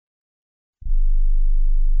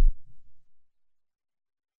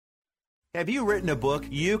Have you written a book?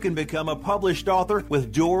 You can become a published author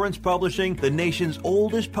with Dorrance Publishing, the nation's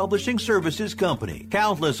oldest publishing services company.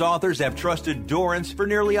 Countless authors have trusted Dorrance for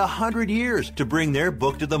nearly 100 years to bring their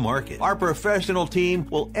book to the market. Our professional team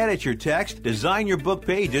will edit your text, design your book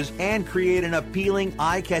pages, and create an appealing,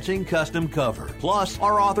 eye-catching custom cover. Plus,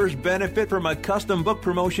 our authors benefit from a custom book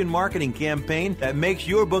promotion marketing campaign that makes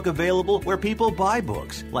your book available where people buy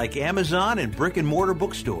books, like Amazon and brick-and-mortar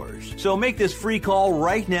bookstores. So make this free call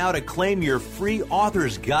right now to claim your free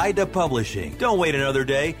author's guide to publishing. Don't wait another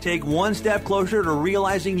day. Take one step closer to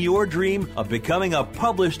realizing your dream of becoming a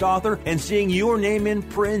published author and seeing your name in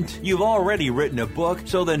print. You've already written a book,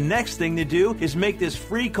 so the next thing to do is make this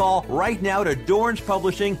free call right now to Dorrance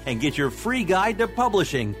Publishing and get your free guide to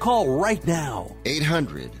publishing. Call right now.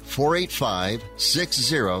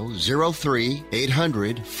 800-485-6003.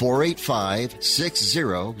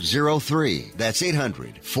 800-485-6003. That's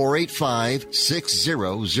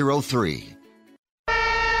 800-485-6003.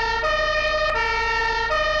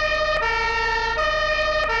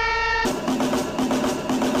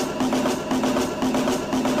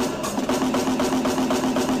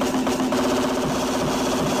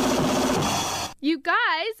 You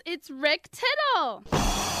guys, it's Rick Tittle.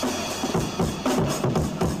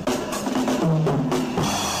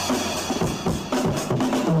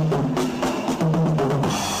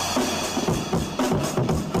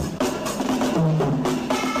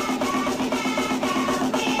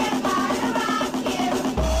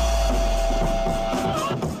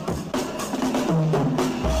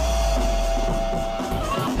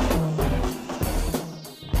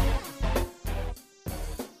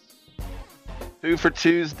 Two for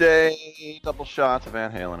Tuesday, double shots of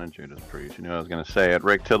Van Halen and Judas Priest. You knew I was going to say it.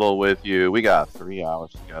 Rick Tittle with you. We got 3 hours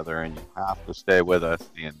together, and you have to stay with us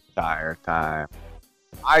the entire time.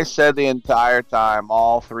 I said the entire time,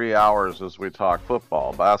 all 3 hours as we talk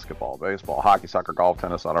football, basketball, baseball, hockey, soccer, golf,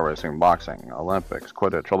 tennis, auto racing, boxing, Olympics,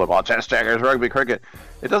 Quidditch, rollerball, tennis, checkers, rugby, cricket.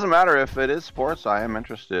 It doesn't matter if it is sports. I am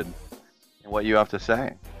interested in what you have to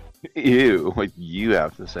say. What you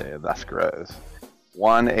have to say. That's gross.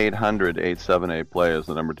 1-800-878-PLAY is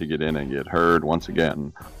the number to get in and get heard. Once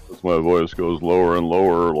again, as my voice goes lower and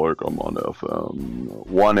lower like I'm on FM.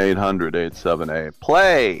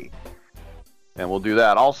 1-800-878-PLAY. And we'll do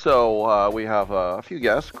that. Also, we have a few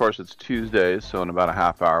guests. Of course, it's Tuesdays, so in about a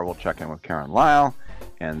half hour, we'll check in with Karen Lyle.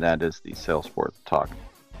 And that is the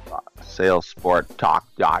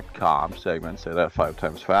SaleSportTalk.com segment. Say that 5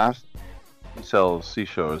 times fast. He sells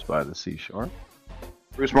seashores by the seashore.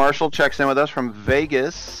 Bruce Marshall checks in with us from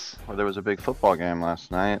Vegas, where there was a big football game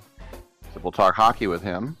last night. So we'll talk hockey with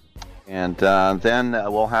him. And then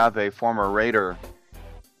we'll have a former Raider,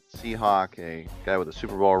 Seahawk, a guy with a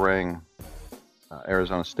Super Bowl ring,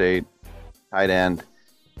 Arizona State, tight end,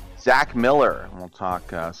 Zach Miller. And we'll talk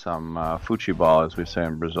some fuchiball, as we say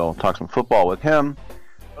in Brazil. Talk some football with him.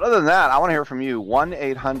 But other than that, I want to hear from you.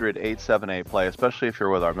 1-800-878-PLAY, especially if you're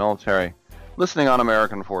with our military, listening on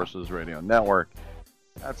American Forces Radio Network.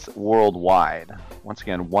 That's worldwide. Once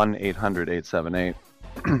again,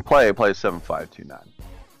 1-800-878-PLAY, play 7529.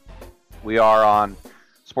 We are on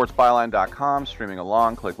sportsbyline.com, streaming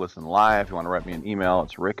along. Click listen live. If you want to write me an email,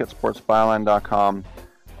 it's rick@sportsbyline.com.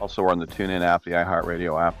 Also, we're on the TuneIn app, the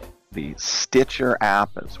iHeartRadio app, the Stitcher app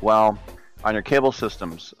as well. On your cable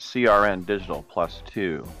systems, CRN Digital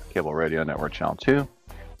 +2, Cable Radio Network Channel 2.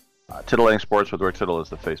 Titillating Sports with Rick Tittle is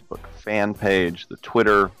the Facebook fan page. The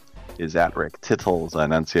Twitter is at Rick Tittles. I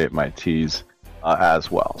enunciate my T's as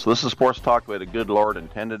well. So this is Sports Talk the way the good Lord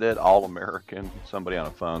intended it. All American. Somebody on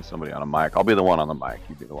a phone, somebody on a mic. I'll be the one on the mic.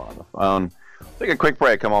 You be the one on the phone. Take a quick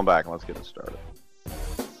break. Come on back and let's get it started.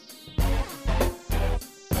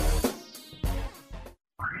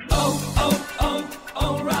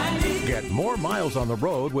 Get more miles on the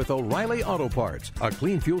road with O'Reilly Auto Parts. A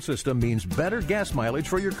clean fuel system means better gas mileage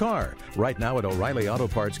for your car. Right now at O'Reilly Auto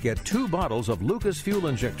Parts, get 2 bottles of Lucas Fuel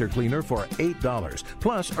Injector Cleaner for $8.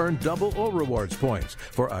 Plus, earn double O Rewards points.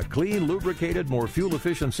 For a clean, lubricated, more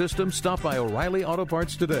fuel-efficient system, stop by O'Reilly Auto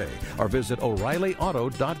Parts today or visit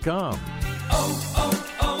O'ReillyAuto.com.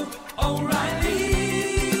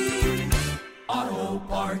 O'Reilly Auto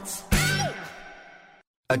Parts.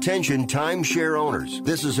 Attention timeshare owners.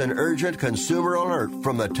 This is an urgent consumer alert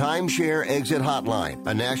from the Timeshare Exit Hotline,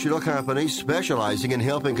 a national company specializing in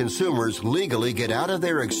helping consumers legally get out of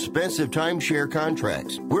their expensive timeshare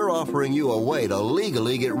contracts. We're offering you a way to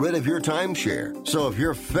legally get rid of your timeshare. So if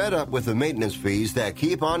you're fed up with the maintenance fees that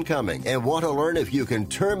keep on coming and want to learn if you can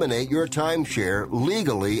terminate your timeshare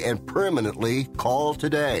legally and permanently, call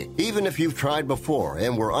today. Even if you've tried before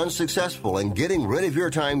and were unsuccessful in getting rid of your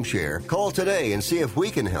timeshare, call today and see if we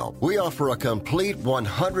can can help. We offer a complete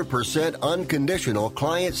 100% unconditional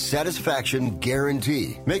client satisfaction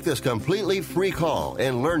guarantee. Make this completely free call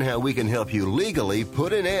and learn how we can help you legally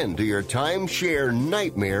put an end to your timeshare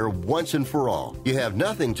nightmare once and for all. You have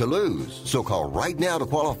nothing to lose, so call right now to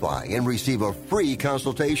qualify and receive a free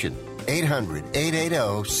consultation.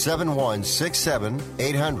 800-880-7167.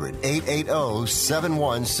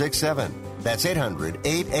 800-880-7167. That's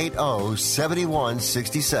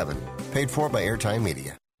 800-880-7167. Paid for by Airtime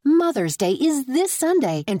Media. Mother's Day is this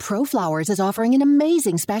Sunday, and ProFlowers is offering an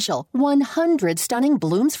amazing special. 100 stunning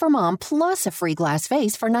blooms for mom, plus a free glass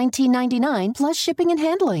vase for $19.99, plus shipping and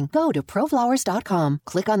handling. Go to ProFlowers.com,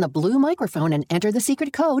 click on the blue microphone, and enter the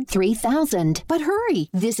secret code 3000. But hurry!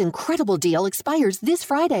 This incredible deal expires this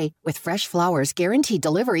Friday. With fresh flowers, guaranteed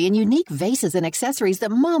delivery, and unique vases and accessories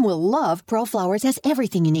that mom will love, ProFlowers has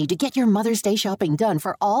everything you need to get your Mother's Day shopping done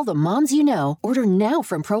for all the moms you know. Order now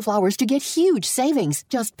from ProFlowers to get huge savings.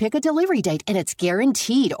 Just pick a delivery date and it's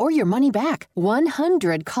guaranteed or your money back.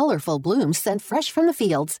 100 colorful blooms sent fresh from the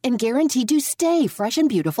fields and guaranteed to stay fresh and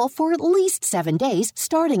beautiful for at least 7 days,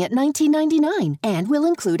 starting at $19.99, and will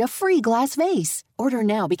include a free glass vase. Order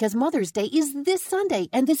now because Mother's Day is this Sunday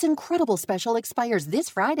and this incredible special expires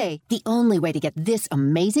this Friday. The only way to get this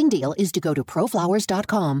amazing deal is to go to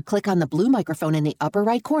ProFlowers.com, click on the blue microphone in the upper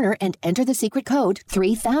right corner, and enter the secret code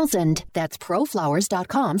 3000. That's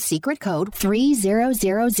ProFlowers.com, secret code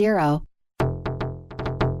 3000.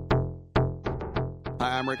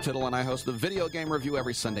 Hi, I'm Rick Tittle, and I host the Video Game Review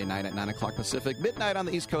every Sunday night at 9 o'clock Pacific, midnight on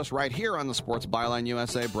the East Coast, right here on the Sports Byline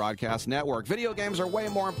USA Broadcast Network. Video games are way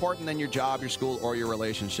more important than your job, your school, or your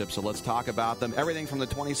relationship, so let's talk about them. Everything from the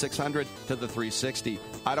 2600 to the 360.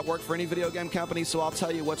 I don't work for any video game company, so I'll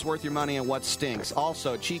tell you what's worth your money and what stinks.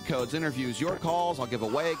 Also, cheat codes, interviews, your calls. I'll give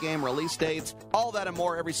away a game, release dates, all that and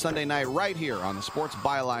more every Sunday night right here on the Sports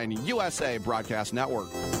Byline USA Broadcast Network.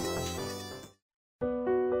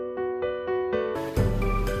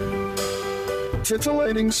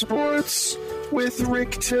 Titillating Sports with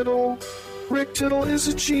Rick Tittle. Rick Tittle is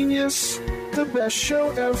a genius, the best show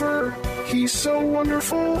ever. He's so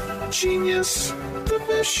wonderful, genius, the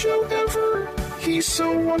best show ever. He's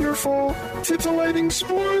so wonderful. Titillating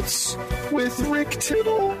Sports with Rick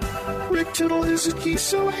Tittle. Rick Tittle he's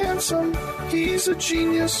so handsome, he's a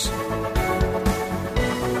genius.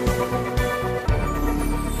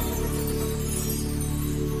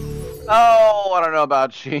 Oh, I don't know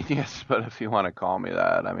about genius, but if you want to call me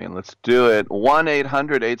that, I mean, let's do it.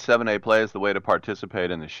 1-800-878-PLAY is the way to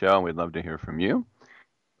participate in the show, and we'd love to hear from you.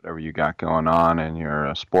 Whatever you got going on in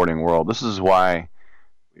your sporting world. This is why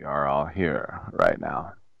we are all here right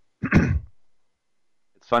now.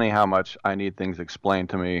 It's funny how much I need things explained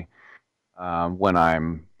to me when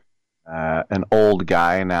I'm an old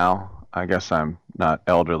guy now. I guess I'm not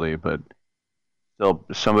elderly, but still,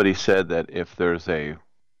 somebody said that if there's a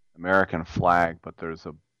American flag, but there's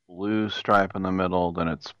a blue stripe in the middle, then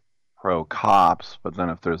it's pro cops. But then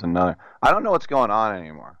if there's another, I don't know what's going on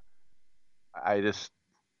anymore. I just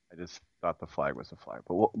thought the flag was a flag.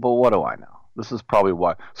 But what do I know? This is probably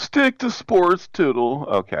why. Stick to sports, Tittle.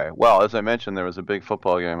 Okay. Well, as I mentioned, there was a big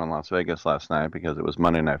football game in Las Vegas last night because it was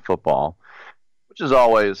Monday Night Football, which is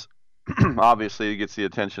always, obviously, it gets the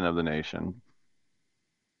attention of the nation.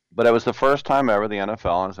 But it was the first time ever the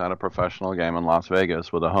NFL has had a professional game in Las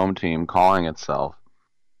Vegas with a home team calling itself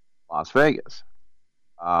Las Vegas.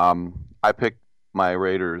 I picked my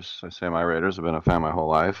Raiders. I say my Raiders. I've been a fan my whole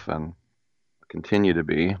life and continue to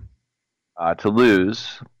be, to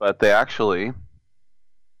lose. But they actually,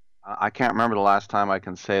 I can't remember the last time I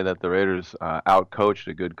can say that the Raiders out-coached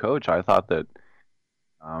a good coach. I thought that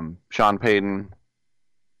Sean Payton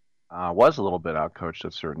was a little bit out-coached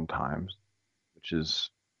at certain times, which is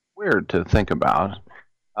weird to think about.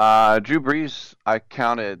 Drew Brees, I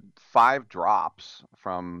counted 5 drops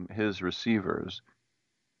from his receivers.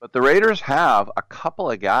 But the Raiders have a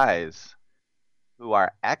couple of guys who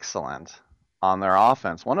are excellent on their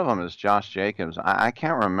offense. One of them is Josh Jacobs. I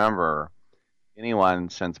can't remember anyone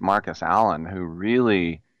since Marcus Allen who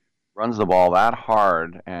really runs the ball that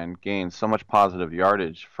hard and gains so much positive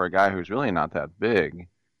yardage for a guy who's really not that big.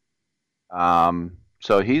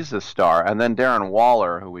 So he's the star. And then Darren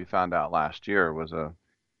Waller, who we found out last year, was a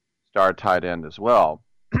star tight end as well.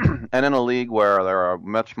 And in a league where there are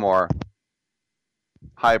much more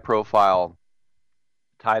high-profile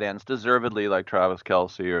tight ends, deservedly, like Travis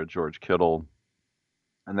Kelce or George Kittle,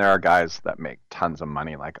 and there are guys that make tons of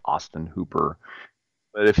money, like Austin Hooper.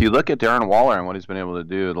 But if you look at Darren Waller and what he's been able to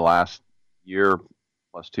do the last year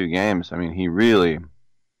plus 2 games, I mean, he really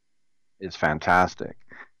is fantastic.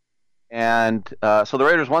 And so the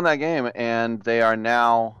Raiders won that game, and they are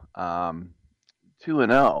now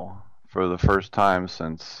 2-0 for the first time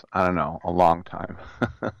since, I don't know, a long time.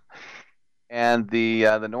 And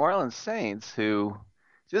the New Orleans Saints, who,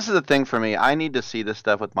 this is the thing for me, I need to see this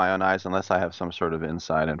stuff with my own eyes unless I have some sort of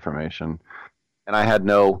inside information. And I had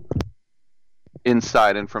no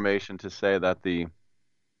inside information to say that the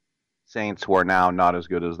Saints were now not as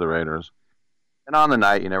good as the Raiders. And on the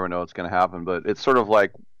night, you never know what's going to happen, but it's sort of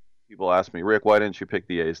like people ask me, Rick, why didn't you pick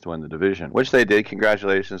the A's to win the division? Which they did.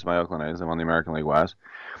 Congratulations, my Oakland A's. They won the American League West.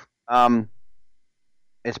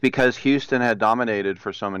 It's because Houston had dominated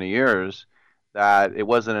for so many years that it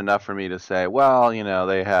wasn't enough for me to say, well, you know,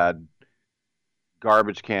 they had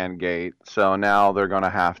garbage can gate, so now they're going to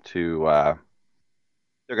have to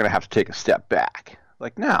take a step back.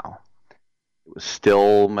 Like, no. It was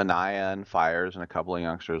still Manaea and Fires and a couple of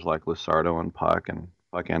youngsters like Luzardo and Puck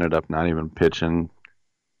ended up not even pitching.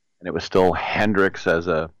 And it was still Hendricks as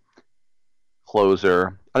a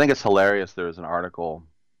closer. I think it's hilarious. There was an article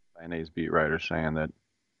by an A's beat writer saying that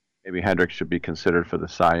maybe Hendricks should be considered for the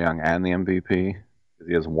Cy Young and the MVP because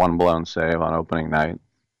he has one blown save on opening night.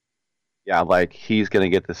 Yeah, like he's going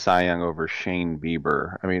to get the Cy Young over Shane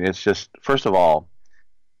Bieber. I mean, it's just, first of all,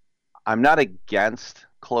 I'm not against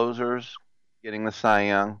closers getting the Cy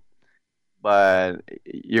Young, but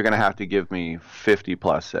you're going to have to give me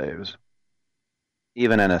 50-plus saves,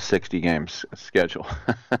 even in a 60-game schedule.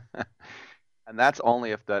 And that's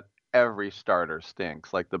only if that every starter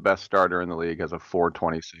stinks. Like the best starter in the league has a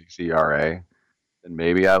 4.26 ERA, then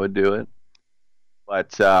maybe I would do it.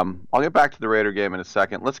 But I'll get back to the Raider game in a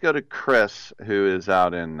second. Let's go to Chris, who is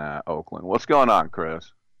out in Oakland. What's going on,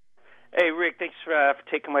 Chris? Hey, Rick, thanks for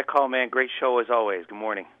taking my call, man. Great show as always. Good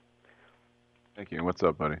morning. Thank you. What's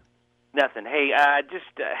up, buddy? Nothing. Hey,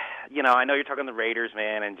 you know, I know you're talking the Raiders,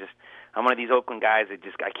 man, and just I'm one of these Oakland guys that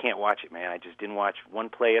I can't watch it, man. I just didn't watch one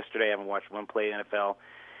play yesterday. I haven't watched one play in the NFL.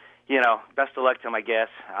 You know, best of luck to them, I guess.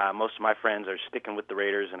 Most of my friends are sticking with the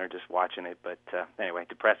Raiders and are just watching it. But anyway,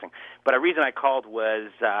 depressing. But a reason I called was,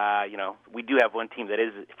 you know, we do have one team that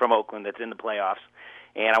is from Oakland that's in the playoffs,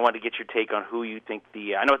 and I wanted to get your take on who you think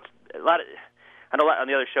I know it's a lot of. I know on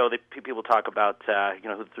the other show that people talk about, you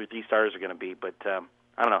know, who the three starters are going to be, but I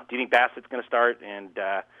don't know. Do you think Bassett's going to start, and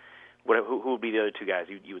who would be the other two guys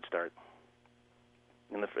you would start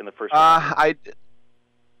in the first?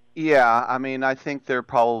 Yeah, I mean, I think they're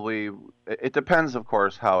probably. It depends, of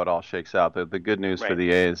course, how it all shakes out. The good news for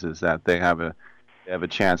the A's is that they have a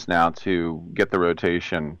chance now to get the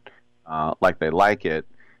rotation like they like it.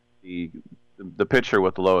 The pitcher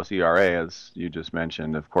with the lowest ERA, as you just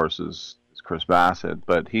mentioned, of course, is Chris Bassett,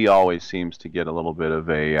 but he always seems to get a little bit of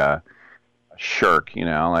a shirk, you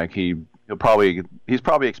know, like he's probably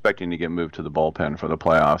expecting to get moved to the bullpen for the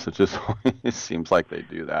playoffs. It seems like they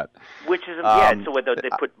do that. Which is so what, they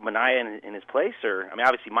put Manaea in his place, or I mean,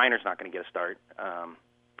 obviously Minor's not going to get a start.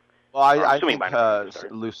 Well, I think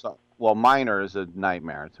Minor is a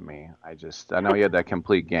nightmare to me. I know he had that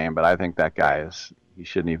complete game, but I think that guy he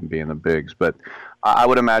shouldn't even be in the bigs. But I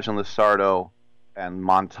would imagine Luzardo and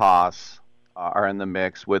Montas are in the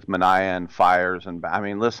mix with Manaea and Fires, and I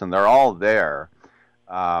mean, listen, they're all there.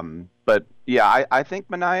 But yeah, I think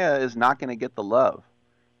Manaea is not going to get the love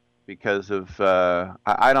because of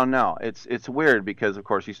I don't know. It's weird because of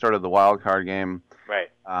course he started the wild card game, right?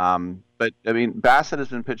 But I mean, Bassett has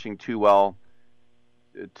been pitching too well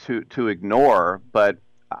to ignore. But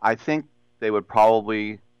I think they would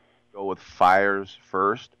probably go with Fires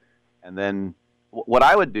first, and then what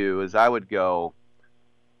I would do is I would go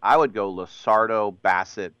Luzardo,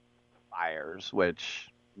 Bassett, Fires, which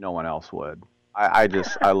no one else would. I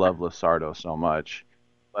love Luzardo so much.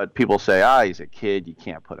 But people say, he's a kid, you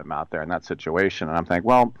can't put him out there in that situation. And I'm thinking,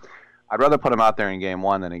 well, I'd rather put him out there in Game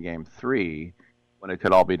 1 than in Game 3 when it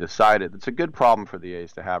could all be decided. It's a good problem for the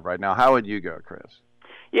A's to have right now. How would you go, Chris?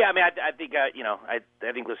 Yeah, I mean, I think I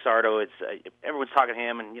think Luzardo. It's everyone's talking to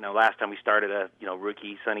him, and last time we started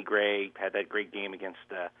rookie Sonny Gray had that great game against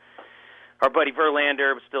our buddy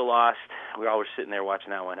Verlander, but still lost. We all were sitting there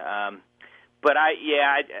watching that one. But I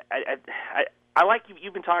like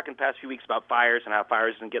you've been talking the past few weeks about Fires and how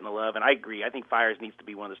Fires isn't getting the love, and I agree. I think Fires needs to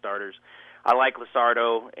be one of the starters. I like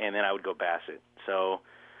Luzardo, and then I would go Bassett. So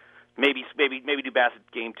maybe do Bassett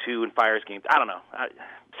Game 2 and Fires Game. I don't know.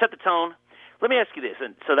 Set the tone. Let me ask you this,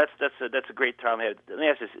 and so that's a great time. Let me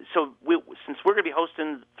ask this. So since we're going to be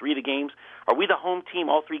hosting 3 of the games, are we the home team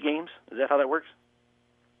all 3 games? Is that how that works?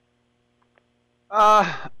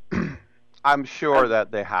 I'm sure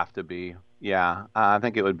that they have to be. Yeah, I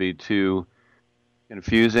think it would be too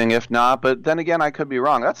confusing if not. But then again, I could be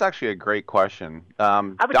wrong. That's actually a great question.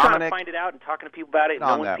 I've been trying to find it out and talking to people about it.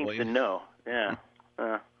 No one seems to know. Yeah.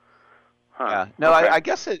 Yeah. No, I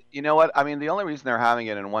guess it. You know what? I mean, the only reason they're having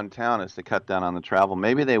it in one town is to cut down on the travel.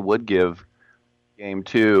 Maybe they would give game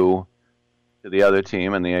 2 to the other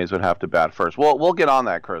team, and the A's would have to bat first. We'll get on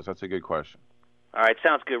that, Chris. That's a good question. All right,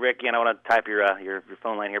 sounds good, Rick. Again, I want to type your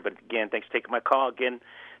phone line here, but again, thanks for taking my call. Again,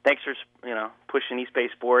 thanks for pushing East Bay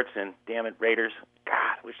sports, and damn it, Raiders.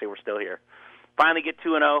 God, I wish they were still here. Finally get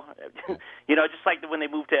 2-0. Just like when they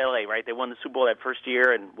moved to L.A., right? They won the Super Bowl that first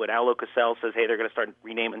year, and when Al Cassell says, hey, they're going to start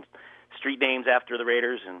renaming street names after the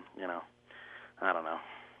Raiders, and, I don't know.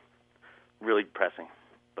 Really depressing.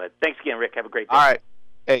 But thanks again, Rick. Have a great day. All right.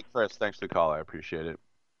 Hey, Chris, thanks for the call. I appreciate it.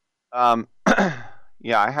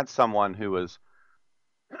 Yeah, I had someone who was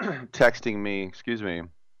texting me. Excuse me.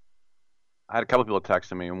 I had a couple people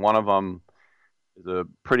texting me, and one of them is a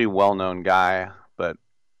pretty well-known guy, but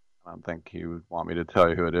I don't think he would want me to tell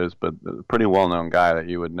you who it is, but a pretty well-known guy that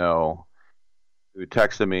you would know, who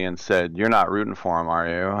texted me and said, "You're not rooting for him, are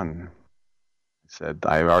you?" And I said,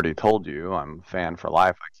 "I already told you, I'm a fan for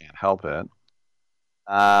life. I can't help it."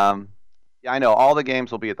 Yeah, I know. All the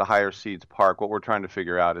games will be at the higher seeds park. What we're trying to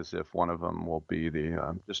figure out is if one of them will be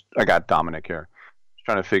the I got Dominic here. Just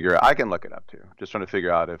trying to figure out. I can look it up too. Just trying to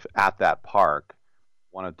figure out if at that park,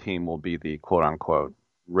 one team will be the quote-unquote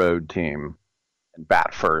road team and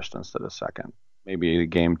bat first instead of second. Maybe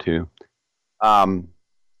game 2.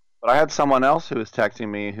 But I had someone else who was texting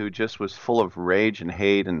me who just was full of rage and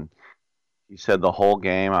hate, and he said the whole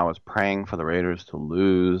game I was praying for the Raiders to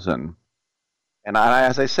lose, and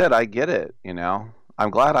as I said, I get it, I'm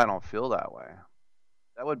glad I don't feel that way.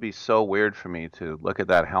 That would be so weird for me to look at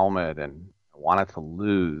that helmet and want it to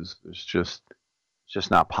lose. It's just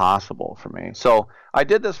not possible for me. So I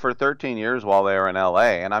did this for 13 years while they were in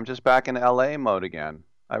LA, and I'm just back in LA mode again.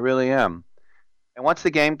 I really am. And once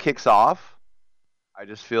the game kicks off, I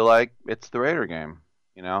just feel like it's the Raider game.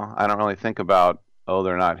 I don't really think about,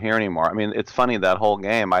 they're not here anymore. I mean, it's funny, that whole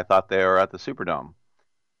game, I thought they were at the Superdome.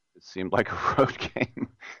 It seemed like a road game.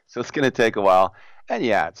 So it's going to take a while. And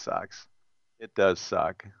yeah, it sucks. It does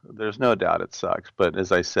suck. There's no doubt it sucks. But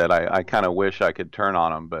as I said, I kind of wish I could turn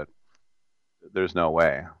on them, but there's no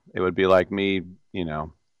way. It would be like me,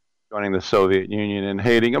 joining the Soviet Union and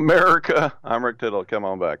hating America. I'm Rick Tittle. Come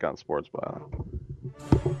on back on Sports Byline.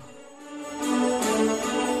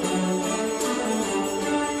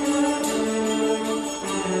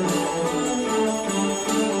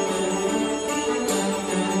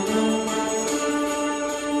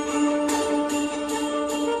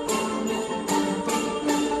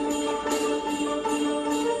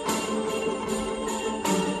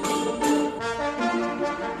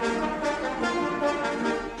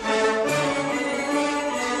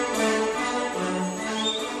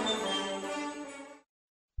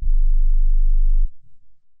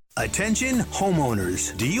 Attention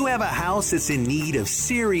homeowners. Do you have a house that's in need of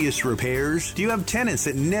serious repairs? Do you have tenants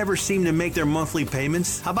that never seem to make their monthly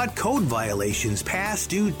payments? How about code violations, past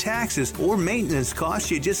due taxes, or maintenance costs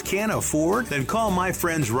you just can't afford? Then call my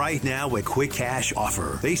friends right now at Quick Cash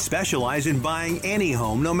Offer. They specialize in buying any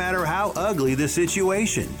home, no matter how ugly the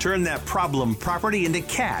situation. Turn that problem property into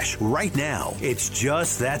cash right now. It's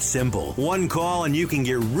just that simple. One call and you can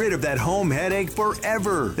get rid of that home headache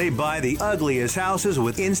forever. They buy the ugliest houses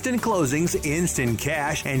with instant closings, instant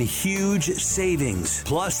cash, and huge savings.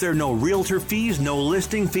 Plus, there are no realtor fees, no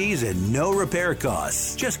listing fees, and no repair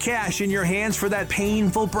costs. Just cash in your hands for that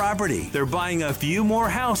painful property. They're buying a few more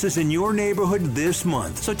houses in your neighborhood this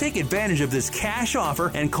month. So take advantage of this cash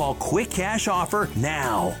offer and call Quick Cash Offer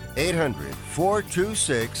now.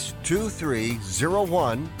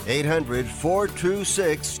 800-426-2301.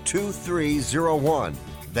 800-426-2301.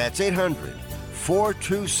 That's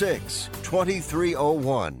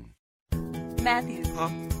 800-426-2301. Matthew. Huh?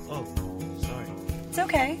 Oh, sorry. It's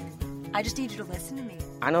okay. I just need you to listen to me.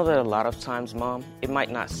 I know that a lot of times, Mom, it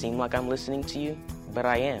might not seem like I'm listening to you, but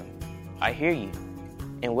I am. I hear you.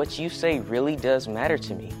 And what you say really does matter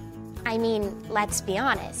to me. I mean, let's be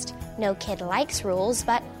honest. No kid likes rules,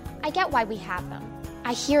 but I get why we have them.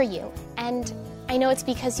 I hear you, and I know it's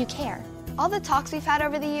because you care. All the talks we've had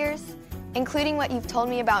over the years, including what you've told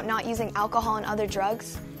me about not using alcohol and other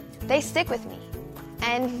drugs, they stick with me.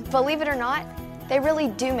 And believe it or not, they really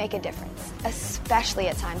do make a difference, especially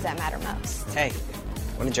at times that matter most. Hey,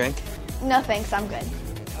 want a drink? No thanks, I'm good.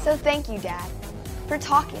 So thank you, Dad, for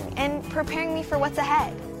talking and preparing me for what's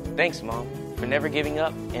ahead. Thanks, Mom, for never giving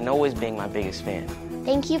up and always being my biggest fan.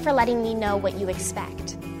 Thank you for letting me know what you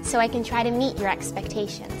expect, so I can try to meet your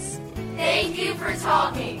expectations. Thank you for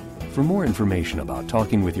talking. For more information about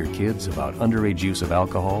talking with your kids about underage use of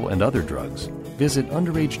alcohol and other drugs, visit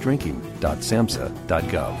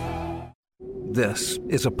underagedrinking.samhsa.gov. This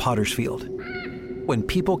is a potter's field. When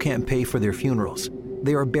people can't pay for their funerals,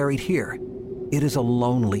 they are buried here. It is a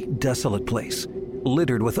lonely, desolate place,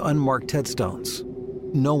 littered with unmarked headstones.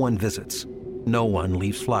 No one visits. No one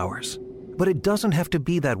leaves flowers. But it doesn't have to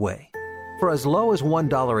be that way. For as low as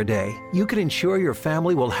 $1 a day, you can ensure your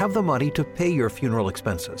family will have the money to pay your funeral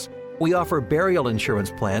expenses. We offer burial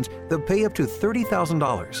insurance plans that pay up to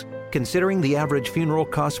 $30,000. Considering the average funeral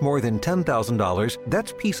costs more than $10,000,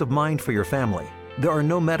 that's peace of mind for your family. There are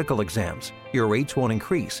no medical exams, your rates won't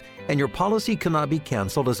increase, and your policy cannot be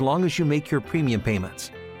canceled as long as you make your premium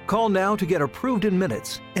payments. Call now to get approved in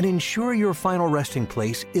minutes and ensure your final resting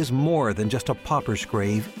place is more than just a pauper's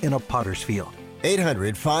grave in a potter's field.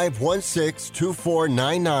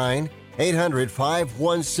 800-516-2499.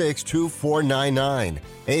 800-516-2499.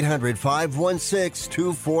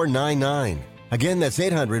 800-516-2499. Again, that's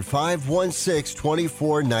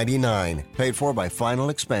 800-516-2499. Paid for by Final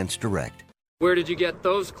Expense Direct. Where did you get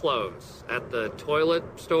those clothes? At the toilet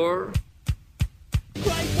store?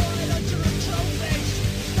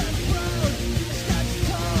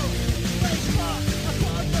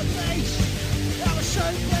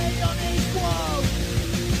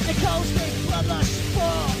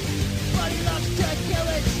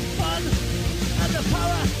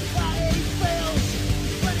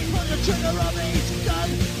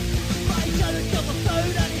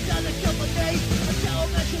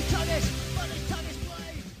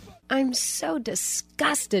 I'm so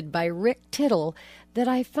disgusted by Rick Tittle that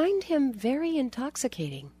I find him very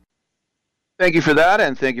intoxicating. Thank you for that,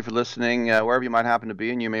 and thank you for listening wherever you might happen to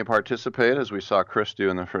be, and you may participate, as we saw Chris do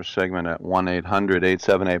in the first segment at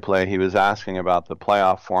 1-800-878-PLAY. He was asking about the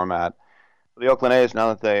playoff format for the Oakland A's now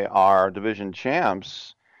that they are division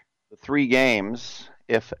champs. The 3 games,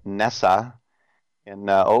 if Nessa, in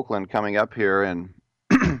Oakland coming up here in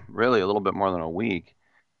really a little bit more than a week,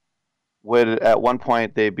 would at one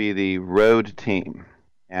point they be the road team.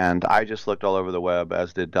 And I just looked all over the web,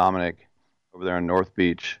 as did Dominic over there in North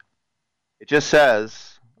Beach. It just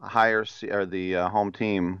says the home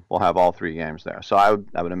team will have all 3 games there. So I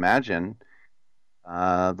would imagine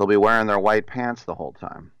they'll be wearing their white pants the whole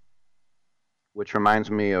time, which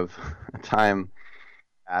reminds me of a time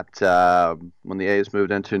at when the A's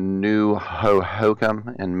moved into New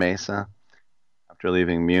Hohokam in Mesa after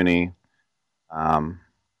leaving Muni,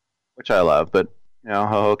 which I love, but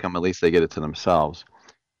Hohokam, at least they get it to themselves.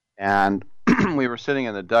 And we were sitting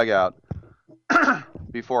in the dugout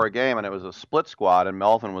before a game, and it was a split squad, and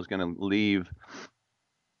Melvin was going to leave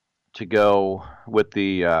to go with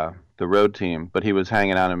the road team, but he was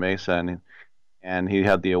hanging out in Mesa, and he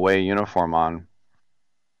had the away uniform on.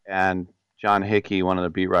 And John Hickey, one of the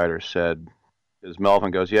beat writers, said, because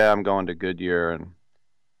Melvin goes, "Yeah, I'm going to Goodyear,"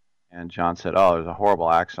 and John said, "Oh, there's a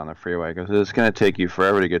horrible accident on the freeway." He goes, "It's going to take you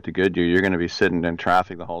forever to get to Goodyear. You're going to be sitting in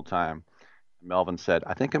traffic the whole time." And Melvin said,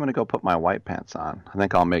 "I think I'm going to go put my white pants on. I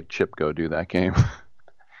think I'll make Chip go do that game."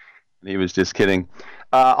 And he was just kidding.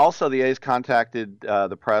 Also, the A's contacted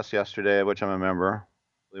the press yesterday, of which I'm a member,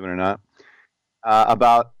 believe it or not,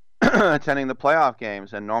 about attending the playoff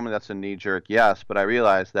games. And normally that's a knee-jerk yes, but I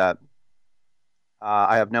realized that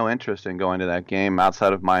I have no interest in going to that game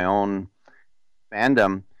outside of my own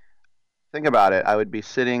fandom. Think about it. I would be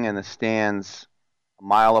sitting in the stands a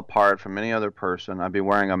mile apart from any other person. I'd be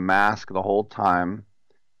wearing a mask the whole time.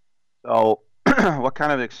 So what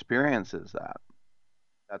kind of experience is that?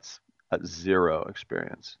 That's a zero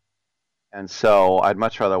experience. And so I'd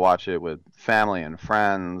much rather watch it with family and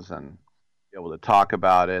friends and be able to talk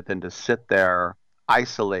about it than to sit there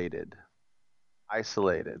isolated,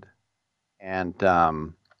 and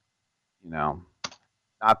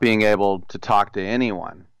not being able to talk to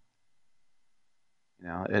anyone.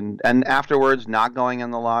 And afterwards, not going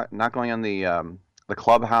in the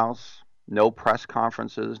clubhouse, no press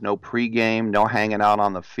conferences, no pregame, no hanging out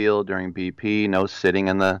on the field during BP, no sitting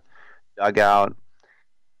in the dugout.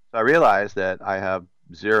 So I realized that I have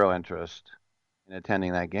zero interest in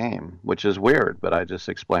attending that game, which is weird, but I just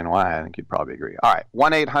explained why. I think you'd probably agree. All right,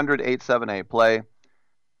 1-800-878-PLAY.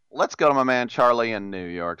 Let's go to my man Charlie in New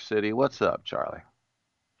York City. What's up, Charlie?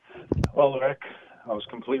 Well, Rick, I was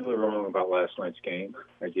completely wrong about last night's game.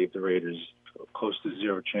 I gave the Raiders close to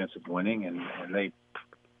zero chance of winning, and they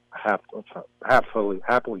happily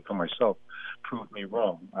for myself proved me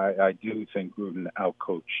wrong. I do think Gruden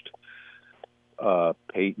outcoached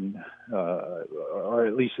Peyton, or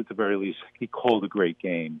at least at the very least, he called a great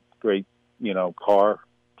game. Great, Carr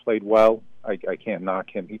played well. I can't knock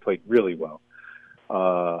him. He played really well.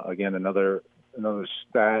 Again, another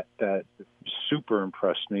stat that super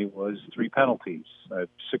impressed me was 3 penalties.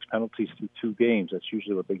 6 penalties through 2 games. That's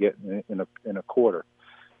usually what they get in a quarter.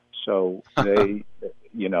 So they,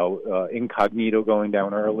 Incognito going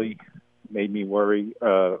down early made me worry.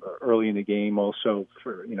 Early in the game, also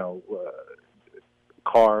for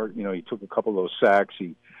Carr, he took a couple of those sacks.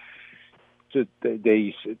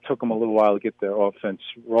 They took them a little while to get their offense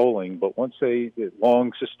rolling, but once they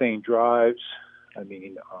long sustained drives,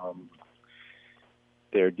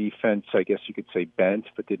 their defense, I guess you could say, bent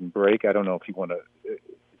but didn't break. I don't know if you want to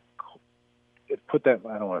put that.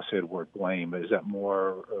 I don't want to say the word blame. Is that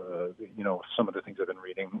more? Some of the things I've been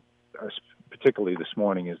reading, particularly this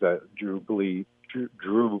morning, is that Drew Brees,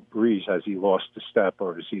 has he lost a step,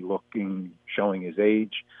 or is he showing his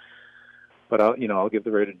age? But I'll give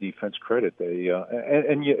the Raider defense credit. They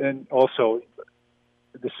and also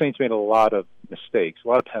the Saints made a lot of mistakes, a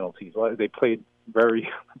lot of penalties. They played very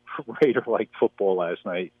Raider-like football last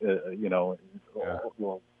night. A lot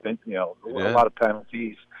of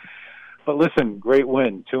penalties. But listen, great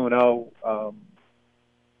win, 2-0.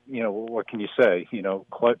 What can you say?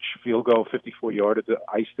 Clutch field goal, 54-yarder to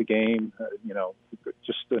ice the game.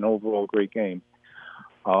 Just an overall great game.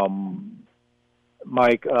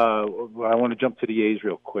 Mike, I want to jump to the A's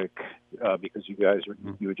real quick because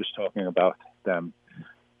you were just talking about them.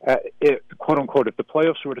 Quote unquote, if the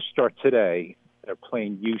playoffs were to start today, they're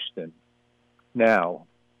playing Houston. Now,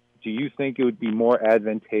 do you think it would be more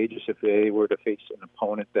advantageous if they were to face an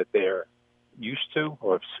opponent that they're used to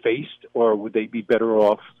or have faced, or would they be better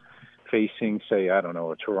off facing, say, I don't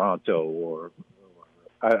know, a Toronto or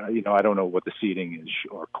I don't know what the seeding is,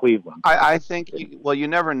 or Cleveland? I think, you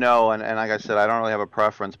never know, and like I said, I don't really have a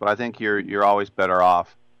preference, but I think you're always better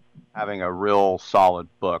off having a real solid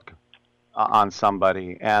book on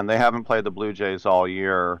somebody, and they haven't played the Blue Jays all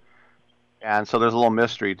year, and so there's a little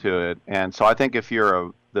mystery to it, and so I think if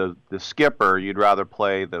you're the skipper, you'd rather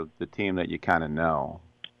play the team that you kind of know.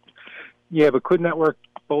 Yeah, but couldn't that work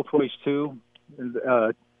both ways too?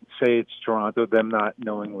 Say it's Toronto, them not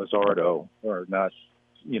knowing Luzardo, or not.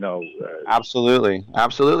 Absolutely.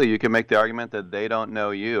 You can make the argument that they don't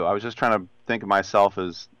know you. I was just trying to think of myself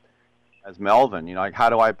as Melvin. Like,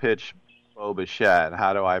 how do I pitch Bo Bichette?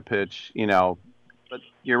 How do I pitch? But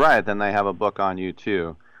you're right. Then they have a book on you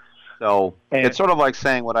too. So it's sort of like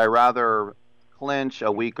saying, would I rather clinch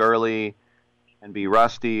a week early and be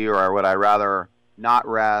rusty, or would I rather not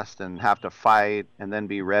rest and have to fight and then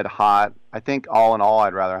be red hot? I think all in all,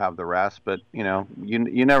 I'd rather have the rest. But you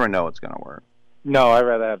never know what's going to work. No, I'd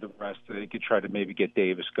rather have the rest. They could try to maybe get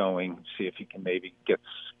Davis going, see if he can maybe get.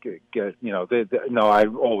 No, I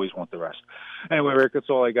always want the rest. Anyway, Rick, that's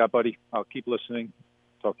all I got, buddy. I'll keep listening.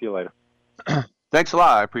 Talk to you later. Thanks a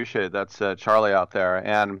lot. I appreciate it. That's Charlie out there,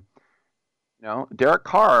 and Derek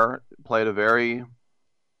Carr played a very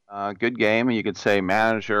good game, and you could say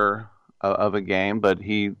manager of a game, but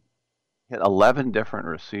he hit 11 different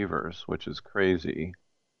receivers, which is crazy.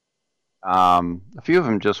 A few of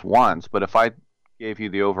them just once, but if I gave you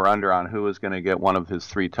the over-under on who was going to get one of his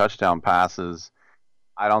 3 touchdown passes,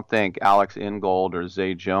 I don't think Alex Ingold or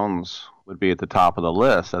Zay Jones would be at the top of the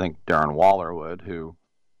list. I think Darren Waller would, who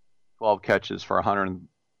 12 catches for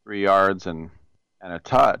 103 yards and a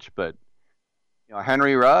touch. But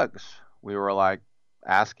Henry Ruggs, we were like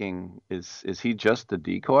asking, is he just a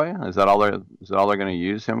decoy? Is that all they're going to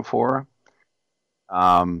use him for?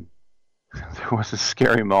 There was a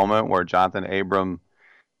scary moment where Jonathan Abram,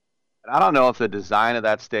 and I don't know if the design of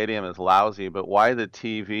that stadium is lousy, but why the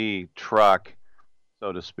TV truck,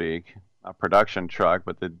 so to speak, a production truck,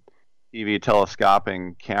 but the TV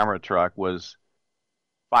telescoping camera truck was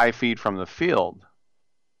 5 feet from the field.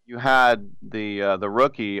 You had the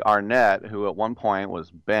rookie Arnett, who at one point was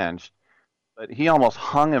benched, but he almost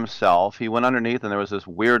hung himself. He went underneath, and there was this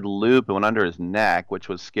weird loop that went under his neck, which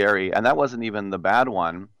was scary, and that wasn't even the bad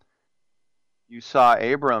one. You saw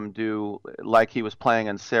Abram do like he was playing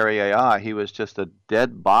in Serie A. He was just a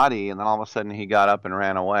dead body, and then all of a sudden he got up and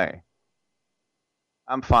ran away.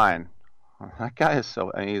 I'm fine. That guy is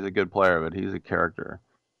he's a good player, but he's a character.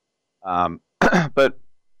 But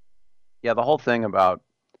yeah, the whole thing about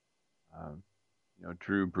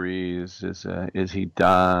Drew Brees, is he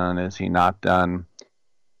done? Is he not done?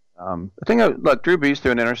 Look, Drew Brees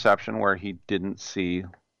threw an interception where he didn't see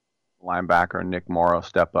linebacker Nick Morrow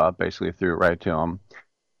step up, basically threw it right to him.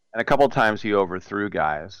 And a couple of times he overthrew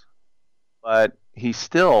guys. But he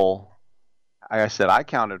still, like I said, I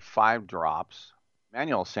counted 5 drops.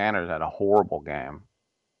 Emmanuel Sanders had a horrible game.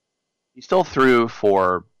 He still threw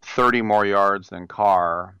for 30 more yards than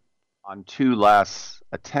Carr on 2 less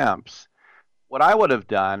attempts. What I would have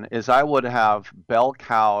done is I would have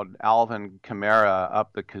bell-cowed Alvin Kamara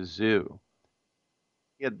up the kazoo.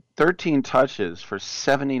 He had 13 touches for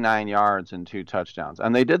 79 yards and 2 touchdowns.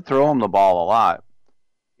 And they did throw him the ball a lot.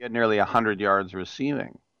 He had nearly 100 yards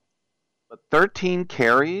receiving. But 13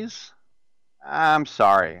 carries? I'm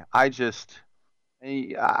sorry. Ty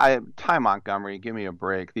Montgomery, give me a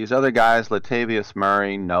break. These other guys, Latavius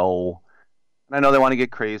Murray, no. And I know they want to get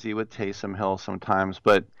crazy with Taysom Hill sometimes,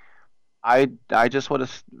 but I just would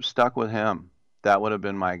have stuck with him. That would have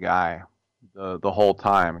been my guy the whole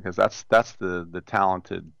time, because that's the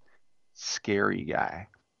talented, scary guy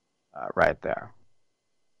right there.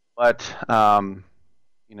 But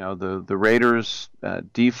the Raiders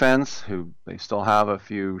defense, who they still have a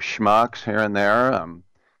few schmucks here and there.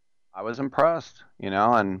 I was impressed,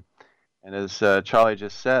 and as Charlie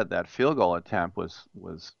just said, that field goal attempt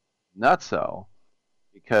was nutso,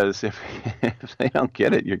 because if they don't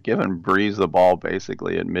get it, you're giving Breeze the ball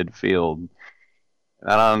basically at midfield.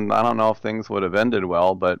 I don't know if things would have ended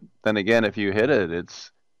well, but then again, if you hit it,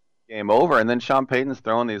 it's game over. And then Sean Payton's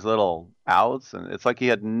throwing these little outs, and it's like he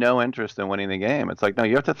had no interest in winning the game. It's like, no,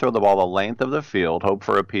 you have to throw the ball the length of the field, hope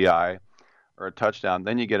for a PI or a touchdown,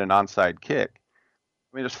 then you get an onside kick.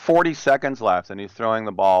 I mean, there's 40 seconds left, and he's throwing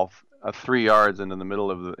the ball 3 yards into the middle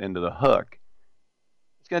of into the hook.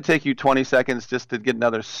 It's going to take you 20 seconds just to get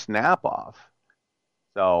another snap off.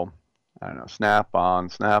 So, I don't know, snap on,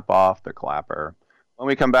 snap off the clapper. When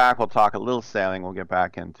we come back, we'll talk a little sailing. We'll get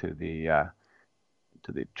back into the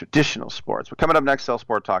traditional sports. We're coming up next,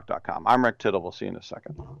 sellsporttalk.com. I'm Rick Tittle. We'll see you in a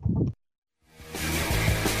second.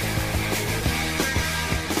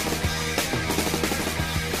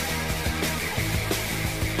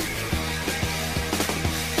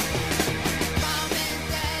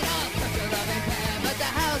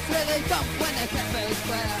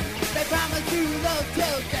 They promise you love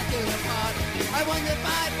till death do them part. I wonder if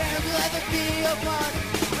my parents will ever be apart.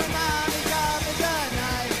 My mom is off at the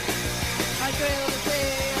night. I thrill to see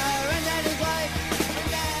her and daddy's wife. And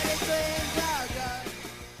daddy's twins are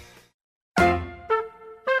gone.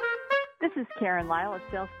 This is Karen Lyle of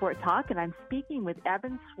Sales Sport Talk, and I'm speaking with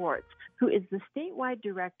Evan Swartz, who is the statewide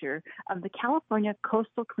director of the California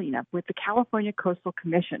Coastal Cleanup with the California Coastal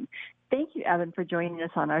Commission. Thank you, Evan, for joining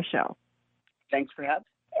us on our show. Thanks for having me.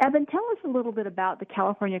 Evan, tell us a little bit about the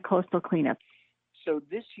California Coastal Cleanup. So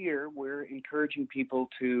this year, we're encouraging people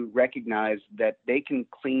to recognize that they can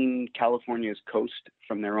clean California's coast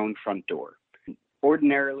from their own front door.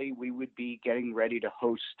 Ordinarily, we would be getting ready to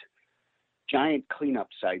host giant cleanup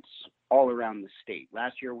sites all around the state.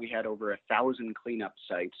 Last year, we had over 1,000 cleanup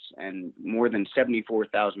sites, and more than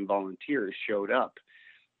 74,000 volunteers showed up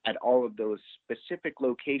at all of those specific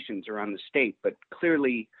locations around the state. But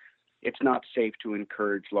clearly, it's not safe to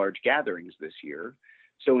encourage large gatherings this year.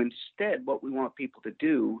 So instead, what we want people to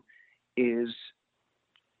do is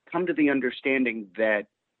come to the understanding that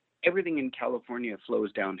everything in California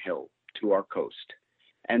flows downhill to our coast,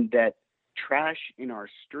 and that trash in our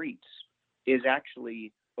streets is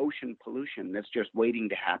actually ocean pollution that's just waiting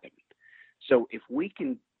to happen. So if we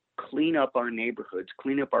can clean up our neighborhoods,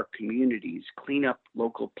 clean up our communities, clean up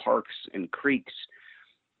local parks and creeks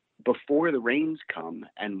before the rains come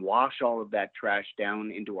and wash all of that trash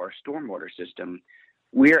down into our stormwater system,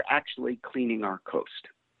 we're actually cleaning our coast.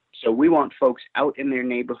 So we want folks out in their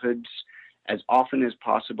neighborhoods as often as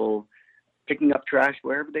possible, picking up trash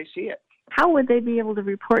wherever they see it. How would they be able to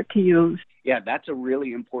report to you? Yeah, that's a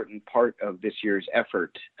really important part of this year's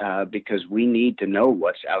effort because we need to know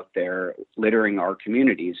what's out there littering our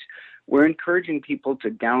communities. We're encouraging people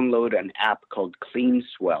to download an app called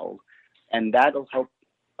CleanSwell, and that'll help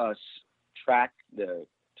us track the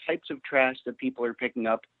types of trash that people are picking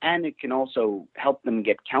up, and it can also help them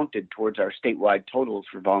get counted towards our statewide totals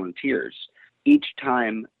for volunteers. Each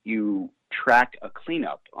time you track a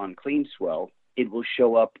cleanup on CleanSwell, it will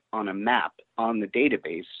show up on a map on the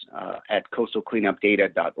database at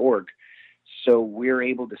coastalcleanupdata.org. So we're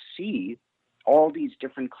able to see all these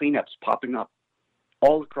different cleanups popping up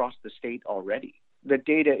all across the state already. The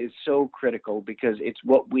data is so critical because it's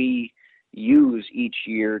what we use each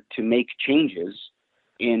year to make changes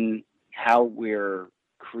in how we're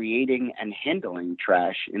creating and handling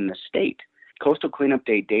trash in the state. Coastal Cleanup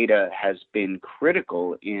Day data has been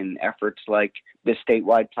critical in efforts like the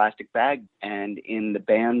statewide plastic bag and in the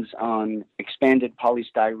bans on expanded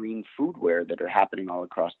polystyrene foodware that are happening all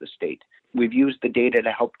across the state. We've used the data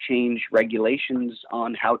to help change regulations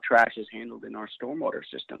on how trash is handled in our stormwater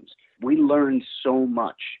systems. We learned so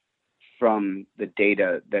much from the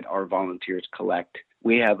data that our volunteers collect.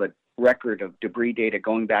 We have a record of debris data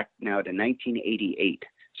going back now to 1988.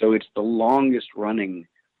 So it's the longest running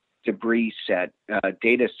debris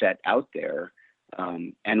data set out there.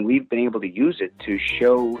 And we've been able to use it to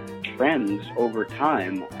show trends over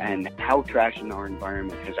time and how trash in our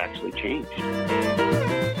environment has actually changed.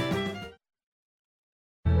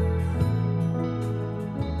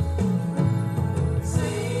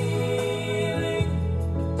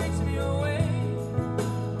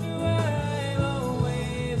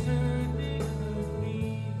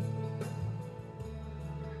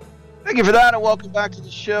 Thank you for that, and welcome back to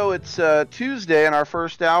the show. It's Tuesday in our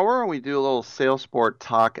first hour. We do a little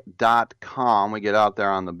sailsporttalk.com. We get out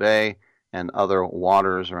there on the bay and other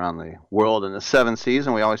waters around the world in the seven seas,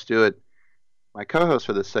 and we always do it. My co-host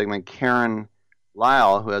for this segment, Karen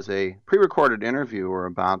Lyle, who has a pre-recorded interview we're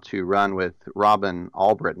about to run with Robin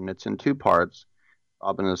Albritton. It's in two parts.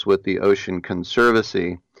 Robin is with the Ocean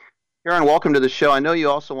Conservancy. Karen, welcome to the show. I know you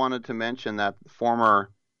also wanted to mention that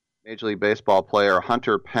former Major League Baseball player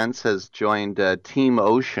Hunter Pence has joined Team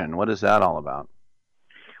Ocean. What is that all about?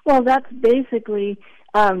 Well, that's basically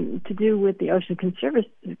to do with the Ocean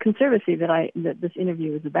Conservancy that this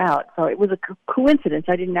interview is about. So it was a coincidence.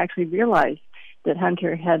 I didn't actually realize that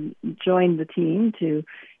Hunter had joined the team to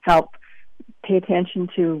help pay attention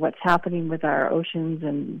to what's happening with our oceans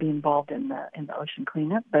and be involved in the ocean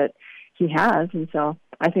cleanup. But he has, and so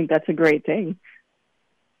I think that's a great thing.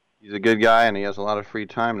 He's a good guy, and he has a lot of free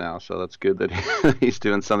time now, so that's good that he's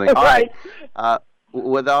doing something. All right.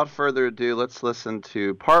 Without further ado, let's listen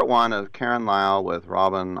to part one of Karen Lyle with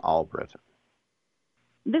Robin Albritton.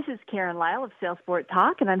 This is Karen Lyle of Sailsport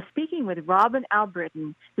Talk, and I'm speaking with Robin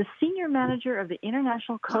Albritton, the Senior Manager of the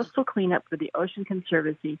International Coastal Cleanup for the Ocean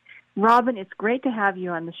Conservancy. Robin, it's great to have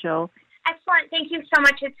you on the show. Excellent. Thank you so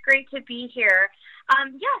much. It's great to be here.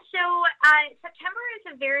 September is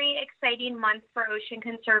a very exciting month for Ocean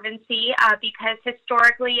Conservancy because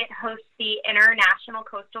historically it hosts the International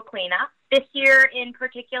Coastal Cleanup. This year in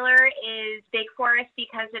particular is big for us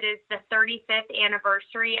because it is the 35th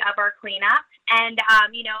anniversary of our cleanup. And,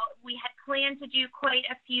 we had planned to do quite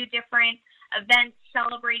a few different events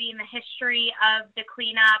celebrating the history of the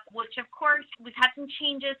cleanup, which of course we've had some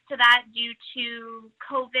changes to that due to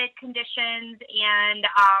COVID conditions, and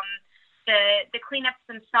the cleanups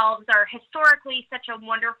themselves are historically such a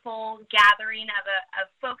wonderful gathering of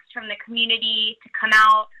folks from the community to come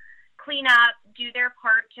out, clean up, do their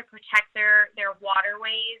part to protect their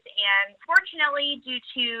waterways. And fortunately, due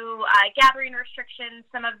to gathering restrictions,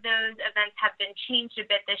 some of those events have been changed a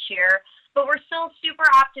bit this year. But we're still super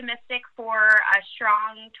optimistic for a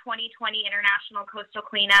strong 2020 International Coastal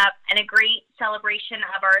Cleanup and a great celebration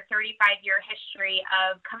of our 35-year history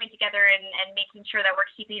of coming together and making sure that we're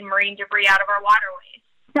keeping marine debris out of our waterways.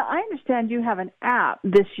 Now, I understand you have an app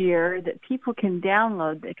this year that people can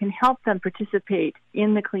download that can help them participate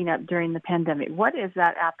in the cleanup during the pandemic. What is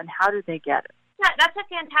that app, and how do they get it? Yeah, that's a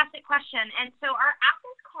fantastic question. And so our app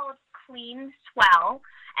is called Clean Swell,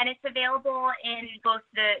 and it's available in both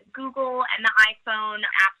the Google and the iPhone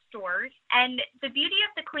app stores. And the beauty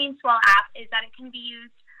of the Clean Swell app is that it can be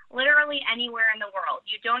used literally anywhere in the world.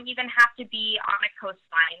 You don't even have to be on a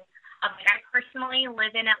coastline. I personally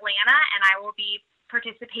live in Atlanta, and I will be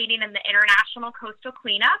participating in the International Coastal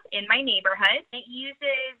Cleanup in my neighborhood. It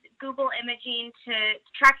uses Google imaging to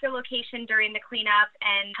track your location during the cleanup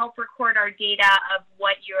and help record our data of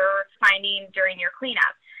what you're finding during your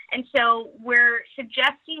cleanup. And so we're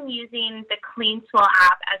suggesting using the Clean Swell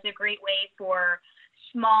app as a great way for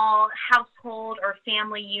small household or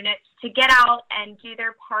family units to get out and do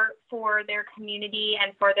their part for their community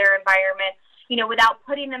and for their environment, without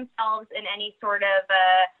putting themselves in any sort of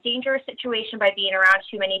dangerous situation by being around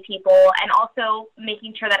too many people, and also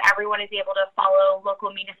making sure that everyone is able to follow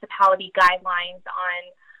local municipality guidelines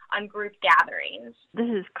on group gatherings. This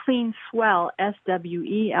is Clean Swell,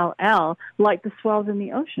 SWELL, like the swells in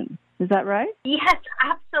the ocean. Is that right? Yes,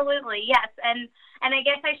 absolutely, yes. And I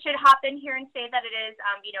guess I should hop in here and say that it is,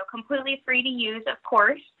 completely free to use, of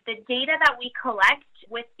course. The data that we collect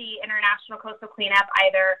with the International Coastal Cleanup,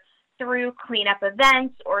 either through cleanup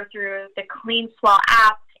events or through the Clean Swell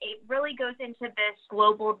app, it really goes into this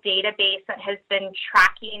global database that has been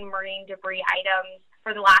tracking marine debris items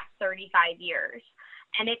for the last 35 years.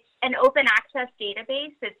 And it's an open access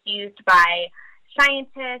database that's used by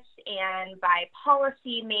scientists and by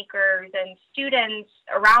policymakers and students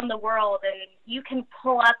around the world. And you can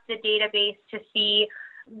pull up the database to see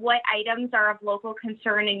what items are of local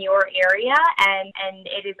concern in your area, and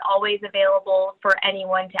it is always available for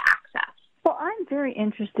anyone to access. Well, I'm very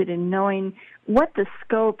interested in knowing what the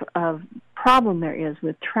scope of problem there is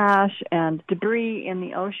with trash and debris in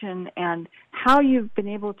the ocean and how you've been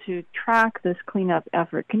able to track this cleanup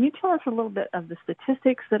effort. Can you tell us a little bit of the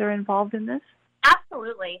statistics that are involved in this?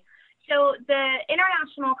 Absolutely. So the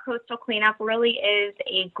International Coastal Cleanup really is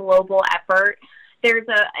a global effort. There's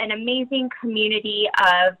an amazing community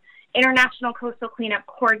of International Coastal Cleanup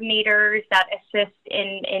coordinators that assist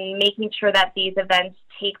in making sure that these events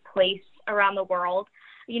take place around the world.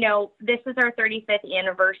 This is our 35th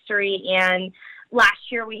anniversary, and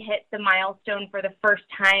last year we hit the milestone for the first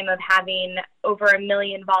time of having over 1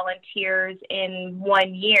 million volunteers in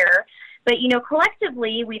 1 year. But,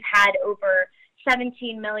 collectively, we've had over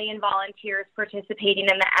 17 million volunteers participating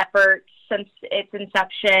in the effort since its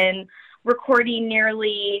inception, recording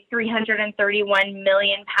nearly 331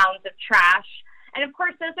 million pounds of trash. And of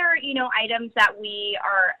course, those are, items that we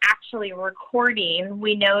are actually recording.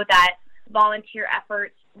 We know that volunteer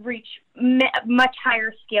efforts reach much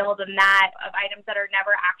higher scale than that of items that are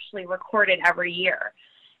never actually recorded every year.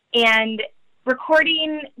 And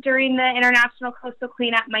recording during the International Coastal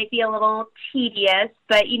Cleanup might be a little tedious,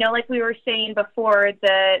 but, like we were saying before,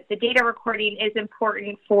 the data recording is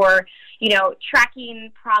important for,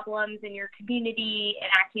 tracking problems in your community,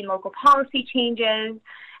 enacting local policy changes,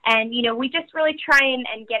 and, we just really try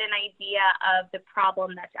and get an idea of the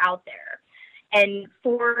problem that's out there. And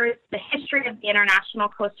for the history of the International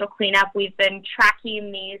Coastal Cleanup, we've been tracking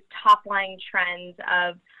these top-line trends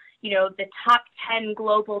of, the top 10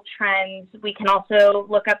 global trends. We can also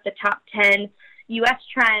look up the top 10 U.S.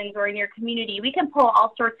 trends or in your community. We can pull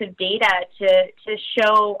all sorts of data to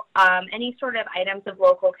show any sort of items of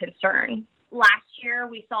local concern. Last year,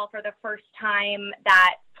 we saw for the first time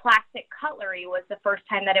that plastic cutlery was the first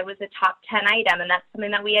time that it was a top 10 item, and that's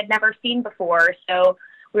something that we had never seen before. So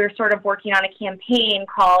we were sort of working on a campaign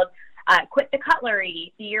called Quit the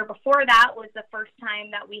Cutlery. The year before that was the first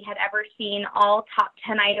time that we had ever seen all top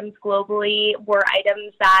 10 items globally were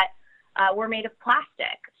items that were made of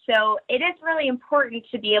plastic. So it is really important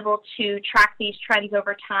to be able to track these trends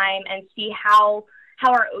over time and see how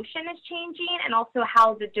our ocean is changing and also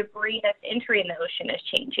how the debris that's entering the ocean is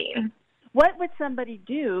changing. What would somebody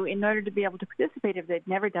do in order to be able to participate if they'd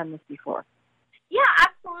never done this before? Yeah,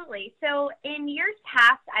 absolutely. So in years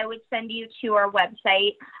past, I would send you to our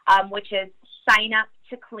website, which is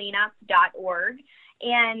signuptocleanup.org.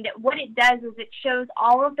 And what it does is it shows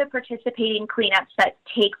all of the participating cleanups that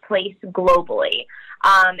take place globally.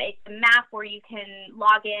 It's a map where you can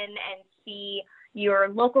log in and see your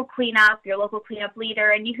local cleanup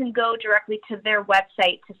leader, and you can go directly to their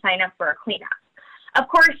website to sign up for a cleanup. Of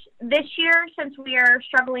course, this year, since we are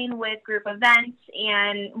struggling with group events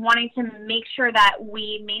and wanting to make sure that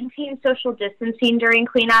we maintain social distancing during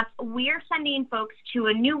cleanups, we are sending folks to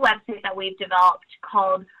a new website that we've developed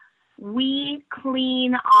called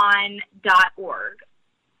WeCleanOn.org.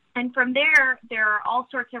 And from there are all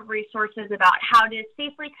sorts of resources about how to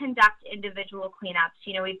safely conduct individual cleanups.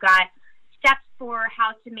 We've got steps for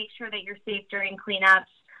how to make sure that you're safe during cleanups.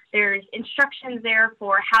 There's instructions there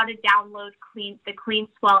for how to download the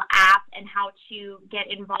CleanSwell app and how to get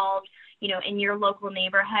involved, in your local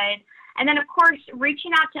neighborhood. And then, of course,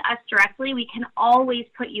 reaching out to us directly, we can always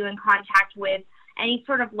put you in contact with any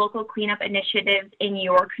sort of local cleanup initiatives in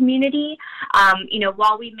your community.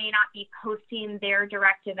 While we may not be posting their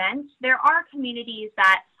direct events, there are communities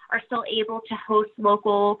that are still able to host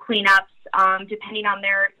local cleanups, depending on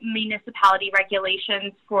their municipality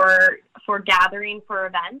regulations for gathering for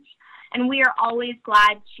events. And we are always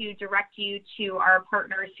glad to direct you to our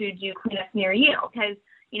partners who do cleanups near you, because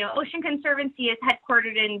Ocean Conservancy is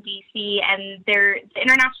headquartered in D.C., and the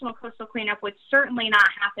International Coastal Cleanup would certainly not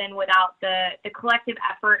happen without the collective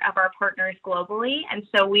effort of our partners globally. And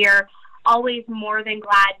so we are always more than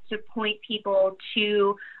glad to point people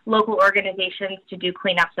to local organizations to do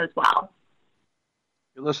cleanups as well.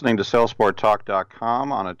 You're listening to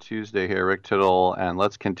SailSportTalk.com on a Tuesday here, Rick Tittle, and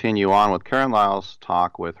let's continue on with Karen Lyles'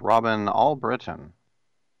 talk with Robin Albritton.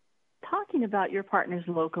 Talking about your partners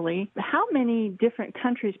locally, how many different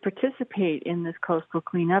countries participate in this coastal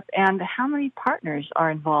cleanup, and how many partners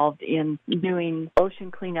are involved in doing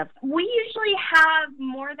ocean cleanup? We usually have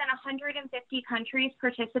more than 150 countries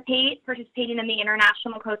participating in the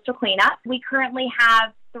International Coastal Cleanup. We currently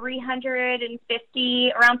have around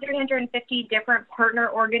 350 different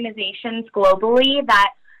partner organizations globally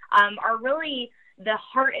that are really the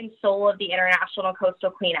heart and soul of the International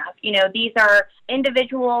Coastal Cleanup. These are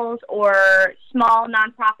individuals or small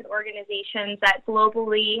nonprofit organizations that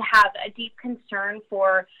globally have a deep concern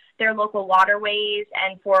for their local waterways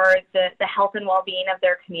and for the health and well-being of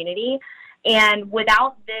their community. And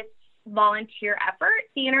without this volunteer effort,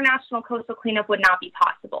 the International Coastal Cleanup would not be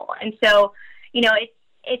possible. And so,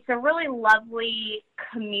 it's a really lovely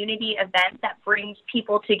community event that brings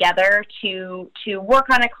people together to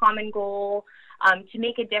work on a common goal, to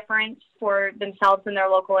make a difference for themselves and their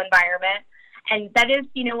local environment. And that is,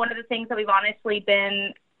 one of the things that we've honestly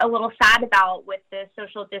been a little sad about with the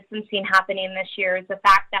social distancing happening this year is the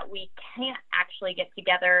fact that we can't actually get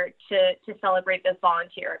together to celebrate this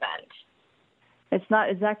volunteer event. It's not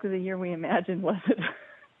exactly the year we imagined, was it?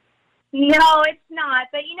 No, it's not.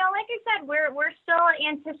 But, like I said, we're still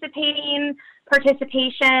anticipating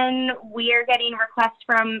participation. We are getting requests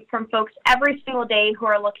from folks every single day who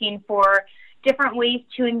are looking for different ways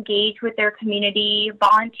to engage with their community,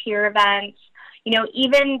 volunteer events,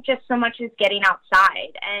 even just so much as getting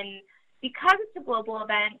outside. And because it's a global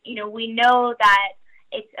event, we know that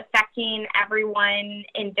it's affecting everyone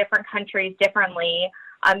in different countries differently.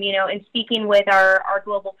 And speaking with our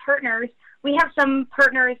global partners, we have some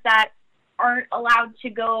partners that aren't allowed to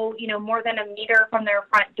go, more than a meter from their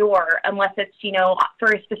front door unless it's,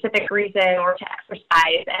 for a specific reason or to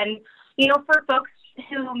exercise. And, for folks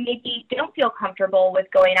who maybe don't feel comfortable with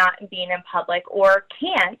going out and being in public or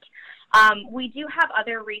can't, we do have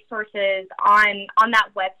other resources on that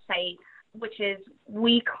website, which is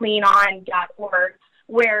wecleanon.org,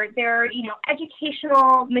 where there are,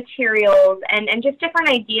 educational materials and just different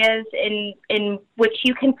ideas in which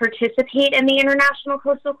you can participate in the International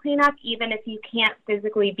Coastal Cleanup, even if you can't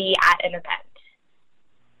physically be at an event.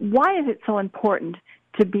 Why is it so important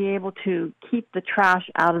to be able to keep the trash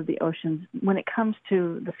out of the oceans when it comes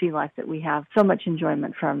to the sea life that we have so much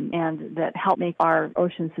enjoyment from and that help make our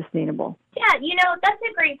oceans sustainable? Yeah, that's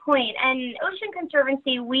a great point. And Ocean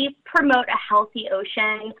Conservancy, we promote a healthy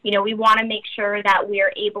ocean. We want to make sure that we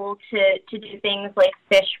are able to do things like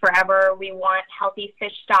fish forever. We want healthy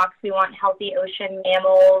fish stocks. We want healthy ocean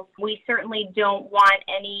mammals. We certainly don't want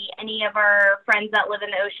any of our friends that live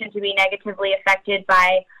in the ocean to be negatively affected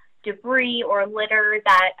by debris or litter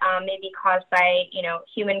that may be caused by,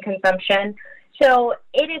 human consumption. So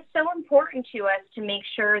it is so important to us to make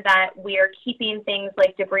sure that we are keeping things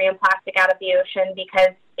like debris and plastic out of the ocean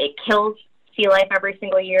because it kills sea life every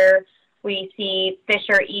single year. We see fish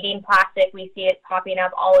are eating plastic. We see it popping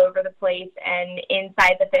up all over the place and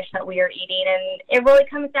inside the fish that we are eating. And it really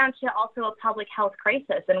comes down to also a public health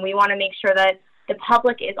crisis. And we want to make sure that the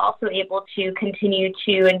public is also able to continue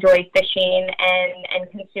to enjoy fishing and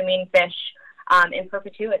consuming fish in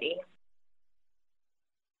perpetuity.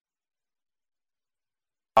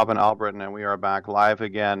 Robin Albritton, and we are back live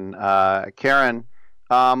again. Karen,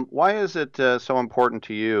 why is it so important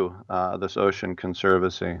to you, this Ocean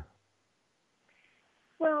Conservancy?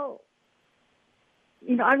 Well,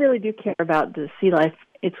 I really do care about the sea life.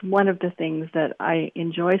 It's one of the things that I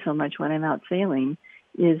enjoy so much when I'm out sailing,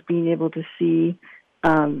 is being able to see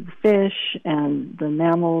fish and the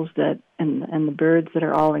mammals and the birds that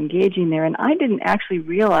are all engaging there. And I didn't actually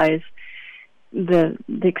realize the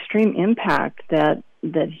extreme impact that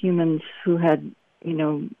humans who had,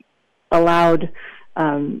 allowed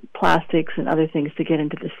plastics and other things to get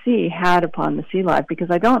into the sea had upon the sea life,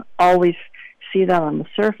 because I don't always see that on the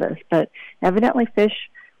surface. But evidently fish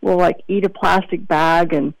will eat a plastic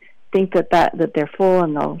bag and think that they're full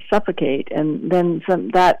and they'll suffocate, and then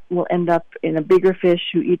that will end up in a bigger fish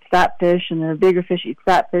who eats that fish, and then a bigger fish eats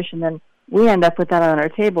that fish, and then we end up with that on our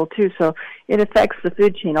table too. So it affects the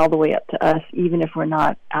food chain all the way up to us, even if we're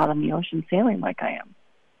not out on the ocean sailing like I am.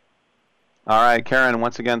 All right, Karen,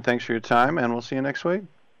 once again, thanks for your time, and we'll see you next week.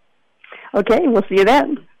 Okay, we'll see you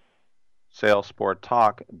then.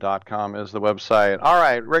 SailSportTalk.com is the website. All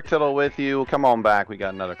right, Rick Tittle with you. Come on back. We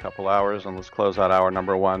got another couple hours, and let's close out hour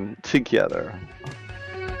number 1 together.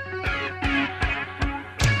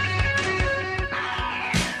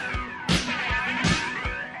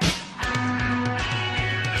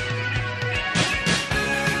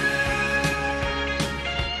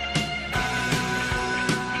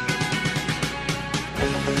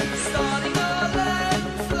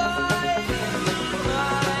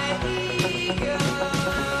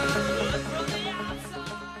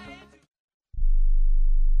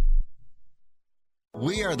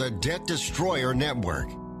 We are the Debt Destroyer Network.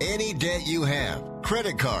 Any debt you have,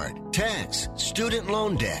 credit card, tax, student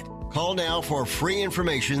loan debt, call now for free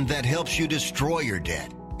information that helps you destroy your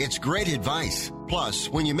debt. It's great advice. Plus,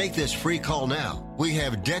 when you make this free call now, we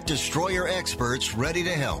have Debt Destroyer experts ready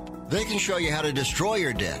to help. They can show you how to destroy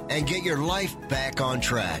your debt and get your life back on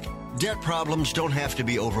track. Debt problems don't have to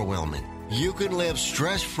be overwhelming. You can live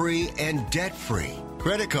stress-free and debt-free.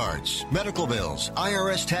 Credit cards, medical bills,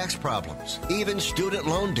 IRS tax problems, even student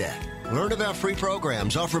loan debt. Learn about free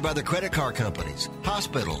programs offered by the credit card companies,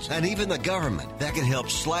 hospitals, and even the government that can help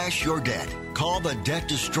slash your debt. Call the Debt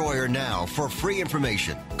Destroyer now for free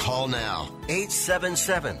information. Call now.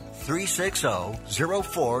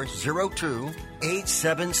 877-360-0402.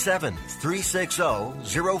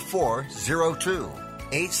 877-360-0402.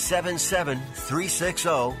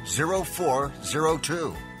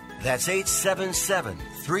 877-360-0402. That's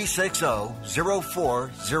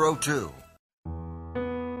 877-360-0402.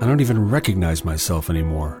 I don't even recognize myself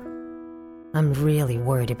anymore. I'm really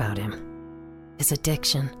worried about him. His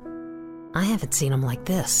addiction. I haven't seen him like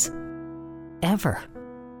this. Ever.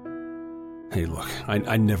 Hey, look,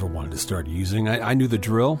 I never wanted to start using. I knew the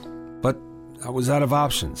drill, but I was out of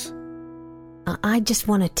options. I just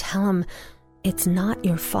want to tell him it's not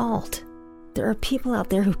your fault. There are people out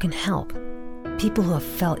there who can help. People who have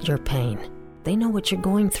felt your pain. They know what you're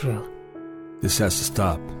going through. This has to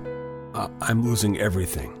stop. I'm losing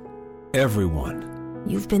everything. Everyone.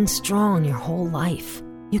 You've been strong your whole life.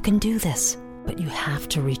 You can do this, but you have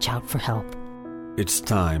to reach out for help. It's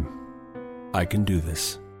time. I can do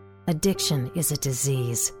this. Addiction is a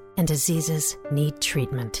disease, and diseases need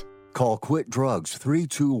treatment. Call Quit Drugs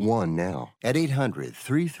 321 now at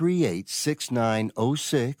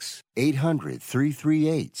 800-338-6906.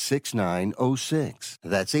 800-338-6906.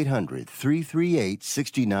 That's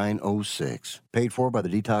 800-338-6906. Paid for by the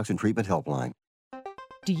Detox and Treatment Helpline.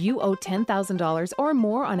 Do you owe $10,000 or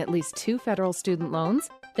more on at least 2 federal student loans?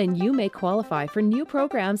 Then you may qualify for new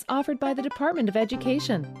programs offered by the Department of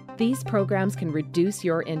Education. These programs can reduce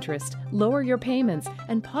your interest, lower your payments,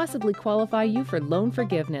 and possibly qualify you for loan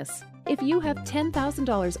forgiveness. If you have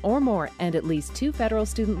 $10,000 or more and at least 2 federal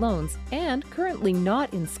student loans and currently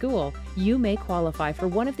not in school, you may qualify for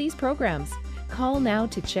one of these programs. Call now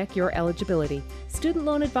to check your eligibility. Student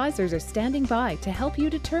loan advisors are standing by to help you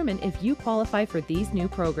determine if you qualify for these new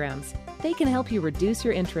programs. They can help you reduce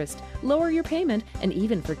your interest, lower your payment, and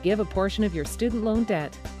even forgive a portion of your student loan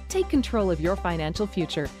debt. Take control of your financial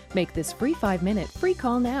future. Make this free 5-minute free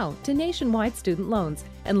call now to Nationwide Student Loans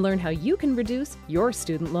and learn how you can reduce your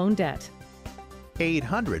student loan debt.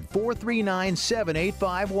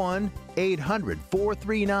 800-439-7851,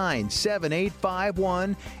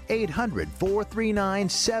 800-439-7851,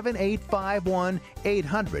 800-439-7851,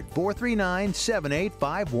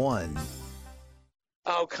 800-439-7851.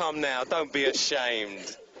 Oh, come now, don't be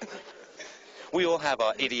ashamed. We all have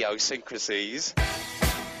our idiosyncrasies.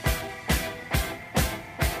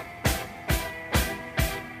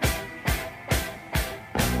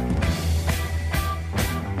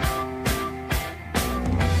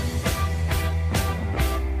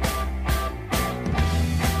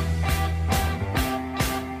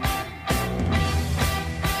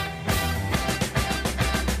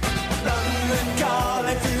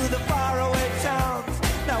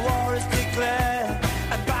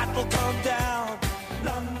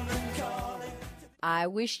 I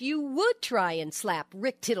wish you would try and slap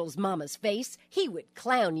Rick Tittle's mama's face. He would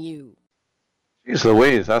clown you. Jeez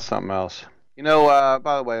Louise, that's something else. You know,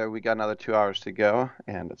 by the way, we got another 2 hours to go,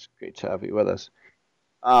 and it's great to have you with us.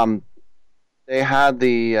 They had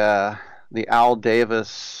the Al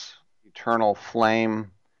Davis Eternal Flame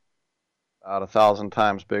about 1,000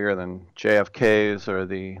 times bigger than JFK's or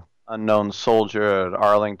the Unknown Soldier at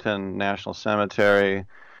Arlington National Cemetery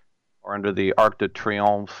or under the Arc de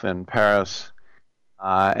Triomphe in Paris.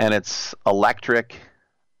 And it's electric,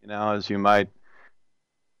 you know, as you might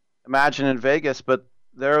imagine in Vegas. But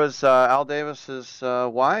there was Al Davis's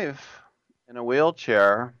wife in a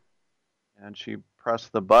wheelchair, and she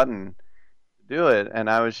pressed the button to do it. And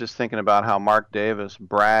I was just thinking about how Mark Davis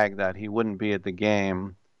bragged that he wouldn't be at the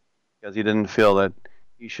game because he didn't feel that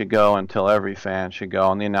he should go until every fan should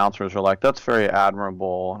go. And the announcers were like, that's very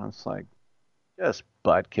admirable. And it's like, just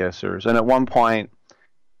butt kissers. And at one point,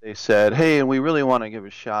 they said, hey, and we really want to give a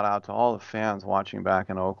shout out to all the fans watching back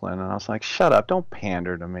in Oakland. And I was like, shut up. Don't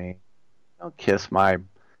pander to me. Don't kiss my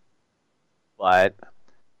butt.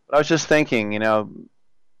 But I was just thinking, you know,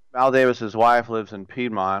 Al Davis's wife lives in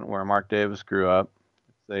Piedmont, where Mark Davis grew up.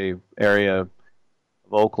 It's the area of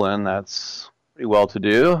Oakland that's pretty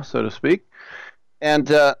well-to-do, so to speak.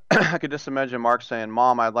 And I could just imagine Mark saying,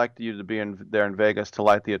 Mom, I'd like you to be there in Vegas to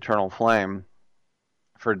light the eternal flame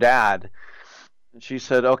for Dad. And she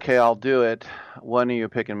said, okay, I'll do it. When are you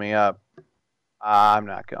picking me up? I'm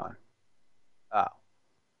not going. Oh.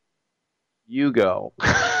 You go.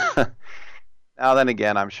 Now then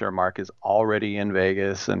again, I'm sure Mark is already in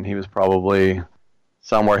Vegas, and he was probably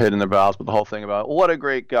somewhere hidden in the bowels, but the whole thing about, what a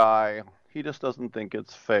great guy. He just doesn't think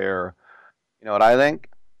it's fair. You know what I think?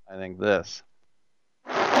 I think this.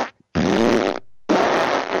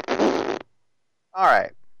 All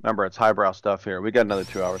right. Remember, it's highbrow stuff here. We got another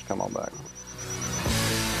 2 hours. Come on back.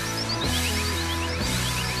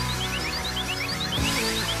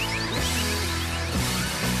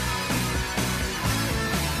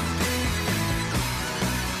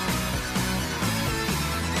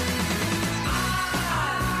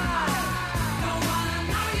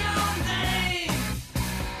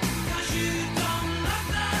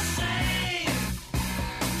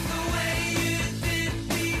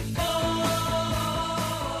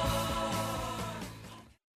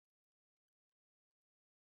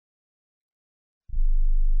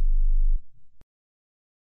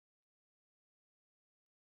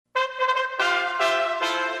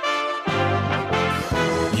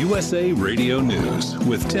 USA Radio News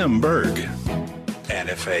with Tim Berg. And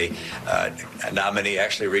if a nominee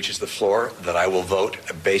actually reaches the floor, that I will vote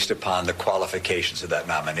based upon the qualifications of that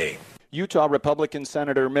nominee. Utah Republican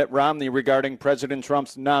Senator Mitt Romney regarding President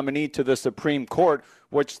Trump's nominee to the Supreme Court,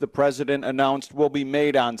 which the president announced will be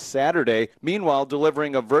made on Saturday. Meanwhile,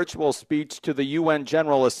 delivering a virtual speech to the UN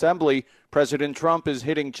General Assembly, President Trump is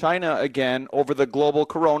hitting China again over the global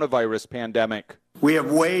coronavirus pandemic. We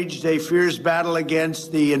have waged a fierce battle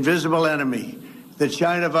against the invisible enemy, the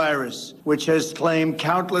China virus, which has claimed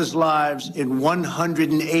countless lives in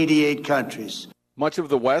 188 countries. Much of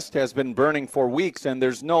the West has been burning for weeks, and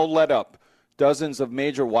there's no let-up. Dozens of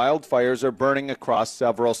major wildfires are burning across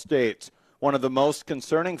several states. One of the most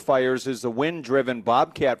concerning fires is the wind-driven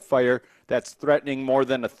Bobcat fire that's threatening more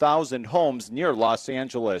than 1,000 homes near Los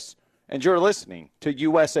Angeles. And you're listening to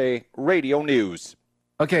USA Radio News.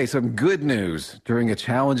 Okay, some good news during a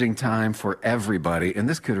challenging time for everybody, and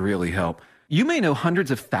this could really help. You may know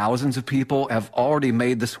hundreds of thousands of people have already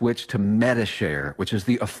made the switch to Medi-Share, which is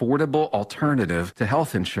the affordable alternative to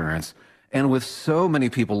health insurance. And with so many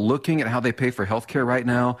people looking at how they pay for healthcare right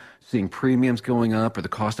now, seeing premiums going up or the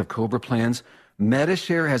cost of COBRA plans,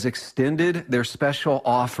 Medi-Share has extended their special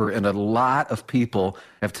offer, and a lot of people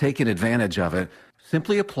have taken advantage of it.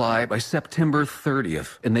 Simply apply by September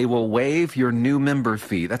 30th, and they will waive your new member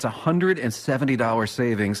fee. That's $170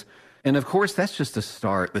 savings. And of course, that's just a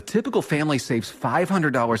start. The typical family saves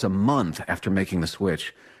 $500 a month after making the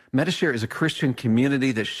switch. Medi-Share is a Christian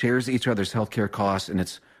community that shares each other's healthcare costs, and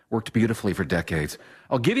it's worked beautifully for decades.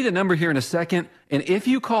 I'll give you the number here in a second, and if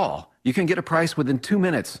you call, you can get a price within 2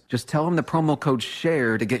 minutes. Just tell them the promo code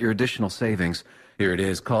SHARE to get your additional savings. Here it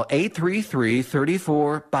is. Call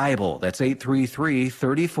 833-34-BIBLE. That's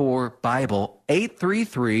 833-34-BIBLE.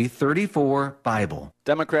 833-34-BIBLE.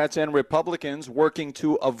 Democrats and Republicans working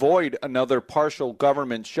to avoid another partial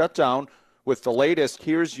government shutdown. With the latest,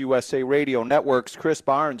 here's USA Radio Network's Chris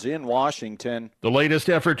Barnes in Washington. The latest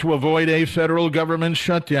effort to avoid a federal government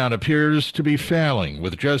shutdown appears to be failing.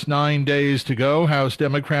 With just 9 days to go, House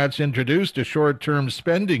Democrats introduced a short-term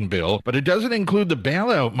spending bill, but it doesn't include the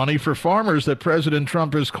bailout money for farmers that President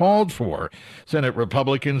Trump has called for. Senate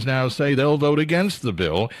Republicans now say they'll vote against the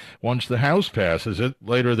bill once the House passes it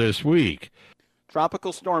later this week.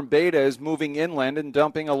 Tropical Storm Beta is moving inland and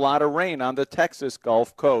dumping a lot of rain on the Texas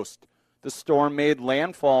Gulf Coast. The storm made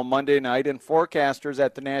landfall Monday night, and forecasters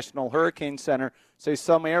at the National Hurricane Center say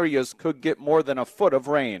some areas could get more than a foot of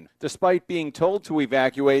rain. Despite being told to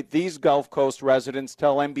evacuate, these Gulf Coast residents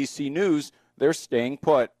tell NBC News they're staying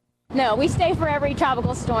put. No, we stay for every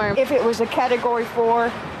tropical storm. If it was a Category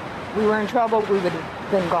 4, we were in trouble, we would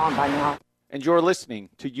have been gone by now. And you're listening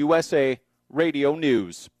to USA Radio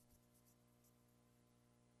News.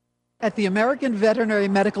 At the American Veterinary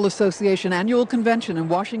Medical Association annual convention in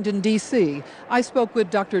Washington, D.C., I spoke with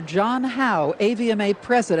Dr. John Howe, AVMA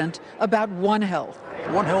president, about One Health.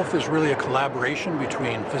 One Health is really a collaboration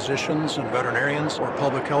between physicians and veterinarians or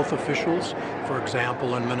public health officials. For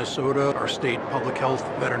example, in Minnesota, our state public health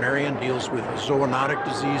veterinarian deals with zoonotic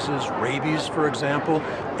diseases, rabies, for example.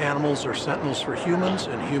 Animals are sentinels for humans,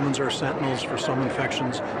 and humans are sentinels for some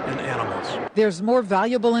infections in animals. There's more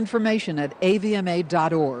valuable information at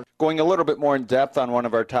avma.org. Going a little bit more in depth on one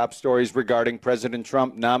of our top stories regarding President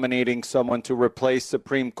Trump nominating someone to replace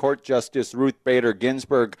Supreme Court Justice Ruth Bader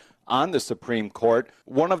Ginsburg on the Supreme Court.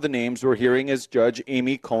 One of the names we're hearing is Judge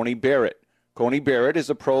Amy Coney Barrett. Coney Barrett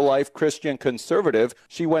is a pro-life Christian conservative.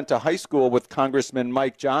 She went to high school with Congressman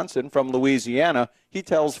Mike Johnson from Louisiana. He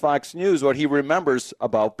tells Fox News what he remembers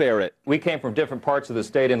about Barrett. We came from different parts of the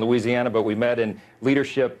state in Louisiana, but we met in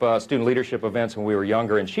leadership, student leadership events when we were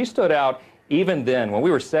younger, and she stood out even then. When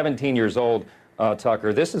we were 17 years old,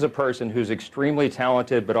 Tucker, this is a person who's extremely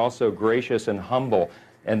talented but also gracious and humble.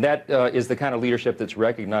 And that is the kind of leadership that's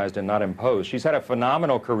recognized and not imposed. She's had a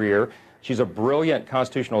phenomenal career. She's a brilliant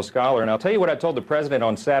constitutional scholar. And I'll tell you what I told the president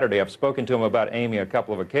on Saturday. I've spoken to him about Amy a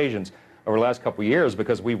couple of occasions over the last couple of years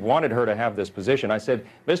because we wanted her to have this position. I said,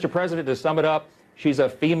 Mr. President, to sum it up, she's a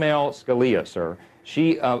female Scalia, sir.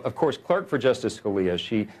 She, of course, clerked for Justice Scalia.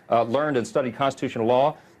 She learned and studied constitutional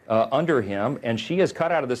law under him, and she is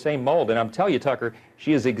cut out of the same mold. And I'm telling you, Tucker,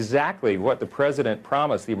 she is exactly what the president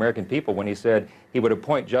promised the American people when he said he would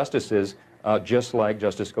appoint justices just like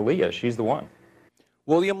Justice Scalia. She's the one.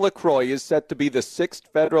 William LaCroix is set to be the 6th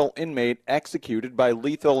federal inmate executed by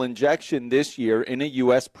lethal injection this year in a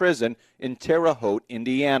U.S. prison in Terre Haute,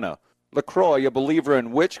 Indiana. LaCroix, a believer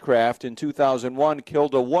in witchcraft, in 2001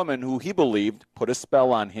 killed a woman who he believed put a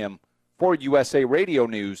spell on him. For USA Radio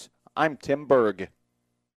News, I'm Tim Berg.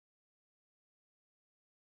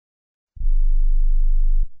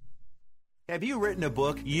 Have you written a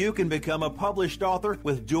book? You can become a published author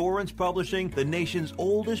with Dorrance Publishing, the nation's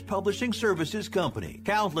oldest publishing services company.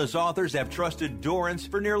 Countless authors have trusted Dorrance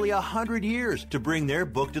for nearly 100 years to bring their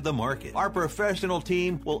book to the market. Our professional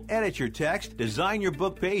team will edit your text, design your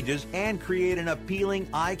book pages, and create an appealing,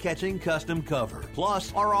 eye-catching custom cover.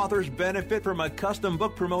 Plus, our authors benefit from a custom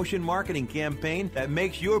book promotion marketing campaign that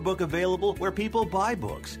makes your book available where people buy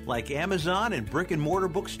books, like Amazon and brick-and-mortar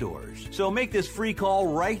bookstores. So make this free call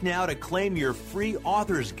right now to claim your free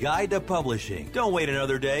author's guide to publishing. Don't wait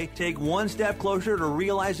another day. Take one step closer to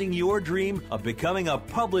realizing your dream of becoming a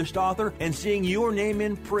published author and seeing your name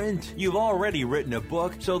in print. You've already written a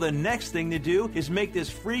book, so the next thing to do is make this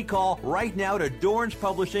free call right now to Dorrance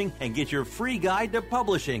Publishing and get your free guide to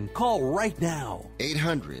publishing. Call right now.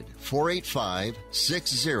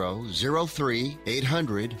 800-485-6003.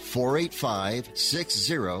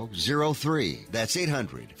 800-485-6003. That's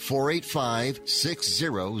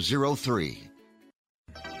 800-485-6003.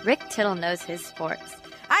 Rick Tittle knows his sports.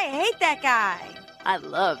 I hate that guy. I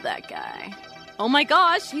love that guy. Oh my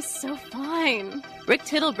gosh, he's so fine. Rick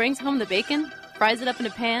Tittle brings home the bacon, fries it up in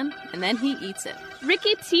a pan, and then he eats it.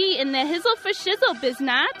 Ricky T in the hizzle for shizzle,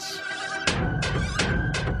 biznatch.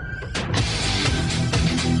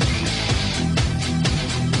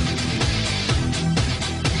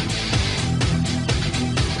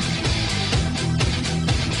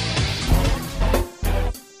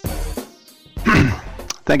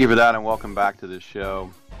 Thank you for that, and welcome back to this show.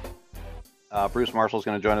 Bruce Marshall's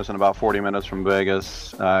going to join us in about 40 minutes from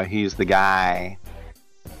Vegas. He's the guy.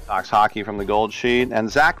 Talks hockey from the Gold Sheet. And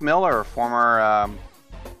Zach Miller, former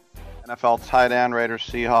NFL tight end, Raiders,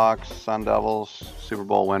 Seahawks, Sun Devils, Super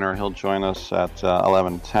Bowl winner. He'll join us at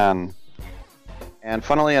 11:10. And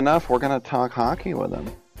funnily enough, we're going to talk hockey with him.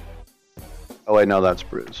 Oh, wait, no, that's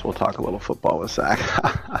Bruce. We'll talk a little football with Zach.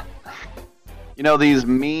 You know, these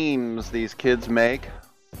memes these kids make,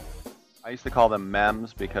 I used to call them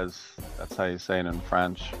memes because that's how you say it in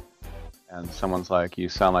French. And someone's like, you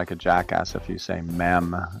sound like a jackass if you say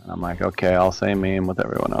meme. And I'm like, okay, I'll say meme with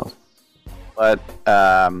everyone else. But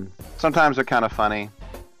sometimes they're kind of funny,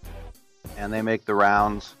 and they make the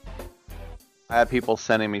rounds. I had people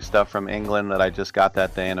sending me stuff from England that I just got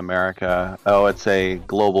that day in America. Oh, it's a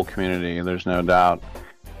global community, there's no doubt.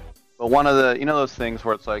 But one of the, you know those things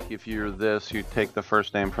where it's like, if you're this, you take the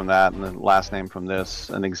first name from that and the last name from this.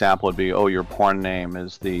 An example would be, oh, your porn name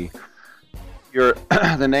is the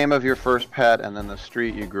name of your first pet and then the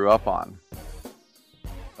street you grew up on.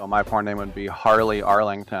 So my porn name would be Harley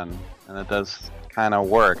Arlington, and it does kind of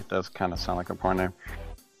work. It does kind of sound like a porn name.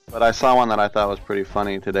 But I saw one that I thought was pretty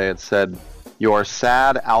funny today. It said, your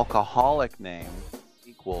sad alcoholic name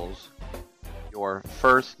equals your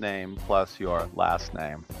first name plus your last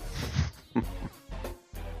name.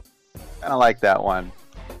 Kind of like that one.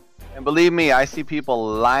 And believe me, I see people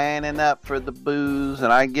lining up for the booze,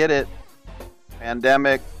 and I get it.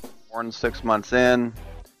 Pandemic, more than 6 months in,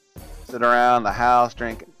 sit around the house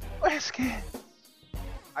drinking whiskey.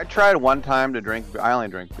 I tried one time to drink, I only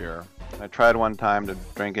drink beer. I tried one time to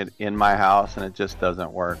drink it in my house, and it just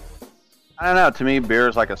doesn't work. I don't know, to me, beer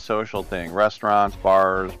is like a social thing. Restaurants,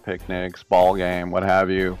 bars, picnics, ball game, what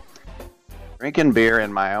have you. Drinking beer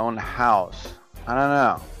in my own house, I don't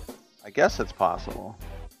know. I guess it's possible.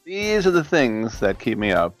 These are the things that keep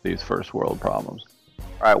me up, these first world problems.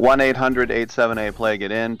 All right, 1-800-878-PLAY,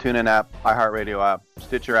 get in. TuneIn app, iHeartRadio app,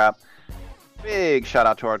 Stitcher app. Big shout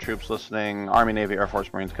out to our troops listening. Army, Navy, Air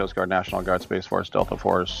Force, Marines, Coast Guard, National Guard, Space Force, Delta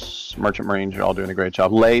Force, Merchant Marines. You're all doing a great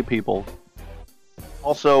job. Lay people.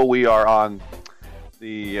 Also, we are on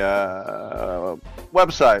the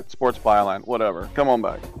website, Sports Byline, whatever. Come on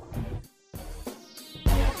back.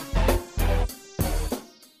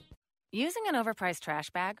 Using an overpriced trash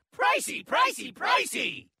bag? Pricey, pricey,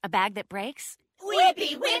 pricey! A bag that breaks?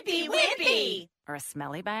 Whippy, whippy, whippy! Or a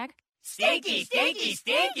smelly bag? Stinky, stinky,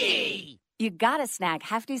 stinky! You gotta snag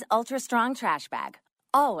Hefty's Ultra Strong Trash Bag.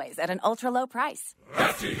 Always at an ultra low price.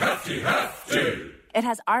 Hefty, hefty, hefty! It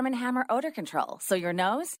has Arm & Hammer odor control, so your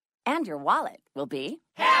nose and your wallet will be...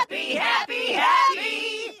 happy, happy,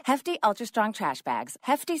 happy! Hefty Ultra Strong Trash Bags.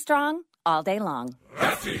 Hefty strong all day long.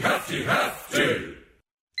 Hefty, hefty, hefty!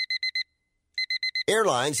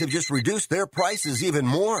 Airlines have just reduced their prices even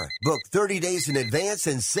more. Book 30 days in advance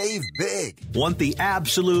and save big. Want the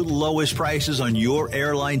absolute lowest prices on your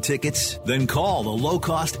airline tickets? Then call the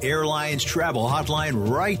low-cost airlines travel hotline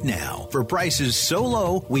right now for prices so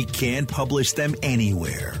low we can't publish them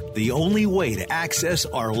anywhere. The only way to access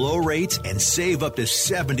our low rates and save up to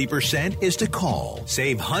 70% is to call.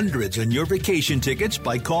 Save hundreds on your vacation tickets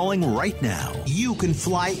by calling right now. You can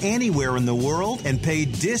fly anywhere in the world and pay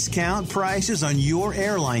discount prices on your your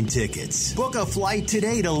airline tickets. Book a flight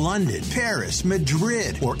today to London, Paris,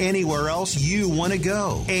 Madrid, or anywhere else you want to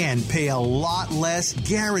go. And pay a lot less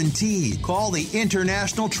guaranteed. Call the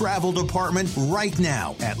International Travel Department right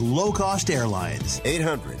now at Low Cost Airlines.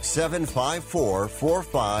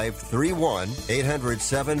 800-754-4531.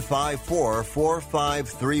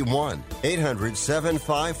 800-754-4531.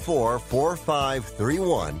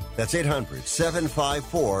 800-754-4531. That's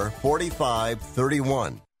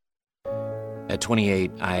 800-754-4531. At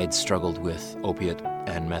 28, I had struggled with opiate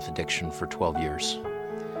and meth addiction for 12 years.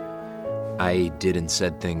 I did and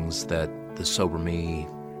said things that the sober me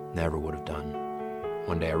never would have done.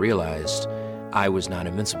 One day I realized I was not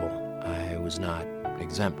invincible. I was not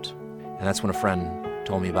exempt. And that's when a friend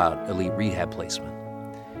told me about Elite Rehab Placement.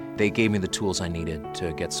 They gave me the tools I needed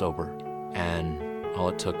to get sober, and all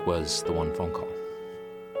it took was the one phone call.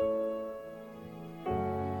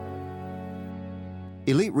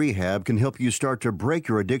 Elite Rehab can help you start to break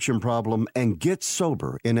your addiction problem and get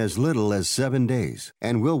sober in as little as 7 days.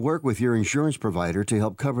 And we'll work with your insurance provider to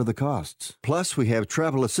help cover the costs. Plus, we have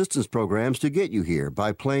travel assistance programs to get you here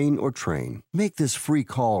by plane or train. Make this free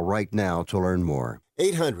call right now to learn more.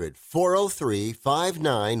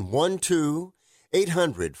 800-403-5912.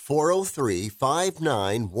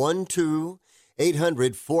 800-403-5912.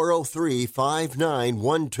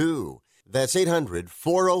 800-403-5912. That's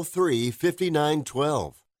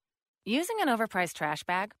 800-403-5912. Using an overpriced trash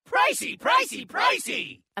bag? Pricey, pricey,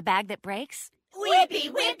 pricey! A bag that breaks? Whippy,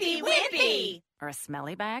 whippy, whippy! Or a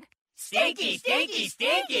smelly bag? Stinky, stinky,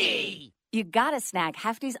 stinky! You gotta snag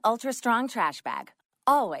Hefty's Ultra Strong Trash Bag.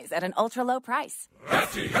 Always at an ultra low price.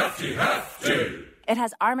 Hefty, hefty, hefty! It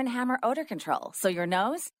has Arm & Hammer odor control, so your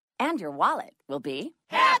nose and your wallet will be...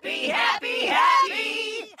 happy, happy,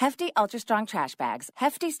 happy! Hefty Ultra Strong Trash Bags.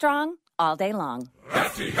 Hefty strong all day long.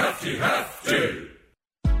 Hefty, hefty, hefty!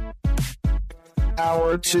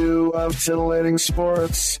 Hour 2 of titillating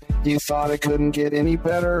sports. You thought it couldn't get any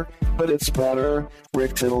better, but it's better.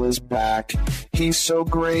 Rick Tittle is back. He's so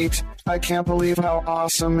great. I can't believe how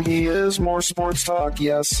awesome he is. More sports talk,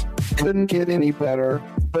 yes. Couldn't get any better,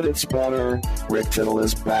 but it's better. Rick Tittle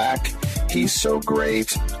is back. He's so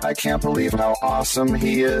great. I can't believe how awesome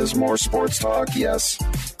he is. More sports talk, yes.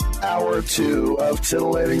 Hour 2 of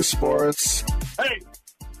titillating sports. Hey,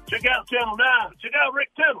 check out Channel 9. Check out Rick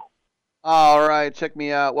Tittle. All right, check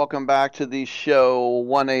me out. Welcome back to the show.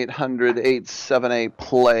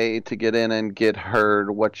 1-800-878-PLAY to get in and get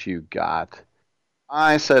heard. What you got?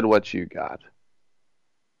 I said what you got.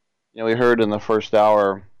 You know, we heard in the first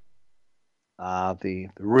hour the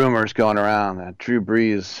rumors going around that Drew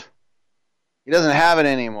Brees, he doesn't have it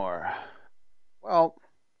anymore. Well,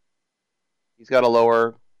 he's got a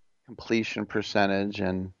lower completion percentage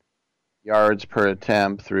and yards per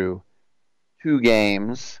attempt through 2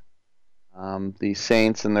 games. The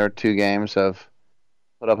Saints in their 2 games have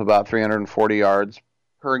put up about 340 yards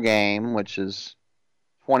per game, which is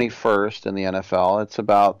 21st in the NFL. It's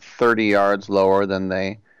about 30 yards lower than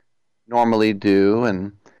they normally do,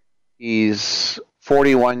 and he's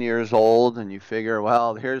 41 years old, and you figure,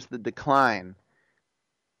 well, here's the decline.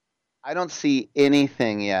 I don't see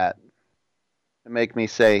anything yet to make me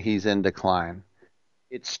say he's in decline.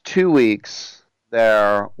 It's 2 weeks.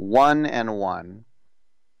 They're 1-1.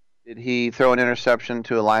 Did he throw an interception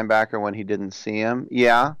to a linebacker when he didn't see him?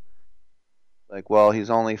 Yeah. Like, well,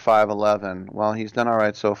 he's only 5'11". Well, he's done all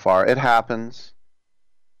right so far. It happens.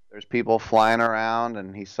 There's people flying around,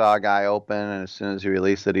 and he saw a guy open, and as soon as he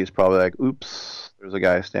released it, he's probably like, oops, there's a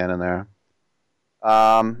guy standing there.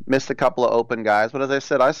 Missed a couple of open guys, but as I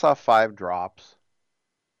said, I saw 5 drops.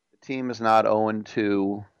 The team is not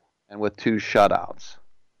 0-2 and with 2 shutouts.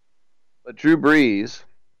 But Drew Brees,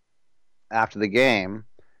 after the game,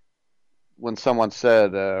 when someone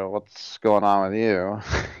said, what's going on with you?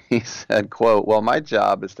 He said, quote, well, my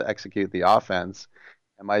job is to execute the offense,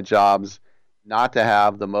 and my job's not to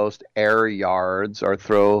have the most air yards or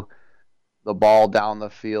throw the ball down the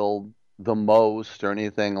field the most or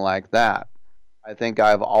anything like that. I think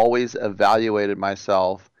I've always evaluated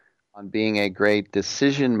myself on being a great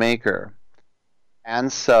decision maker.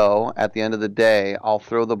 And so, at the end of the day, I'll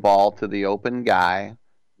throw the ball to the open guy,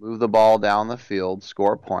 move the ball down the field,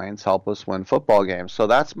 score points, help us win football games. So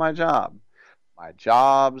that's my job. My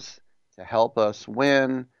job's to help us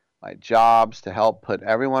win. My job's to help put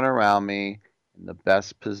everyone around me in the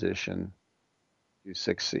best position to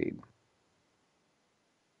succeed.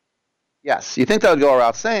 Yes, you think that would go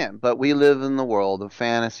without saying, but we live in the world of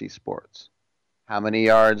fantasy sports. How many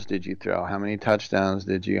yards did you throw? How many touchdowns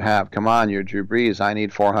did you have? Come on, you're Drew Brees. I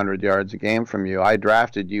need 400 yards a game from you. I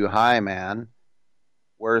drafted you high, man.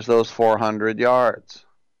 Where's those 400 yards?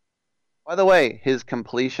 By the way, his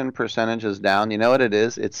completion percentage is down. You know what it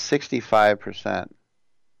is? It's 65%.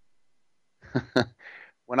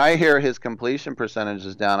 When I hear his completion percentage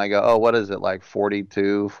is down, I go, oh, what is it, like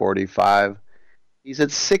 42, 45? He's at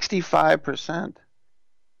 65%.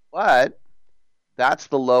 But that's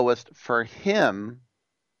the lowest for him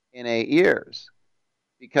in 8 years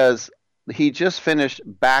because he just finished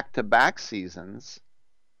back-to-back seasons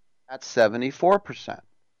at 74%.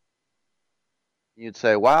 You'd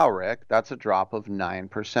say, wow, Rick, that's a drop of 9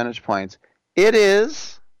 percentage points. It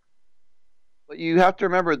is. But you have to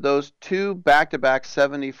remember those two back-to-back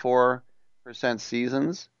 74%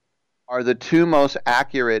 seasons are the two most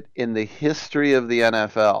accurate in the history of the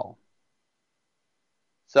NFL.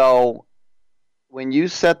 So when you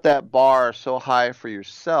set that bar so high for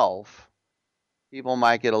yourself, people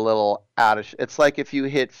might get a little out of it's like if you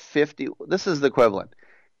hit 50, this is the equivalent.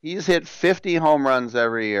 He's hit 50 home runs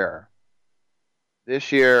every year.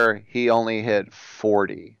 This year, he only hit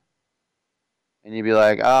 40. And you'd be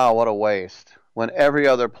like, oh, what a waste. When every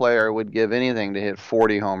other player would give anything to hit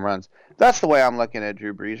 40 home runs. That's the way I'm looking at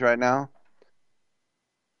Drew Brees right now.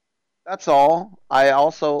 That's all. I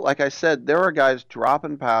also, like I said, there were guys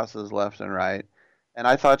dropping passes left and right. And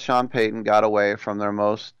I thought Sean Payton got away from their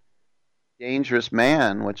most dangerous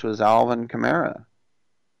man, which was Alvin Kamara.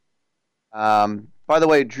 By the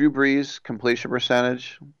way, Drew Brees' completion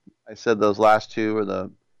percentage, I said those last two are the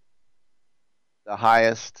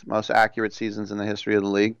highest, most accurate seasons in the history of the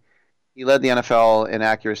league. He led the NFL in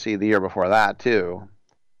accuracy the year before that, too.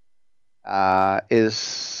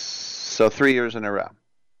 So 3 years in a row.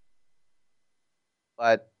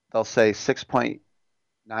 But they'll say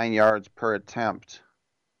 6.9 yards per attempt.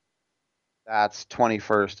 That's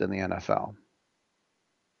 21st in the NFL.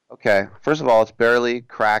 Okay, first of all, it's barely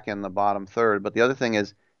cracking the bottom third. But the other thing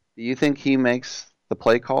is, do you think he makes the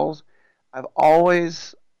play calls? I've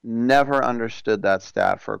always never understood that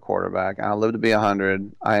stat for a quarterback. I'll live to be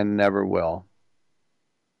 100. I never will.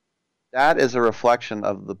 That is a reflection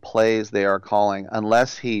of the plays they are calling,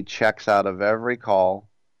 unless he checks out of every call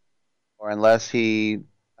or unless he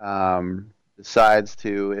decides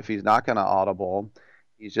to, if he's not going to audible,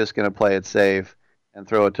 he's just going to play it safe and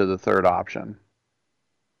throw it to the third option.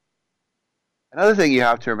 Another thing you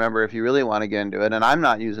have to remember if you really want to get into it, and I'm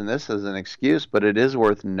not using this as an excuse, but it is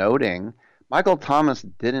worth noting, Michael Thomas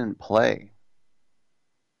didn't play.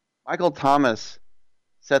 Michael Thomas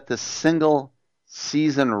set the single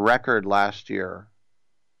season record last year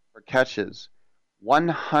for catches,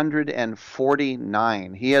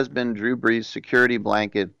 149. He has been Drew Brees' security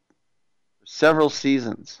blanket for several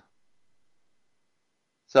seasons.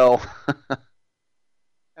 So,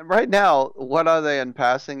 and right now, what are they in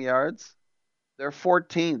passing yards? They're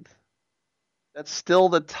 14th. That's still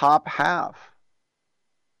the top half.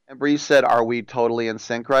 And Brees said, are we totally in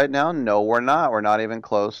sync right now? No, we're not. We're not even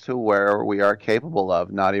close to where we are capable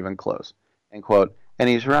of. Not even close. End quote. And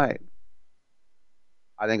he's right.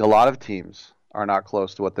 I think a lot of teams are not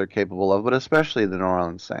close to what they're capable of, but especially the New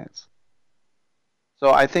Orleans Saints.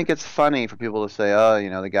 So I think it's funny for people to say, oh,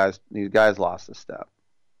 these guys lost a step.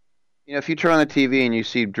 If you turn on the TV and you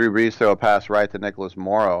see Drew Brees throw a pass right to Nicholas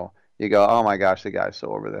Morrow, you go, oh my gosh, the guy's so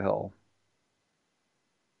over the hill.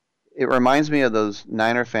 It reminds me of those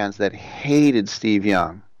Niner fans that hated Steve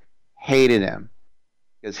Young, hated him,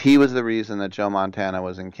 because he was the reason that Joe Montana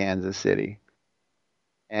was in Kansas City.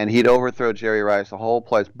 And he'd overthrow Jerry Rice, the whole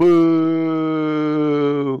place.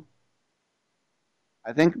 Boo!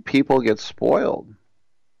 I think people get spoiled.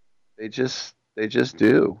 They just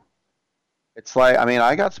do. It's like,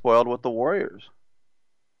 I got spoiled with the Warriors.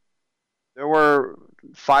 There were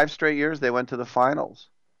 5 straight years they went to the finals.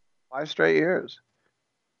 5 straight years.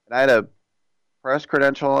 And I had a press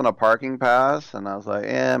credential and a parking pass, and I was like,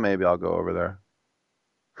 maybe I'll go over there.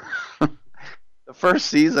 The first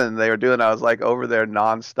season they were doing, I was like over there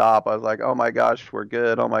nonstop. I was like, oh my gosh, we're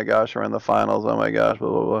good. Oh my gosh, we're in the finals. Oh my gosh, blah,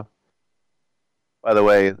 blah, blah. By the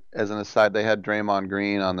way, as an aside, they had Draymond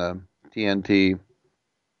Green on the TNT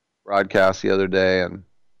broadcast the other day, and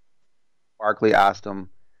Barkley asked him,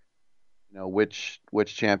 which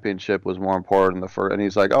championship was more important, the first, and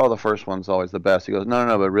he's like, oh, the first one's always the best. He goes,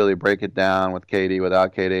 no, but really break it down with KD,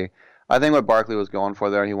 without KD. I think what Barkley was going for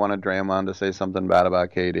there, he wanted Draymond to say something bad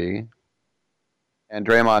about KD. And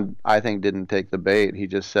Draymond, I think, didn't take the bait. He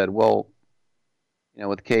just said, well,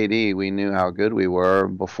 with KD, we knew how good we were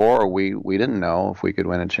before. We didn't know if we could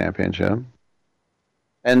win a championship.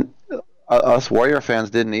 And us Warrior fans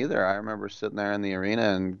didn't either. I remember sitting there in the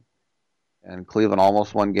arena and Cleveland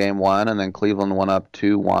almost won game 1, and then Cleveland won up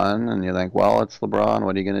 2-1, and you think, well, it's LeBron.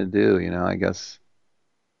 What are you going to do? I guess,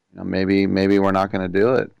 maybe we're not going to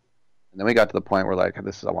do it. And then we got to the point where like, I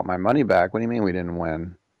want my money back. What do you mean we didn't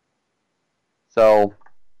win? So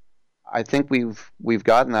I think we've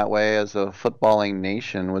gotten that way as a footballing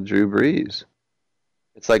nation with Drew Brees.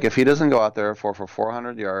 It's like if he doesn't go out there for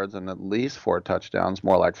 400 yards and at least 4 touchdowns,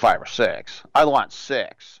 more like 5 or 6. I want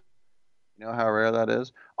 6. You know how rare that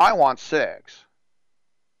is? I want 6.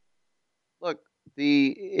 Look,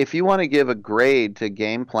 if you want to give a grade to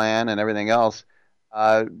game plan and everything else,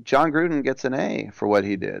 John Gruden gets an A for what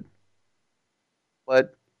he did.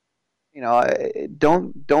 But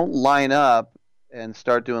don't line up and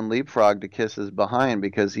start doing leapfrog to kiss his behind,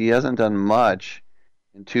 because he hasn't done much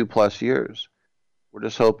in 2+ years. We're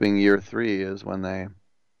just hoping year 3 is when they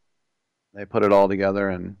put it all together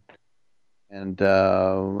and get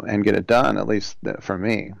it done. At least for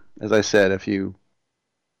me, as I said, hate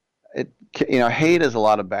is a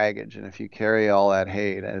lot of baggage, and if you carry all that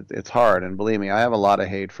hate, it's hard. And believe me, I have a lot of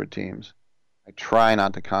hate for teams. I try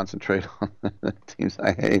not to concentrate on the teams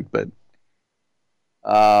I hate, but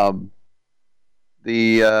and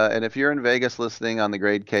if you're in Vegas listening on the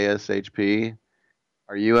great KSHP,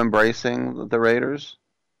 are you embracing the Raiders?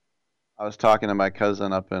 I was talking to my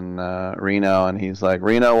cousin up in Reno, and he's like,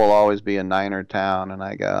 Reno will always be a Niner town. And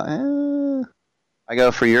I go,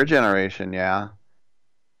 for your generation, yeah.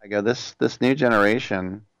 I go, this new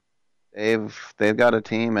generation, they've got a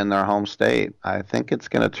team in their home state. I think it's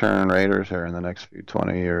going to turn Raiders here in the next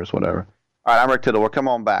 20 years, whatever. All right, I'm Rick Tittle. We'll come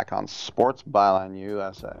on back on Sports Byline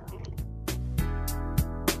USA.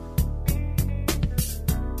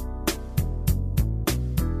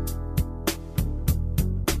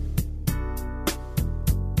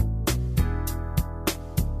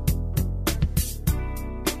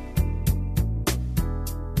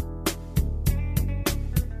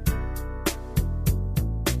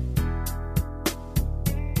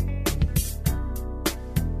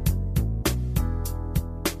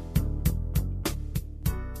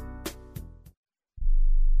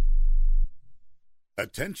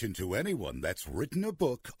 Attention to anyone that's written a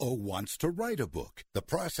book or wants to write a book. The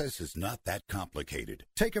process is not that complicated.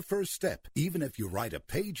 Take a first step. Even if you write a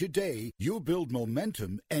page a day, you'll build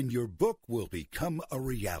momentum and your book will become a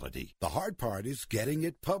reality. The hard part is getting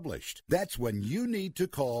it published. That's when you need to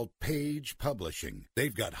call Page Publishing.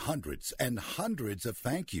 They've got hundreds and hundreds of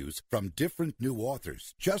thank yous from different new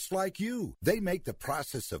authors, just like you. They make the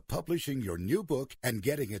process of publishing your new book and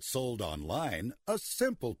getting it sold online a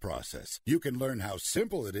simple process. You can learn how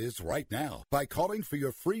simple it is right now by calling for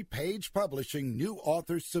your free Page Publishing New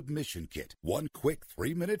Author Submission Kit. One quick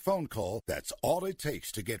 3-minute phone call, that's all it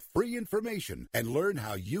takes to get free information and learn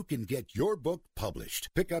how you can get your book published.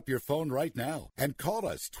 Pick up your phone right now and call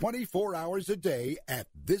us 24 hours a day at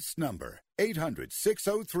this number.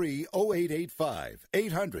 800-603-0885.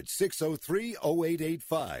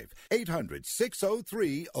 800-603-0885.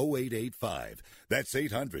 800-603-0885. That's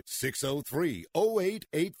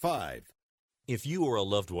 800-603-0885. If you or a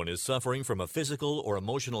loved one is suffering from a physical or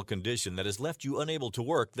emotional condition that has left you unable to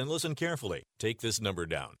work, then listen carefully. Take this number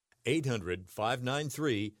down.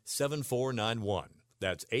 800-593-7491.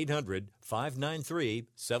 That's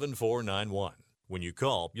 800-593-7491. When you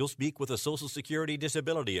call, you'll speak with a Social Security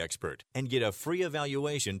disability expert and get a free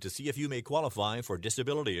evaluation to see if you may qualify for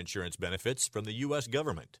disability insurance benefits from the U.S.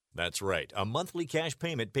 government. That's right, a monthly cash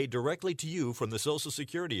payment paid directly to you from the Social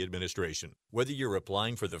Security Administration. Whether you're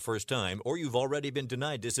applying for the first time or you've already been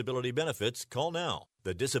denied disability benefits, call now.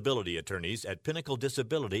 The disability attorneys at Pinnacle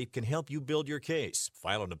Disability can help you build your case,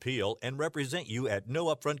 file an appeal, and represent you at no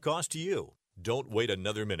upfront cost to you. Don't wait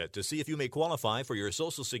another minute to see if you may qualify for your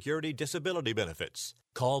Social Security disability benefits.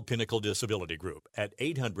 Call Pinnacle Disability Group at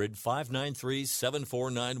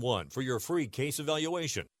 800-593-7491 for your free case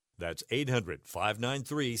evaluation. That's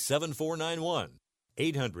 800-593-7491.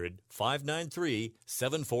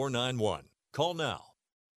 800-593-7491. Call now.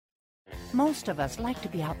 Most of us like to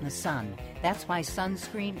be out in the sun. That's why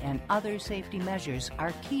sunscreen and other safety measures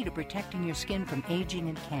are key to protecting your skin from aging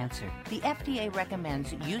and cancer. The FDA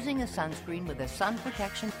recommends using a sunscreen with a sun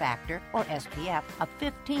protection factor, or SPF, of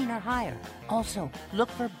 15 or higher. Also, look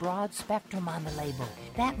for broad spectrum on the label.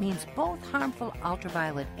 That means both harmful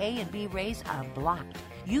ultraviolet A and B rays are blocked.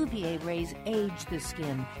 UVA rays age the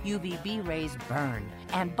skin, UVB rays burn,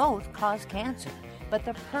 and both cause cancer. But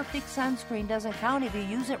the perfect sunscreen doesn't count if you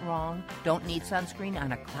use it wrong. Don't need sunscreen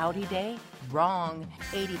on a cloudy day? Wrong.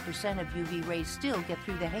 80% of UV rays still get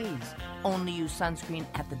through the haze. Only use sunscreen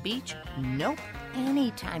at the beach? Nope.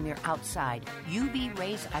 Anytime you're outside, UV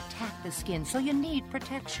rays attack the skin, so you need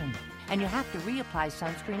protection. And you have to reapply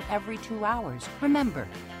sunscreen every 2 hours. Remember,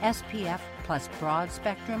 SPF plus broad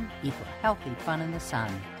spectrum equal healthy fun in the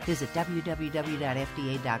sun. Visit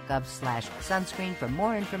www.fda.gov/sunscreen for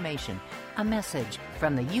more information. A message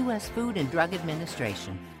from the U.S. Food and Drug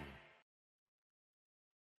Administration.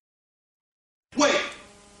 Wait!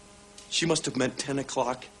 She must have meant 10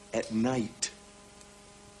 o'clock at night.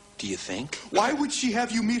 Do you think? Why would she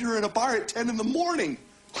have you meet her at a bar at 10 in the morning?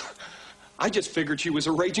 I just figured she was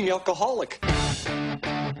a raging alcoholic.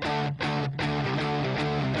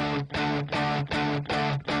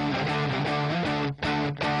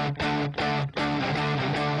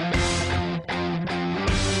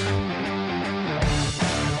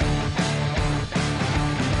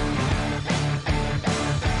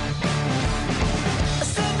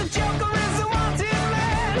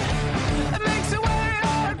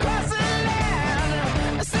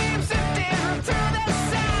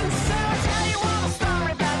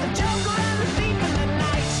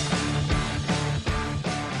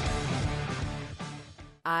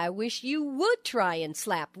 I wish you would try and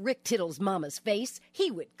slap Rick Tittle's mama's face. He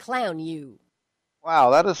would clown you. Wow,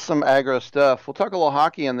 that is some aggro stuff. We'll talk a little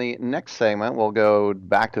hockey in the next segment. We'll go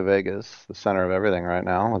back to Vegas, the center of everything right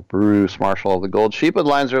now, with Bruce Marshall of the Gold Sheepwood.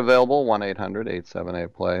 Lines are available,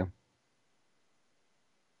 1-800-878-PLAY.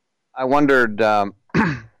 I wondered, I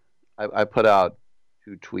put out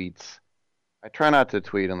 2 tweets. I try not to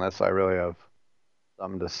tweet unless I really have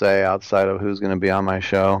something to say outside of who's going to be on my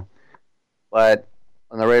show. But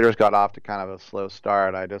when the Raiders got off to kind of a slow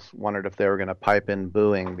start, I just wondered if they were going to pipe in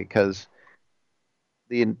booing, because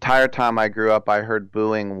the entire time I grew up, I heard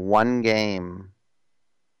booing one game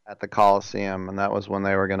at the Coliseum, and that was when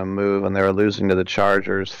they were going to move, and they were losing to the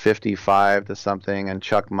Chargers 55 to something, and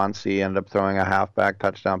Chuck Muncie ended up throwing a halfback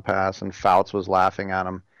touchdown pass, and Fouts was laughing at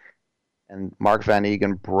him. And Mark Van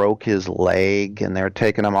Eegen broke his leg, and they were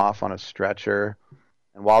taking him off on a stretcher.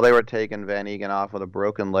 And while they were taking Van Eegen off with a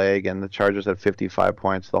broken leg and the Chargers had 55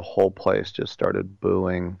 points, the whole place just started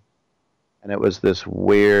booing. And it was this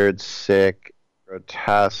weird, sick,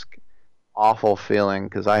 grotesque, awful feeling,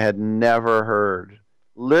 because I had never heard,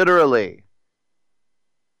 literally,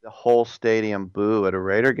 the whole stadium boo at a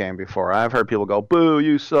Raider game before. I've heard people go, boo,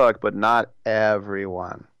 you suck, but not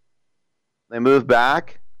everyone. They moved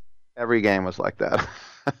back. Every game was like that.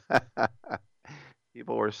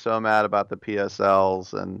 People were so mad about the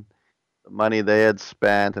PSLs and the money they had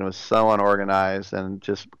spent, and it was so unorganized, and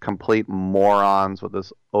just complete morons with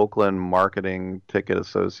this Oakland Marketing Ticket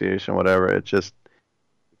Association, whatever. It just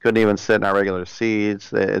couldn't even sit in our regular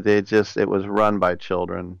seats. It was run by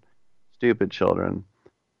children, stupid children.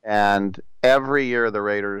 And every year the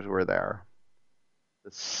Raiders were there.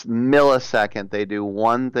 The millisecond they do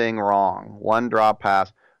one thing wrong, one drop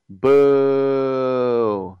pass,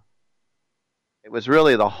 boo. It was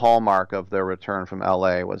really the hallmark of their return from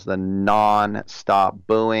LA, was the non-stop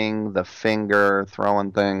booing, the finger,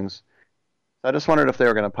 throwing things. So I just wondered if they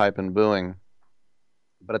were going to pipe in booing.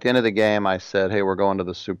 But at the end of the game, I said, hey, we're going to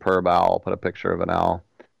the Superb Owl. Put a picture of an owl.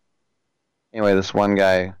 Anyway, this one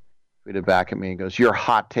guy tweeted back at me and goes, your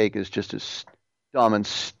hot take is just as dumb and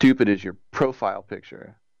stupid as your profile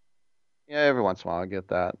picture. Yeah, every once in a while I get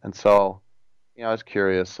that. And so, I was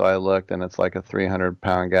curious, so I looked, and it's like a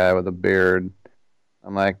 300-pound guy with a beard.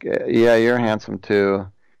 I'm like, yeah, you're handsome too.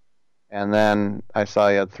 And then I saw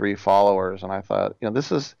he had 3 followers, and I thought,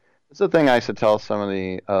 this is the thing I used to tell some of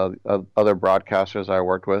the other broadcasters I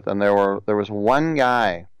worked with. And there was one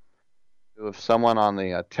guy who, if someone on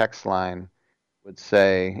the text line would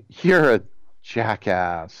say, you're a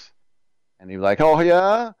jackass, and he'd be like, oh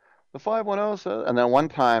yeah, the 510 says. And then one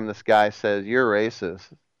time this guy says, you're racist,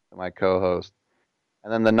 to my co-host.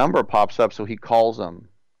 And then the number pops up, so he calls him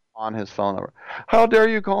on his phone number. How dare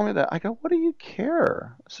you call me that? I go, what do you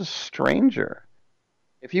care? It's a stranger.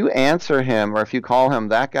 If you answer him or if you call him,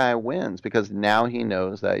 that guy wins, because now he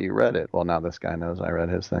knows that you read it. Well, now this guy knows I read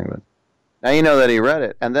his thing, but now you know that he read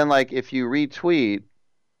it. And then, like, if you retweet,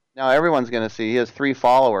 now everyone's going to see he has 3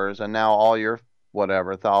 followers, and now all your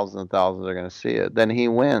whatever thousands and thousands are going to see it. Then he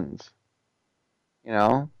wins.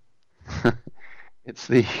 It's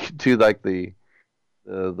do like the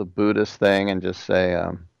Buddhist thing and just say,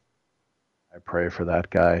 I pray for that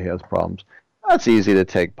guy. He has problems. That's easy to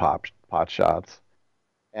take pot shots.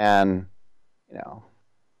 And, I'm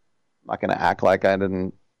not going to act like I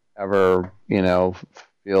didn't ever,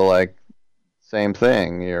 feel like same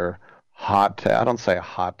thing. Your hot take. I don't say a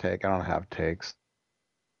hot take. I don't have takes.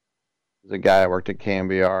 There's a guy that worked at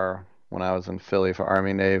KMBR when I was in Philly for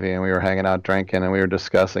Army Navy, and we were hanging out drinking, and we were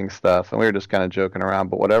discussing stuff, and we were just kind of joking around.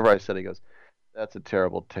 But whatever I said, he goes, That's a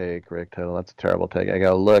terrible take, Rick Tittle. That's a terrible take. I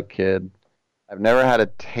go, look, kid, I've never had a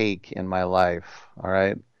take in my life, all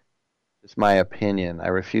right? It's my opinion. I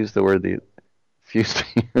refuse to use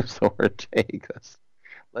the word take.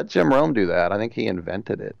 Let Jim Rome do that. I think he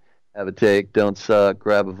invented it. Have a take, don't suck,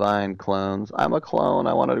 grab a vine, clones. I'm a clone.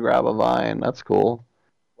 I wanted to grab a vine. That's cool.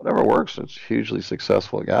 Whatever works. It's a hugely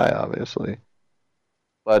successful guy, obviously.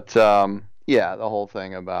 But, yeah, the whole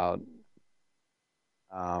thing about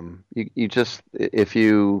you just, if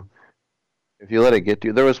you let it get to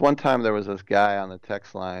you. There was one time there was this guy on the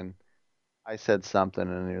text line. I said something,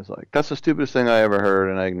 and he was like, that's the stupidest thing I ever heard,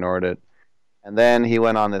 and I ignored it. And then he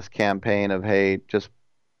went on this campaign of hate, just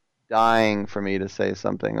dying for me to say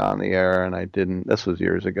something on the air, and I didn't. This was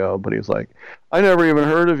years ago, but he was like, I never even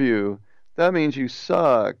heard of you. That means you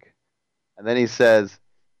suck. And then he says,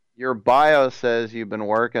 your bio says you've been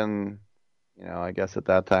working, I guess at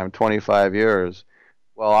that time, 25 years.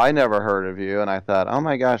 Well, I never heard of you. And I thought, oh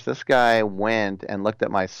my gosh, this guy went and looked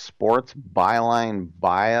at my sports byline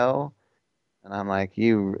bio. And I'm like,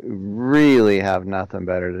 you really have nothing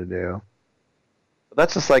better to do. But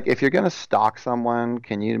that's just like, if you're going to stalk someone,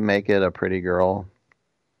 can you make it a pretty girl?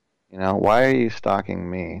 Why are you stalking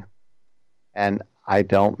me? And I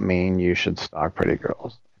don't mean you should stalk pretty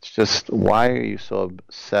girls. It's just, why are you so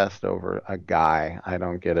obsessed over a guy? I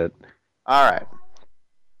don't get it. All right.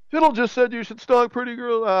 Fiddle just said you should stalk pretty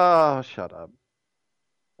girls. Oh, shut up.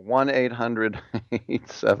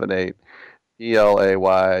 1-800-878-PLAY.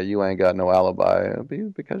 You ain't got no alibi. It'll be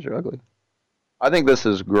because you're ugly. I think this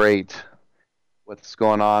is great. What's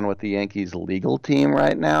going on with the Yankees legal team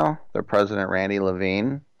right now, their president, Randy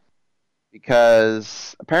Levine,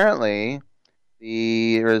 because apparently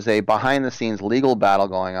there is a behind-the-scenes legal battle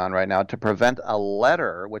going on right now to prevent a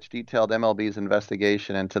letter which detailed MLB's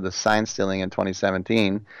investigation into the sign stealing in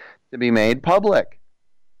 2017 to be made public.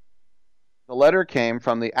 The letter came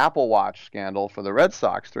from the Apple Watch scandal for the Red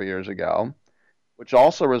Sox 3 years ago, which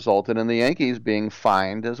also resulted in the Yankees being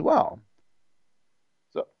fined as well.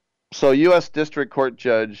 So U.S. District Court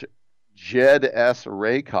Judge Jed S.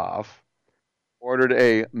 Rakoff ordered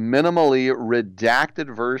a minimally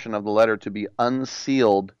redacted version of the letter to be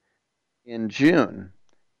unsealed in June,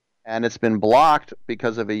 and it's been blocked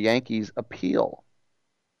because of a Yankees appeal.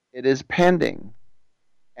 It is pending,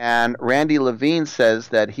 and Randy Levine says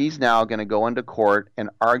that he's now going to go into court and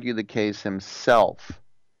argue the case himself.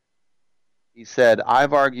 He said,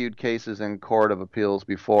 I've argued cases in Court of Appeals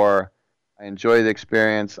before. I enjoy the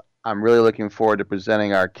experience. I'm really looking forward to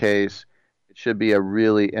presenting our case. It should be a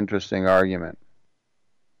really interesting argument.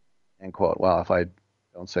 End quote. Well, if I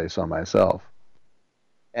don't say so myself.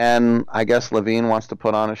 And I guess Levine wants to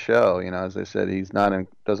put on a show. As I said,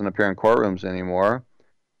 doesn't appear in courtrooms anymore.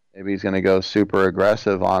 Maybe he's going to go super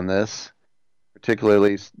aggressive on this,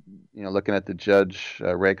 particularly, looking at the Judge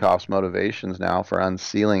Rakoff's motivations now for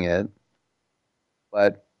unsealing it.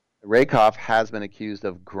 But Rakoff has been accused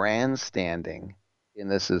of grandstanding in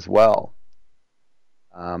this as well.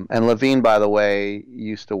 And Levine, by the way,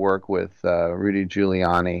 used to work with Rudy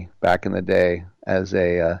Giuliani back in the day as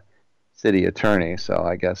a city attorney, so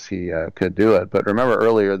I guess he could do it. But remember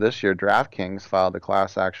earlier this year, DraftKings filed a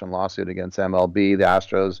class action lawsuit against MLB, the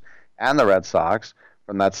Astros, and the Red Sox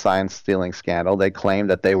from that sign stealing scandal. They claimed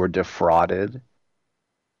that they were defrauded.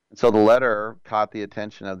 And so the letter caught the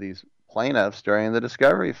attention of these plaintiffs during the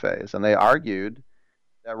discovery phase, and they argued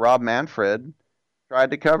that Rob Manfred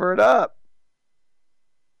tried to cover it up.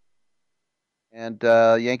 And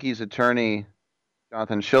Yankees attorney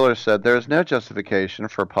Jonathan Schiller said there is no justification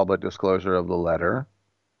for public disclosure of the letter.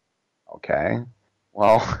 Okay.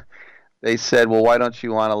 Well, they said, well, why don't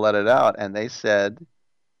you want to let it out? And they said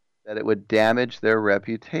that it would damage their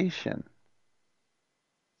reputation.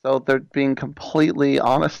 So they're being completely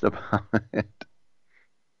honest about it.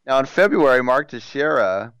 Now, in February, Mark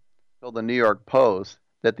Teixeira told the New York Post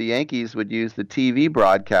that the Yankees would use the TV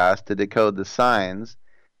broadcast to decode the signs,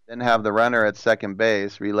 then have the runner at second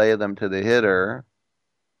base relay them to the hitter.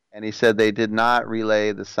 And he said they did not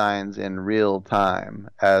relay the signs in real time,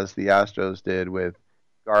 as the Astros did with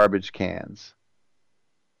garbage cans.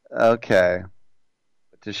 Okay.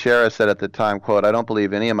 Teixeira said at the time, quote, I don't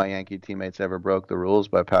believe any of my Yankee teammates ever broke the rules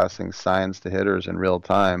by passing signs to hitters in real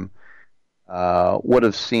time. Would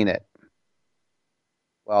have seen it.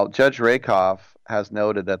 Well, Judge Rakoff has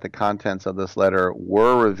noted that the contents of this letter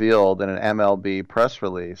were revealed in an MLB press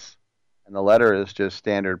release, and the letter is just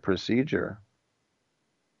standard procedure.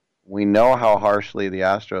 We know how harshly the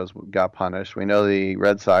Astros got punished. We know the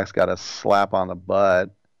Red Sox got a slap on the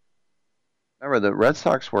butt. Remember, the Red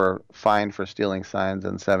Sox were fined for stealing signs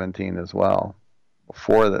in 2017 as well,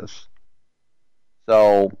 before this.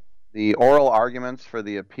 So the oral arguments for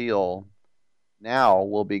the appeal now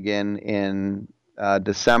will begin in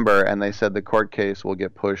December, and they said the court case will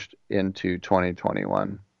get pushed into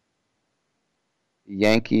 2021. The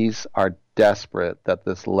Yankees are desperate that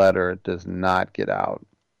this letter does not get out.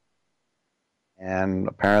 And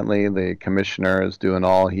apparently the commissioner is doing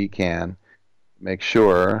all he can to make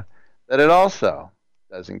sure that it also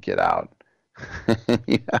doesn't get out.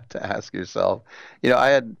 You have to ask yourself,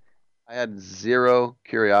 I had zero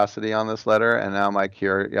curiosity on this letter, and now my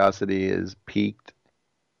curiosity is piqued.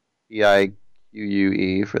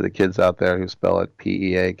 P-I-Q-U-E for the kids out there who spell it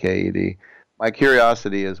P-E-A-K-E-D. My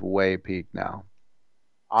curiosity is way piqued now.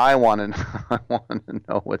 I want to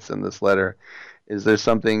know what's in this letter. Is there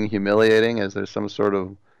something humiliating? Is there some sort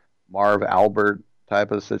of Marv Albert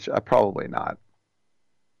type of situation? Probably not.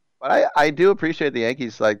 But I do appreciate the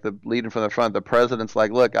Yankees, like, the leading from the front. The president's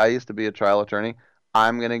like, look, I used to be a trial attorney.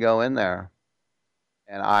 I'm going to go in there.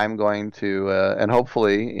 And I'm going to, and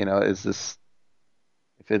hopefully, is this,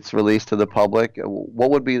 if it's released to the public,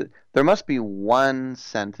 there must be one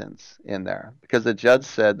sentence in there. Because the judge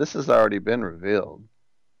said, this has already been revealed.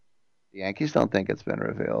 The Yankees don't think it's been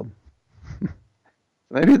revealed.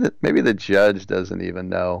 Maybe the judge doesn't even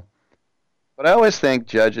know. But I always think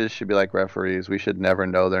judges should be like referees. We should never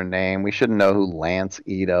know their name. We shouldn't know who Lance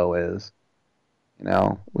Ito is.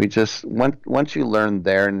 We just, once you learn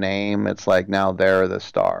their name, it's like now they're the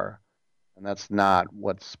star. And that's not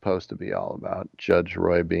what's supposed to be all about. Judge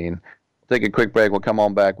Roy Bean. We'll take a quick break. We'll come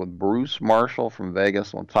on back with Bruce Marshall from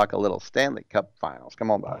Vegas. We'll talk a little Stanley Cup Finals.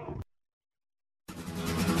 Come on back.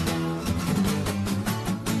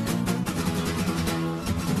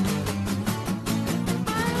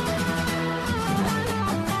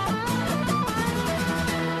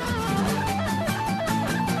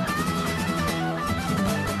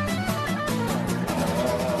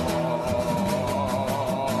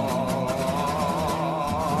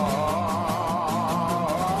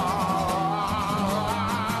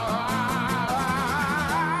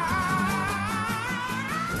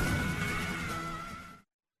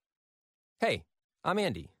 Hey, I'm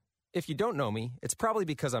Andy. If you don't know me, it's probably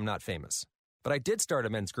because I'm not famous. But I did start a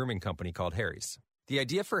men's grooming company called Harry's. The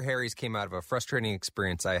idea for Harry's came out of a frustrating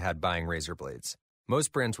experience I had buying razor blades.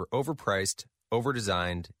 Most brands were overpriced,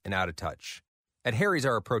 overdesigned, and out of touch. At Harry's,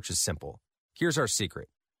 our approach is simple. Here's our secret.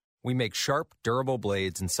 We make sharp, durable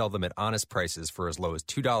blades and sell them at honest prices for as low as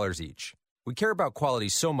 $2 each. We care about quality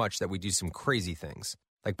so much that we do some crazy things,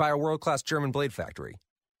 like buy a world-class German blade factory.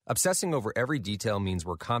 Obsessing over every detail means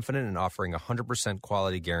we're confident in offering a 100%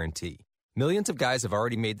 quality guarantee. Millions of guys have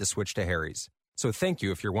already made the switch to Harry's, so thank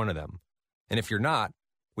you if you're one of them. And if you're not,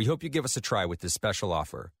 we hope you give us a try with this special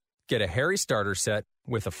offer. Get a Harry's starter set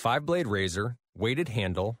with a 5-blade razor, weighted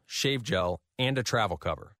handle, shave gel, and a travel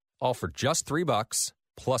cover, all for just $3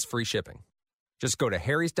 plus free shipping. Just go to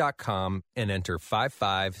harrys.com and enter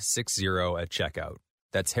 5560 at checkout.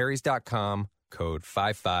 That's harrys.com, code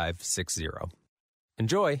 5560.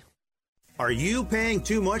 Enjoy. Are you paying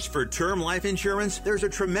too much for term life insurance? There's a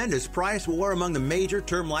tremendous price war among the major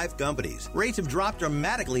term life companies. Rates have dropped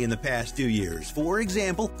dramatically in the past 2 years. For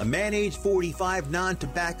example, a man age 45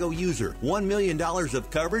 non-tobacco user, $1 million of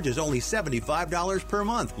coverage is only $75 per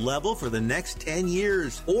month, level for the next 10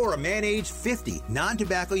 years. Or a man age 50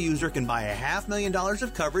 non-tobacco user can buy $500,000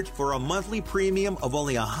 of coverage for a monthly premium of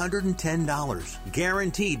only $110,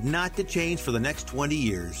 guaranteed not to change for the next 20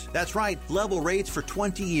 years. That's right, level rates for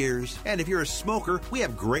 20 years. And if you're a smoker, we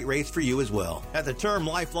have great rates for you as well. At the Term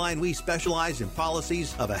Lifeline, we specialize in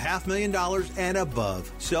policies of $500,000 and above.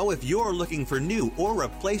 So if you're looking for new or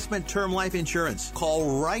replacement term life insurance,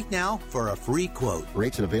 call right now for a free quote.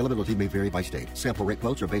 Rates and availability may vary by state. Sample rate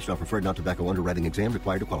quotes are based on preferred non-tobacco underwriting exam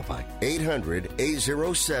required to qualify.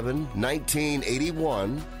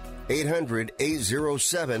 800-807-1981.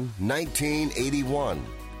 800-807-1981.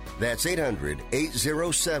 That's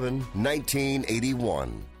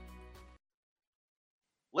 800-807-1981.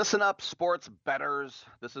 Listen up, sports bettors.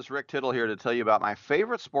 This is Rick Tittle here to tell you about my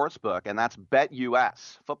favorite sports book, and that's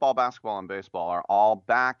BetUS. Football, basketball, and baseball are all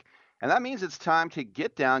back, and that means it's time to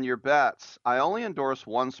get down your bets. I only endorse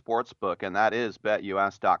one sports book, and that is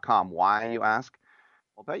BetUS.com. Why, you ask?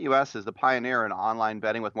 Well, BetUS is the pioneer in online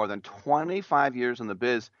betting with more than 25 years in the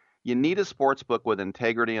biz. You need a sports book with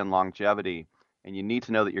integrity and longevity. And you need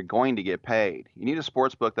to know that you're going to get paid. You need a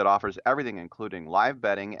sports book that offers everything, including live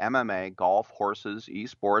betting, MMA, golf, horses,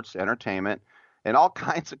 esports, entertainment, and all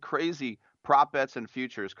kinds of crazy prop bets and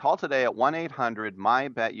futures. Call today at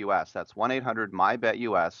 1-800-MY-BET-US. That's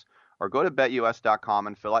 1-800-MY-BET-US. Or go to betus.com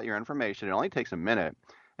and fill out your information. It only takes a minute.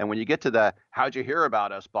 And when you get to the "How'd you hear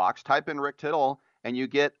about us" box, type in Rick Tittle, and you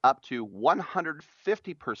get up to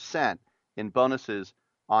 150% in bonuses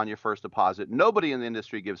on your first deposit. Nobody in the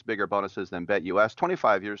industry gives bigger bonuses than BetUS.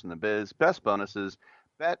 25 years in the biz, best bonuses,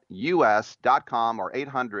 BetUS.com or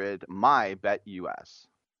 800-MY-BetUS.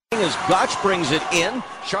 As Gotch brings it in,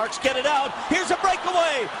 Sharks get it out. Here's a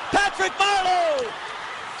breakaway. Patrick Marleau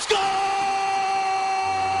scores!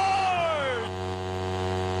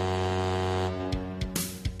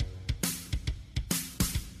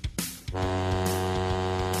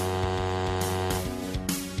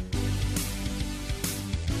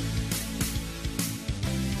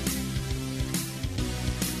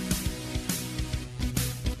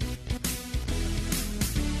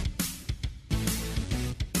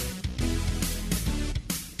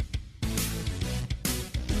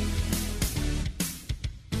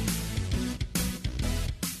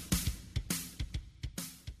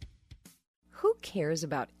 Cares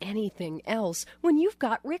about anything else when you've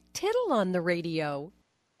got Rick Tittle on the radio?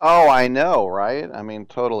 Oh, I know, right? I mean,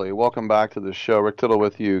 totally. Welcome back to the show. Rick Tittle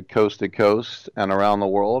with you coast to coast and around the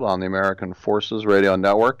world on the American Forces Radio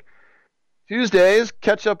Network. Tuesdays,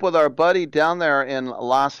 catch up with our buddy down there in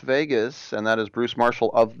Las Vegas, and that is Bruce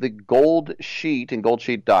Marshall of the Gold Sheet and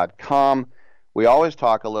goldsheet.com. We always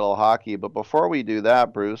talk a little hockey, but before we do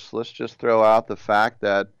that, Bruce, let's just throw out the fact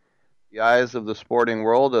that the eyes of the sporting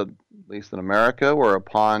world, at least in America, were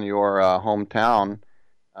upon your hometown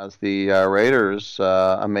as the Raiders,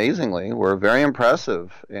 amazingly, were very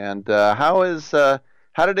impressive. And how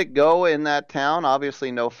did it go in that town?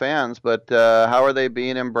 Obviously no fans, but how are they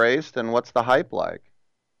being embraced, and what's the hype like?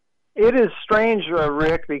 It is strange,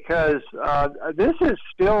 Rick, because this is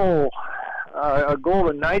still a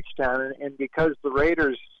Golden Knights town, and because the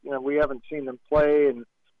Raiders, we haven't seen them play, and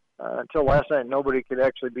until last night, nobody could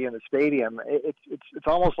actually be in the stadium. It's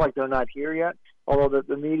almost like they're not here yet. Although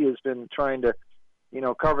the media has been trying to,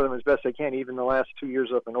 cover them as best they can, even the last 2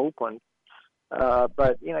 years up in Oakland.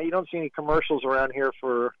 But you don't see any commercials around here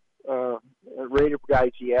for Raider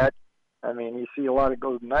guys yet. I mean, you see a lot of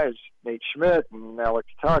Golden Knights, Nate Schmidt and Alex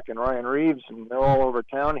Tuck and Ryan Reeves, and they're all over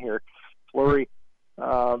town here. Fleury,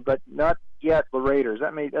 but not yet the Raiders.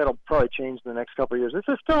 That'll probably change in the next couple of years. This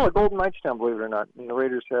is still a Golden Knights town, believe it or not. And the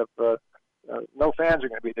Raiders have no fans are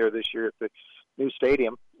going to be there this year at the new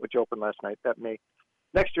stadium, which opened last night.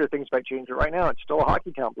 Next year things might change, but right now it's still a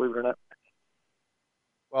hockey town, believe it or not.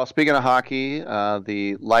 Well, speaking of hockey,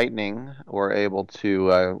 the Lightning were able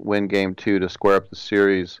to win Game 2 to square up the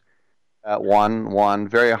series at 1-1.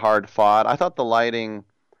 Very hard fought. I thought the Lightning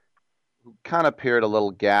kind of appeared a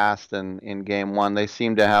little gassed in Game 1. They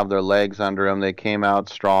seemed to have their legs under them. They came out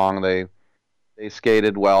strong. They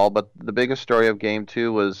skated well. But the biggest story of Game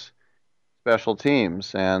 2 was special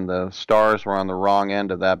teams, and the Stars were on the wrong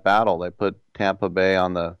end of that battle. They put Tampa Bay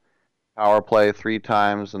on the power play 3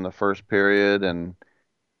 times in the first period, and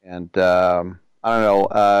I don't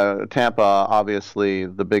know. Tampa, obviously,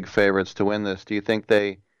 the big favorites to win this. Do you think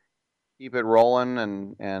they keep it rolling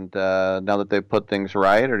and now that they've put things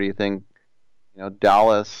right, or do you think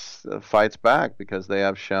Dallas fights back because they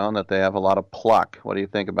have shown that they have a lot of pluck? What do you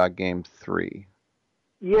think about Game 3?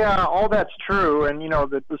 Yeah, all that's true. And,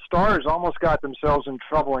 the Stars almost got themselves in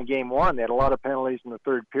trouble in Game 1. They had a lot of penalties in the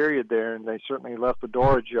third period there, and they certainly left the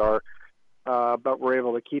door ajar, but were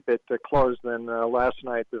able to keep it closed. Then last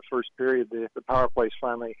night, the first period, the power plays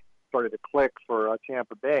finally started to click for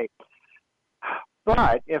Tampa Bay. But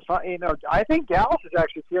I think Dallas is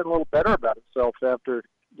actually feeling a little better about itself after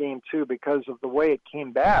Game 2 because of the way it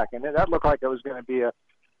came back, and that looked like it was going to be a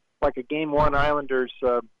Game 1 Islanders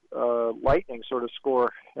Lightning sort of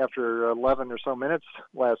score after 11 or so minutes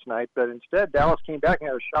last night. But instead, Dallas came back and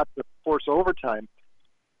had a shot to force overtime.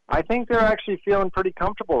 I think they're actually feeling pretty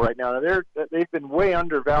comfortable right now. They've been way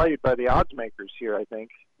undervalued by the odds makers here, I think,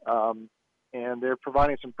 and they're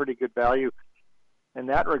providing some pretty good value in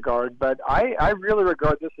that regard. But I really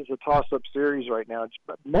regard this as a toss-up series right now,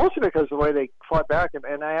 mostly because of the way they fought back.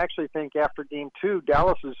 And I actually think after Game 2,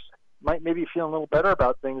 Dallas might maybe feel a little better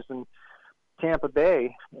about things than Tampa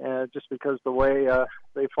Bay, just because the way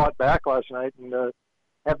they fought back last night and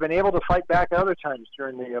have been able to fight back other times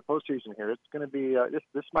during the postseason here. It's going to be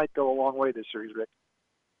this might go a long way this series, Rick.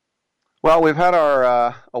 Well, we've had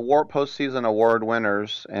our postseason award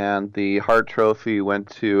winners, and the Hart Trophy went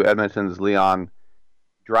to Edmonton's Leon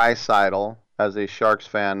Draisaitl. As a Sharks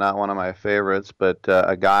fan, not one of my favorites, but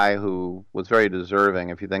a guy who was very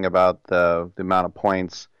deserving if you think about the amount of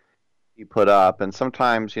points he put up. And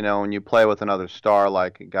sometimes, when you play with another star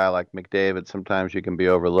like a guy like McDavid, sometimes you can be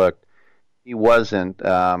overlooked. He wasn't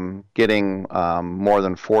getting more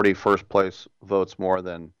than 40 first-place votes more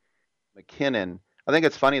than McKinnon. I think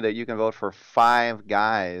it's funny that you can vote for 5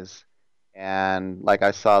 guys And like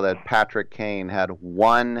I saw that Patrick Kane had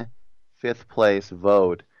 1 fifth-place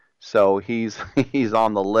vote, so he's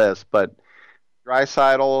on the list. But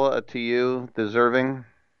Draisaitl, to you, deserving?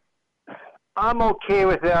 I'm okay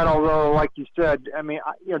with that, although, like you said, I mean,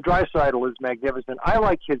 Draisaitl is magnificent. I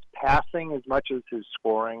like his passing as much as his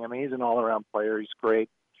scoring. I mean, he's an all-around player. He's great.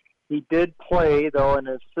 He did play, though, in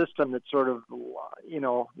a system that sort of,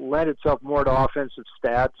 lent itself more to offensive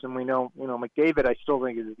stats. And we know, McDavid, I still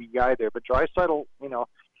think is the guy there. But Draisaitl,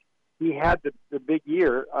 he had the big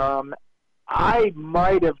year. I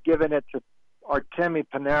might have given it to Artemi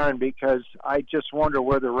Panarin because I just wonder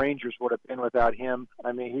where the Rangers would have been without him.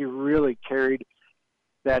 I mean, he really carried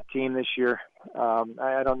that team this year.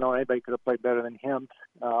 I don't know anybody could have played better than him,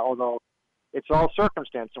 although it's all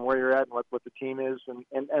circumstance and where you're at and what the team is.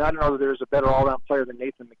 And I don't know that there's a better all-around player than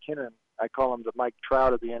Nathan McKinnon. I call him the Mike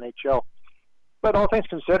Trout of the NHL. But all things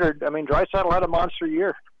considered, I mean, Draisaitl had a monster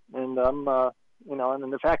year. And,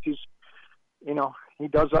 and the fact he's, he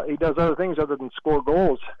does other things other than score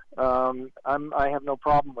goals. I have no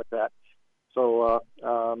problem with that. So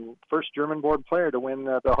first German-born player to win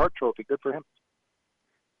the Hart Trophy. Good for him.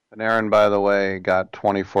 Panarin, by the way, got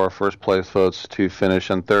 24 first-place votes to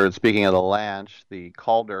finish in third. Speaking of the Lanch, the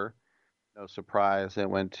Calder, no surprise, it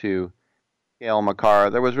went to Cale Makar.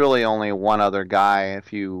 There was really only one other guy.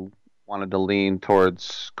 If you wanted to lean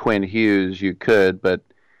towards Quinn Hughes, you could, but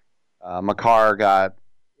Makar got,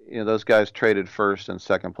 those guys traded first and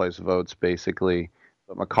second-place votes, basically,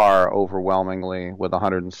 but Makar overwhelmingly with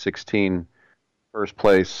 116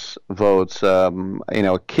 first-place votes.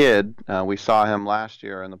 A kid, we saw him last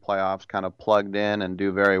year in the playoffs kind of plugged in and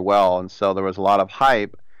do very well, and so there was a lot of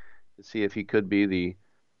hype to see if he could be the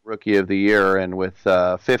Rookie of the Year, and with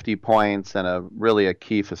 50 points and really a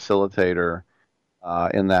key facilitator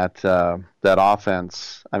in that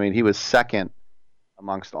offense, I mean, he was second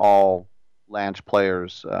amongst all Lanch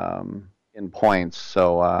players in points,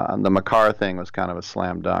 so the Makar thing was kind of a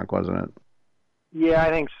slam dunk, wasn't it? Yeah, I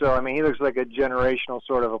think so. I mean, he looks like a generational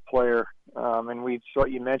sort of a player. And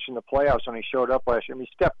you mentioned the playoffs when he showed up last year. I mean,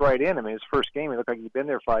 he stepped right in. I mean, his first game, he looked like he'd been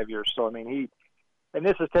there 5 years. So, I mean, and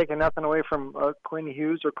this has taken nothing away from Quinn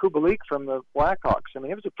Hughes or Kubalik from the Blackhawks. I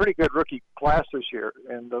mean, it was a pretty good rookie class this year,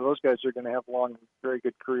 and those guys are going to have long, very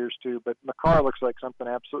good careers too. But Makar looks like something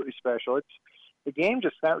absolutely special. The game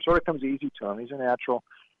just sort of comes easy to him. He's a natural,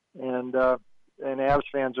 and Avs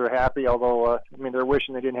fans are happy, although, they're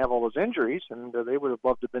wishing they didn't have all those injuries, and they would have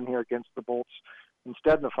loved to have been here against the Bolts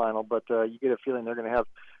instead in the final. But you get a feeling they're going to have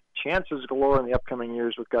chances galore in the upcoming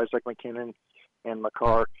years with guys like McKinnon and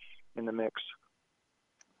Makar in the mix.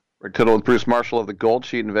 Rick Tittle with Bruce Marshall of the Gold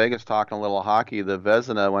Sheet in Vegas talking a little hockey. The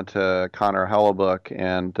Vezina went to Connor Hellebuyck,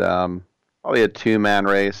 and probably a two-man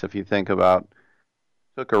race if you think about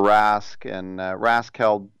took a Rask, and Rask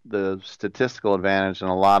held the statistical advantage in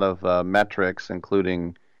a lot of metrics,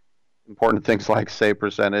 including important things like save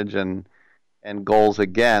percentage and goals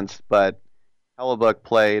against. But Hellebuyck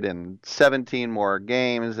played in 17 more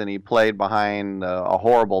games, and he played behind a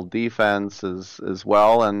horrible defense as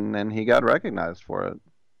well, and he got recognized for it.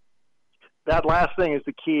 That last thing is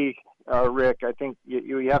the key, Rick. I think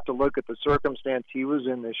you have to look at the circumstance he was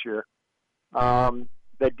in this year.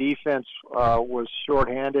 The defense was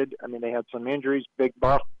shorthanded. I mean, they had some injuries. Big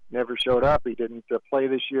Buff never showed up. He didn't play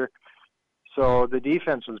this year. So the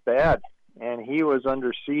defense was bad, and he was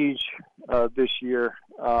under siege this year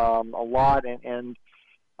a lot. And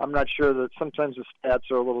I'm not sure that sometimes the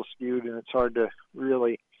stats are a little skewed, and it's hard to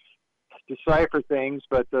really decipher things.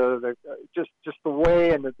 But just the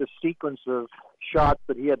way and the sequence of shots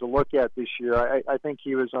that he had to look at this year, I think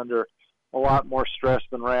he was under a lot more stress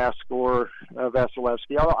than Rask or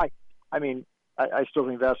Vasilevsky. Although I still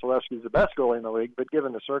think Vasilevsky is the best goalie in the league, but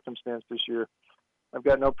given the circumstance this year, I've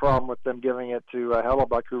got no problem with them giving it to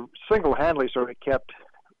Hellebuyck, who single-handedly sort of kept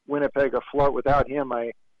Winnipeg afloat. Without him,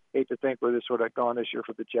 I hate to think where this would have gone this year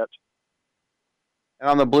for the Jets. And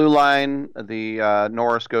on the blue line, the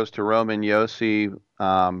Norris goes to Roman Josi,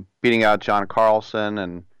 beating out John Carlson,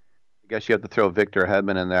 and I guess you have to throw Victor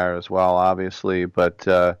Hedman in there as well, obviously, but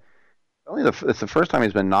it's the first time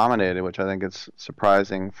he's been nominated, which I think is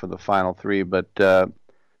surprising for the final three. But the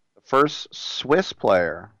first Swiss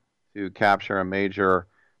player to capture a major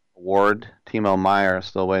award, Timo Meier,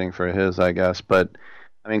 still waiting for his, I guess. But,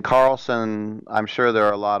 I mean, Carlson, I'm sure there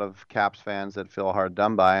are a lot of Caps fans that feel hard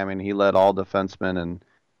done by. I mean, he led all defensemen in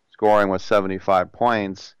scoring with 75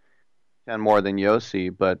 points, 10 more than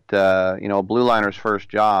Josi. But, a blue liner's first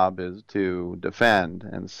job is to defend,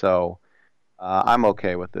 and so I'm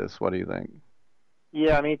okay with this. What do you think?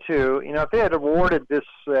 Yeah, me too. You know, if they had awarded this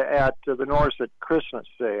at the Norris at Christmas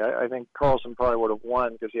Day, I think Carlson probably would have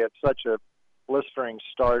won because he had such a blistering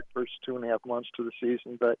start, first 2.5 months to the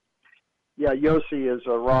season. But yeah, Yossi is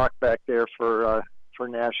a rock back there for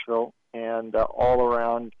Nashville and all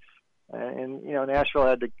around. And you know, Nashville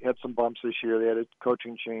had some bumps this year. They had a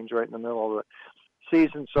coaching change right in the middle of the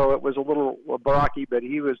season, so it was a little rocky. But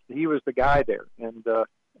he was the guy there, and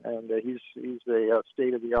he's a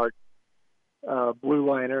state of the art blue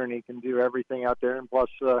liner, and he can do everything out there. And plus,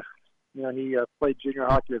 you know, he played junior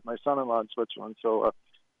hockey with my son-in-law in Switzerland. So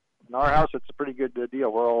in our house, it's a pretty good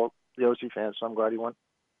deal. We're all Yossi fans, so I'm glad he won.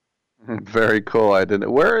 Very cool. I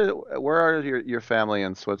didn't. Where are your family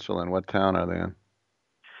in Switzerland? What town are they in?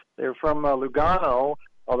 They're from Lugano,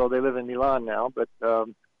 although they live in Milan now. But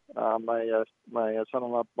my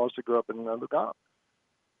son-in-law mostly grew up in Lugano.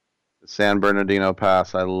 San Bernardino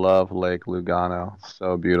Pass. I love Lake Lugano.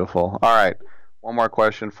 So beautiful. All right. One more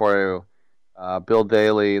question for you. Bill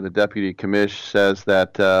Daly, the deputy commish, says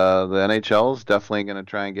that the NHL is definitely going to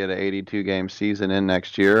try and get an 82-game season in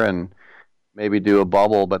next year and maybe do a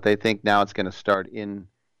bubble, but they think now it's going to start in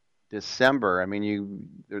December. I mean,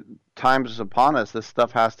 time is upon us. This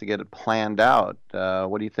stuff has to get planned out.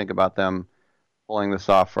 What do you think about them pulling this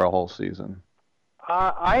off for a whole season?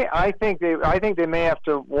 I think they may have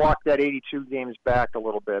to walk that 82 games back a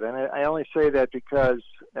little bit, and I only say that because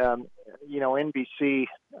you know, NBC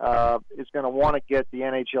is going to want to get the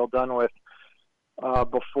NHL done with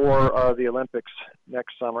before the Olympics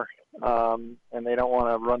next summer, and they don't want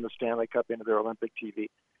to run the Stanley Cup into their Olympic TV,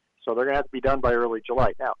 so they're going to have to be done by early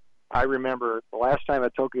July. Now, I remember the last time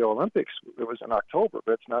at Tokyo Olympics, it was in October,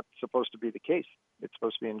 but it's not supposed to be the case. It's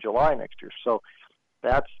supposed to be in July next year. So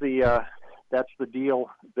that's the deal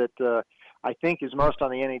that I think is most on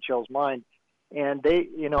the NHL's mind. And they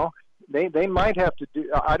might have to do,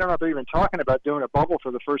 I don't know if they're even talking about doing a bubble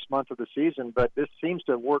for the first month of the season, but this seems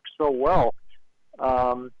to work so well.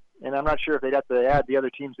 And I'm not sure if they'd have to add the other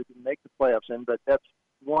teams that didn't make the playoffs in, but that's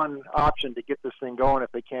one option to get this thing going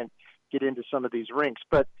if they can't get into some of these rinks.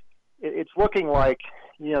 But it's looking like,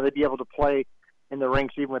 you know, they'd be able to play in the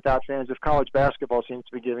rinks even without fans. If college basketball seems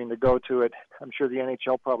to be giving the go to it, I'm sure the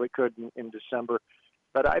NHL probably could in December.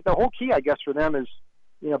 But the whole key, I guess, for them is,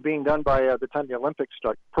 you know, being done by the time the Olympics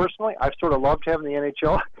start. Personally, I've sort of loved having the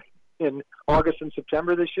NHL in August and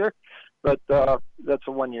September this year, but that's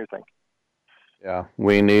a one-year thing. Yeah,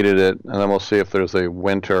 we needed it, and then we'll see if there's a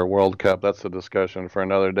Winter World Cup. That's a discussion for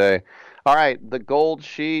another day. All right, the Gold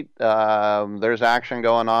Sheet, there's action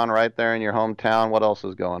going on right there in your hometown. What else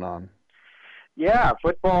is going on? Yeah,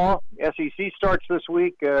 football. SEC starts this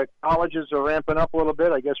week. Colleges are ramping up a little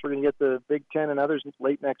bit. I guess we're going to get the Big Ten and others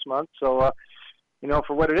late next month. So, you know,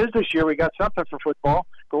 for what it is this year, we got something for football.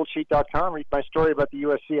 Goldsheet.com. Read my story about the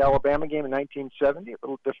USC-Alabama game in 1970. A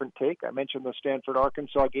little different take. I mentioned the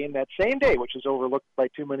Stanford-Arkansas game that same day, which is overlooked by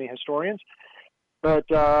too many historians. But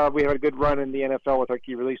we had a good run in the NFL with our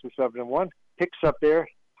key release of 7-1. Picks up there.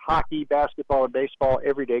 Hockey, basketball, and baseball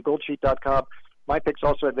every day. Goldsheet.com. My picks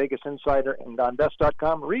also at Vegas Insider and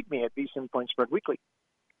OnBest.com. Read me at VSiN Point Spread Weekly.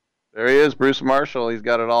 There he is, Bruce Marshall. He's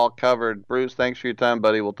got it all covered. Bruce, thanks for your time,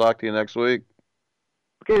 buddy. We'll talk to you next week.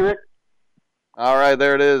 Okay, Rick. All right,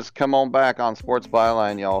 there it is. Come on back on Sports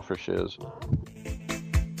Byline, y'all, for shiz.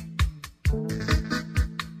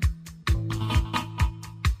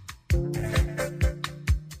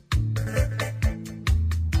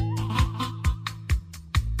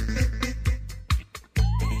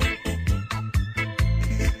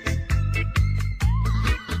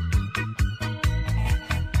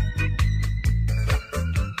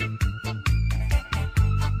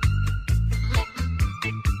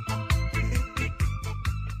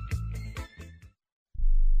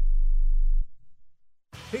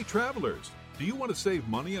 Hey travelers, do you want to save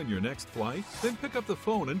money on your next flight? Then pick up the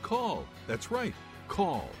phone and call. That's right,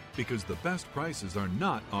 call, because the best prices are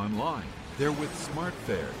not online. They're with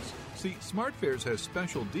SmartFares. See, SmartFares has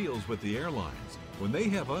special deals with the airlines. When they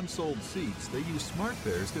have unsold seats, they use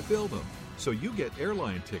SmartFares to fill them. So you get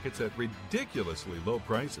airline tickets at ridiculously low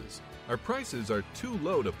prices. Our prices are too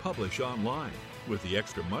low to publish online. With the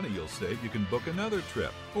extra money you'll save, you can book another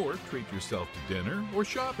trip or treat yourself to dinner or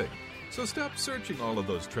shopping. So stop searching all of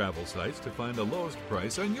those travel sites to find the lowest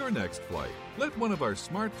price on your next flight. Let one of our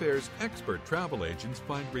SmartFares expert travel agents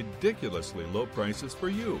find ridiculously low prices for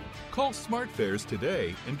you. Call SmartFares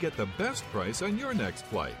today and get the best price on your next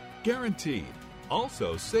flight. Guaranteed.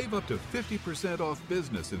 Also, save up to 50% off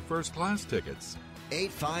business and first class tickets.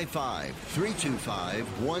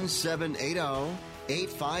 855-325-1780.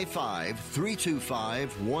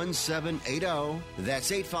 855-325-1780.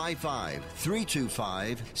 That's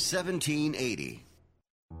 855-325-1780.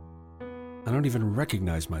 I don't even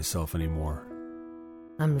recognize myself anymore.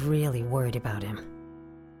 I'm really worried about him.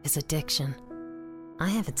 His addiction. I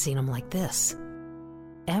haven't seen him like this.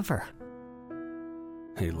 Ever.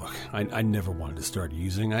 Hey, look, I never wanted to start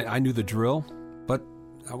using. I knew the drill, but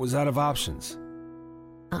I was out of options.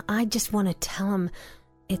 I just want to tell him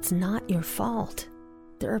it's not your fault.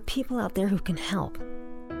 There are people out there who can help.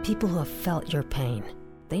 People who have felt your pain.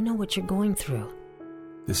 They know what you're going through.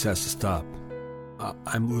 This has to stop.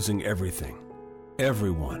 I'm losing everything.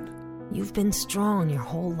 Everyone. You've been strong your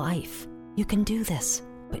whole life. You can do this,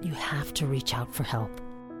 but you have to reach out for help.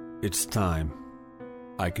 It's time.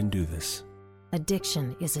 I can do this.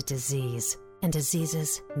 Addiction is a disease, and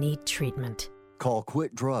diseases need treatment. Call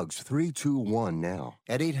Quit Drugs 321 now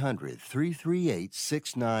at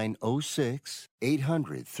 800-338-6906.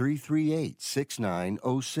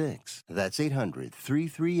 800-338-6906. That's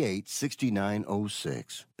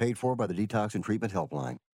 800-338-6906. Paid for by the Detox and Treatment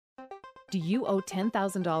Helpline. Do you owe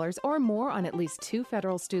 $10,000 or more on at least 2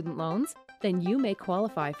 federal student loans? Then you may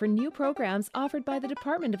qualify for new programs offered by the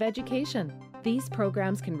Department of Education. These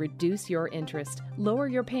programs can reduce your interest, lower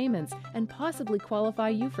your payments, and possibly qualify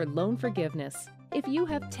you for loan forgiveness. If you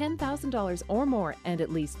have $10,000 or more and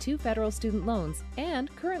at least 2 federal student loans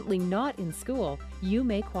and currently not in school, you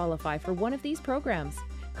may qualify for one of these programs.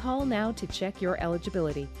 Call now to check your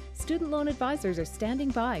eligibility. Student loan advisors are standing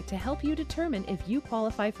by to help you determine if you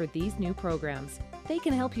qualify for these new programs. They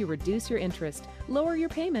can help you reduce your interest, lower your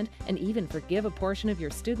payment, and even forgive a portion of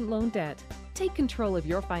your student loan debt. Take control of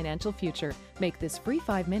your financial future. Make this free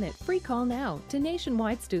 5-minute free call now to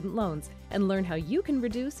Nationwide Student Loans and learn how you can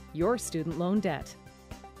reduce your student loan debt.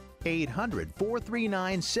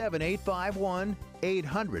 800-439-7851.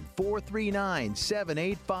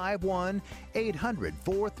 800-439-7851.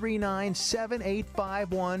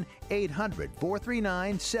 800-439-7851.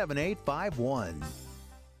 800-439-7851.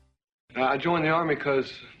 I joined the Army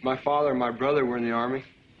because my father and my brother were in the Army.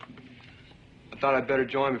 I thought I'd better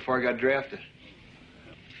join before I got drafted.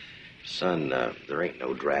 Son, there ain't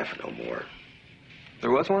no draft no more.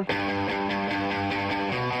 There was one?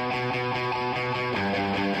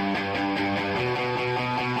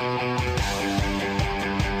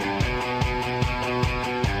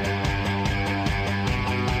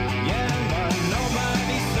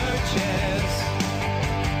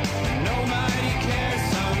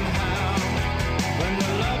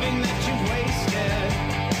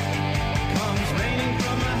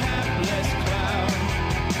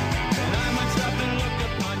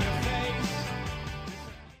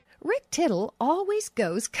 Tittle always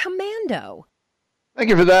goes commando. Thank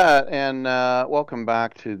you for that, and welcome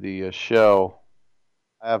back to the show.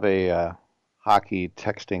 I have a hockey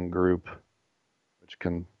texting group, which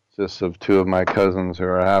consists of 2 of my cousins who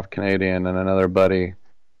are half Canadian and another buddy.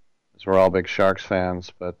 We're all big Sharks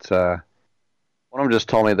fans, but one of them just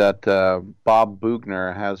told me that Bob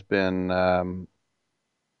Boughner has been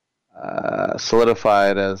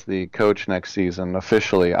solidified as the coach next season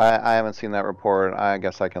officially. I haven't seen that report. I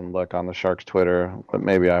guess I can look on the Sharks Twitter, but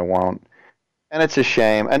maybe I won't. And it's a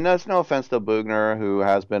shame. And that's no offense to Boughner, who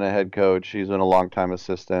has been a head coach. He's been a long-time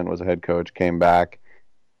assistant, was a head coach, came back.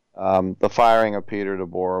 The firing of Peter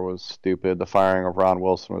DeBoer was stupid. The firing of Ron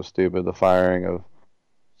Wilson was stupid. The firing of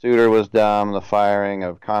Suter was dumb. The firing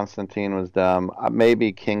of Constantine was dumb.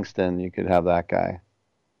 Maybe Kingston, you could have that guy.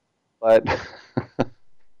 But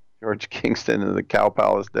George Kingston in the Cow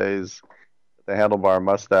Palace days, the handlebar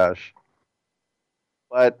mustache.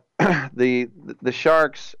 But the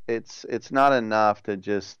Sharks, it's not enough to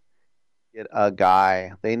just get a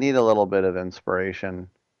guy. They need a little bit of inspiration.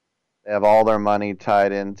 They have all their money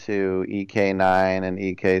tied into EK9 and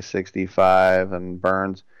EK65 and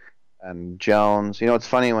Burns and Jones. You know, it's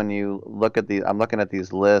funny when you look at I'm looking at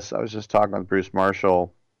these lists. I was just talking with Bruce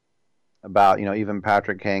Marshall about, even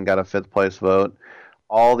Patrick Kane got a 5th place vote.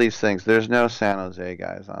 All these things. There's no San Jose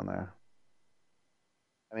guys on there.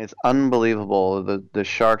 I mean, it's unbelievable. The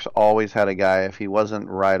Sharks always had a guy, if he wasn't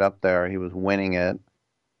right up there, he was winning it,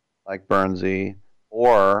 like Burnsy,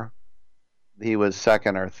 or he was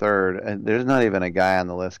 2nd or 3rd. And there's not even a guy on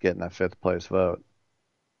the list getting a 5th place vote.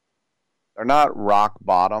 They're not rock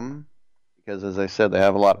bottom, because as I said, they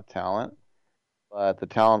have a lot of talent, but the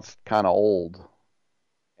talent's kind of old.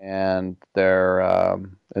 And they're,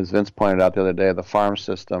 as Vince pointed out the other day, the farm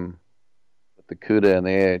system with the CUDA and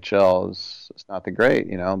the AHL is not the great,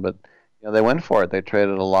 but they went for it. They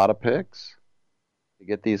traded a lot of picks to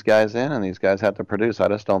get these guys in, and these guys have to produce. I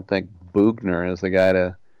just don't think Boughner is the guy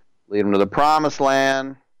to lead them to the promised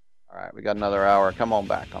land. All right, we got another hour. Come on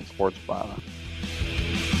back on Sports Byline.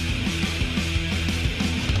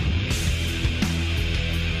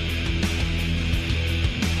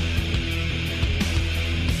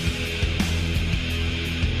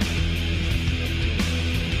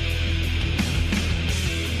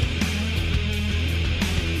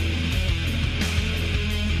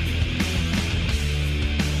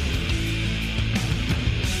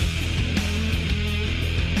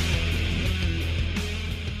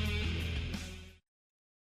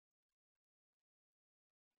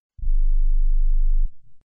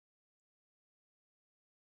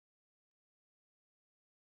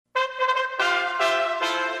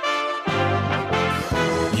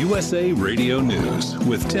 USA Radio News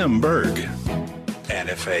with Tim Berg. And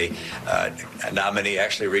if a nominee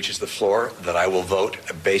actually reaches the floor, that I will vote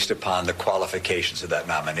based upon the qualifications of that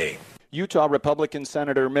nominee. Utah Republican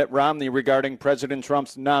Senator Mitt Romney regarding President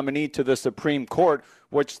Trump's nominee to the Supreme Court,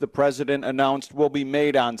 which the president announced will be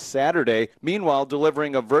made on Saturday. Meanwhile,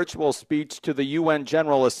 delivering a virtual speech to the UN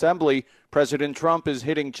General Assembly, President Trump is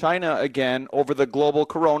hitting China again over the global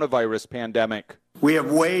coronavirus pandemic. We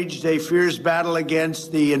have waged a fierce battle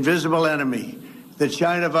against the invisible enemy, the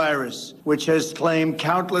China virus, which has claimed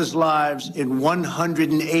countless lives in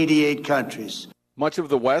 188 countries. Much of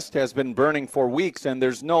the West has been burning for weeks, and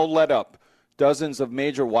there's no let-up. Dozens of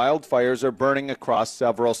major wildfires are burning across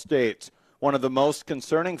several states. One of the most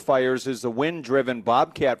concerning fires is the wind-driven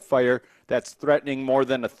Bobcat fire that's threatening more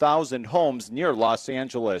than 1,000 homes near Los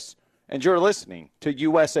Angeles. And you're listening to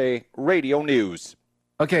USA Radio News.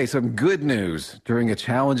 Okay, some good news during a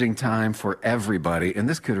challenging time for everybody, and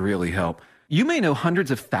this could really help. You may know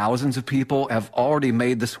hundreds of thousands of people have already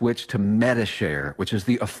made the switch to Medi-Share, which is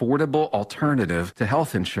the affordable alternative to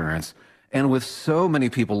health insurance. And with so many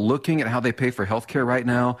people looking at how they pay for healthcare right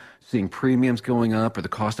now, seeing premiums going up or the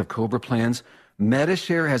cost of COBRA plans,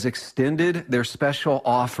 Medi-Share has extended their special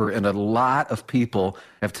offer, and a lot of people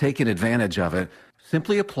have taken advantage of it.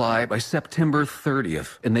 Simply apply by September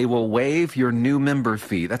 30th, and they will waive your new member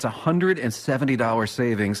fee. That's $170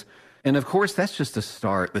 savings. And of course, that's just a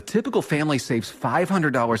start. The typical family saves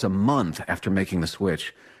 $500 a month after making the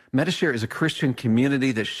switch. Medi-Share is a Christian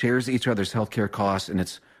community that shares each other's healthcare costs, and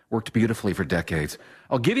it's worked beautifully for decades.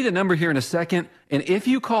 I'll give you the number here in a second, and if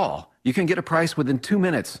you call, you can get a price within 2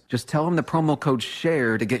 minutes. Just tell them the promo code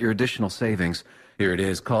SHARE to get your additional savings. Here it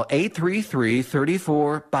is. Call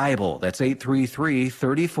 833-34-BIBLE. That's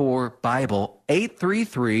 833-34-BIBLE.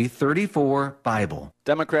 833-34-BIBLE.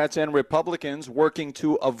 Democrats and Republicans working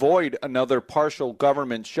to avoid another partial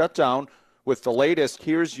government shutdown. With the latest,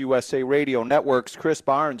 here's USA Radio Network's Chris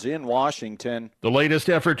Barnes in Washington. The latest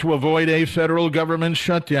effort to avoid a federal government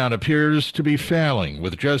shutdown appears to be failing.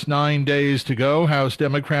 With just 9 days to go, House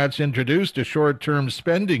Democrats introduced a short-term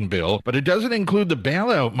spending bill, but it doesn't include the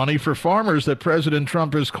bailout money for farmers that President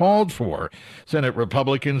Trump has called for. Senate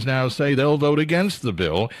Republicans now say they'll vote against the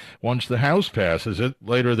bill once the House passes it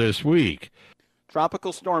later this week.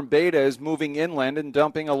 Tropical Storm Beta is moving inland and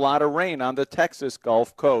dumping a lot of rain on the Texas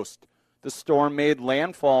Gulf Coast. The storm made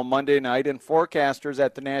landfall Monday night, and forecasters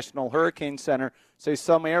at the National Hurricane Center say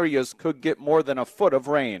some areas could get more than a foot of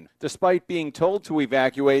rain. Despite being told to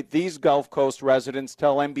evacuate, these Gulf Coast residents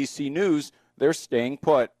tell NBC News they're staying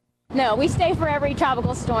put. No, we stay for every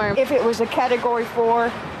tropical storm. If it was a Category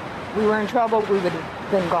 4, we were in trouble, we would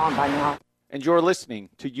have been gone by now. And you're listening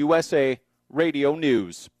to USA Radio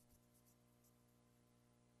News.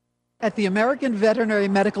 At the American Veterinary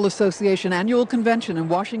Medical Association annual convention in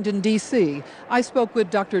Washington, D.C., I spoke with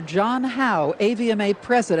Dr. John Howe, AVMA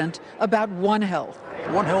president, about One Health.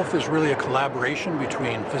 One Health is really a collaboration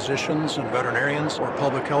between physicians and veterinarians or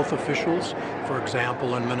public health officials. For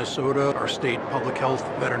example, in Minnesota, our state public health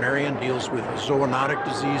veterinarian deals with zoonotic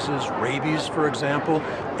diseases, rabies, for example.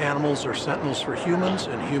 Animals are sentinels for humans,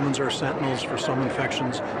 and humans are sentinels for some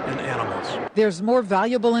infections in animals. There's more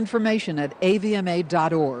valuable information at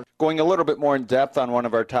avma.org. Going a little bit more in depth on one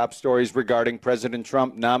of our top stories regarding President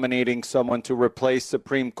Trump nominating someone to replace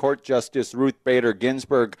Supreme Court Justice Ruth Bader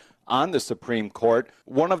Ginsburg on the Supreme Court.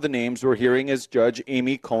 One of the names we're hearing is Judge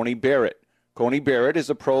Amy Coney Barrett. Coney Barrett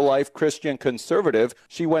is a pro-life Christian conservative.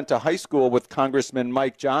 She went to high school with Congressman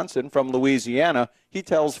Mike Johnson from Louisiana. He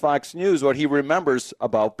tells Fox News what he remembers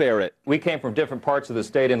about Barrett. We came from different parts of the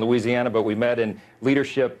state in Louisiana, but we met in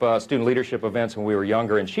leadership, student leadership events when we were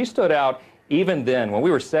younger, and she stood out even then. When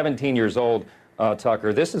we were 17 years old,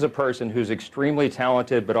 Tucker, this is a person who's extremely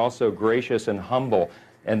talented but also gracious and humble.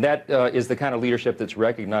 And that is the kind of leadership that's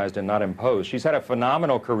recognized and not imposed. She's had a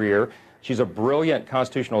phenomenal career. She's a brilliant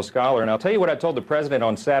constitutional scholar. And I'll tell you what I told the president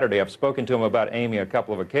on Saturday. I've spoken to him about Amy a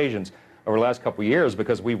couple of occasions over the last couple of years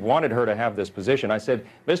because we wanted her to have this position. I said,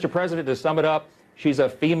 Mr. President, to sum it up, she's a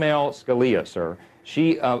female Scalia, sir.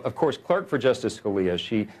 She, of course, clerked for Justice Scalia.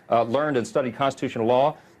 She learned and studied constitutional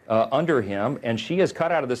law under him, and she is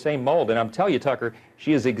cut out of the same mold. And I'm telling you, Tucker,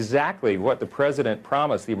 she is exactly what the president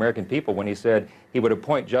promised the American people when he said he would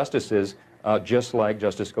appoint justices just like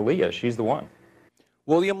Justice Scalia. She's the one.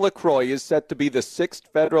 William LaCroix is set to be the 6th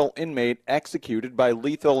federal inmate executed by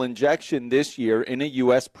lethal injection this year in a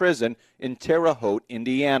U.S. prison in Terre Haute,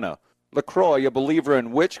 Indiana. LaCroix, a believer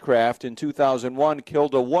in witchcraft, in 2001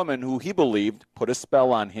 killed a woman who he believed put a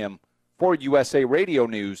spell on him. For USA Radio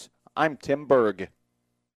News, I'm Tim Berg.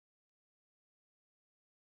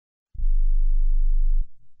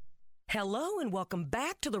 Hello and welcome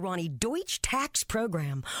back to the Ronnie Deutsch Tax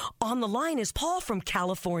Program. On the line is Paul from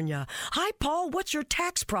California. Hi, Paul. What's your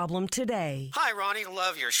tax problem today? Hi, Ronnie.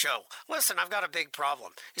 Love your show. Listen, I've got a big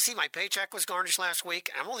problem. You see, my paycheck was garnished last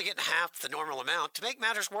week, and I'm only getting half the normal amount. To make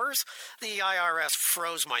matters worse, the IRS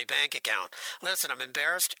froze my bank account. Listen, I'm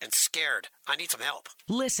embarrassed and scared. I need some help.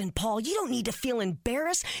 Listen, Paul, you don't need to feel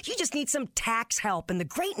embarrassed. You just need some tax help. And the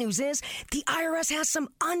great news is the IRS has some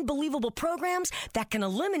unbelievable programs that can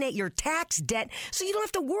eliminate your tax debt so you don't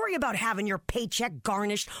have to worry about having your paycheck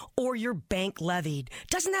garnished or your bank levied.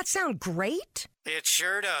 Doesn't that sound great? It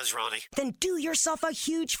sure does, Ronnie. Then do yourself a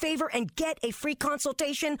huge favor and get a free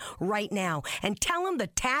consultation right now and tell them the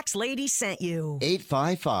tax lady sent you.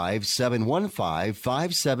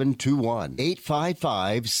 855-715-5721.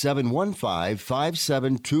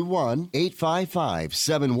 855-715-5721.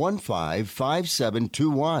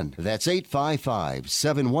 855-715-5721. That's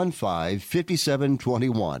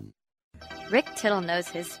 855-715-5721. Rick Tittle knows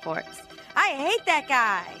his sports. I hate that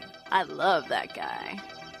guy. I love that guy.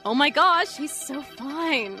 Oh my gosh, he's so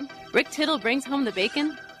fine. Rick Tittle brings home the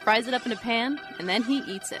bacon, fries it up in a pan, and then he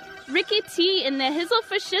eats it. Ricky T in the hizzle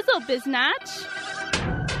for shizzle, biznatch.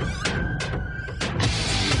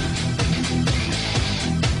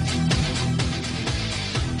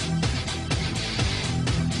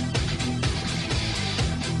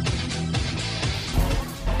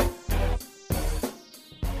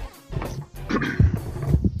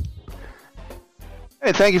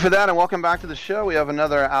 Hey, thank you for that, and welcome back to the show. We have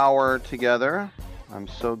another hour together. I'm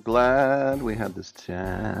so glad we had this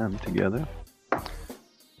time together.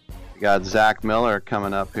 We got Zach Miller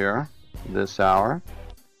coming up here this hour.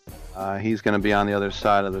 He's going to be on the other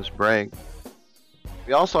side of this break.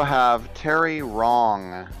 We also have Terry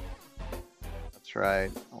Wrong. That's right.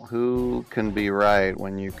 Who can be right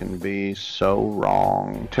when you can be so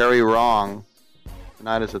wrong? Terry Wrong.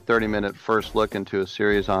 Tonight is a 30-minute first look into a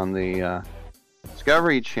series on the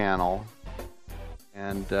Discovery Channel,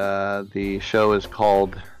 and the show is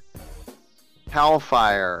called Cal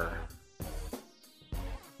Fire. So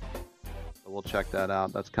we'll check that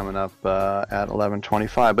out. That's coming up at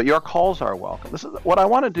 11:25. But your calls are welcome. This is what I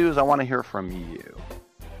want to do. Is I want to hear from you.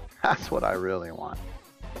 That's what I really want.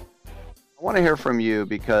 I want to hear from you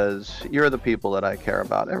because you're the people that I care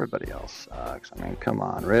about. Everybody else sucks. I mean, come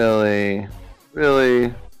on, really.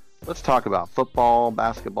 Let's talk about football,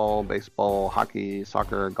 basketball, baseball, hockey,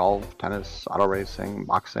 soccer, golf, tennis, auto racing,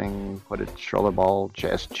 boxing, Quidditch, rollerball,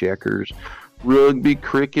 chess, checkers, rugby,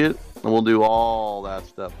 cricket, and we'll do all that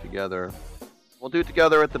stuff together. We'll do it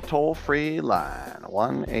together at the toll-free line,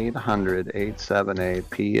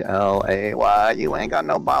 1-800-878-PLAY. You ain't got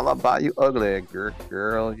no bottle about you ugly,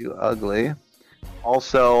 girl, you ugly.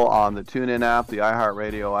 Also on the TuneIn app, the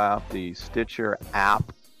iHeartRadio app, the Stitcher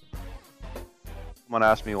app. Someone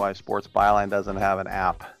asked me why Sports Byline doesn't have an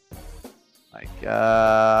app.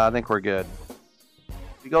 I think we're good.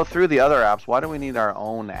 If we go through the other apps, why do we need our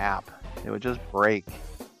own app? It would just break.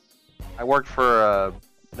 I worked for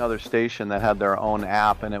another station that had their own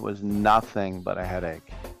app, and it was nothing but a headache.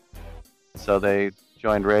 So they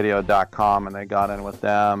joined radio.com, and they got in with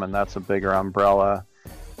them, and that's a bigger umbrella.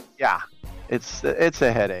 Yeah, it's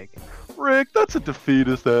a headache. Rick, that's a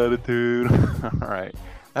defeatist attitude. All right.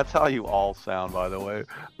 That's how you all sound, by the way.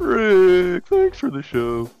 Rick, thanks for the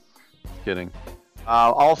show. Just kidding.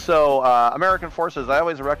 Also, American Forces, I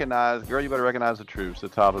always recognize, girl, you better recognize the troops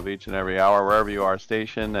at the top of each and every hour, wherever you are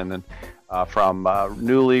stationed. And then from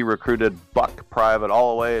newly recruited buck private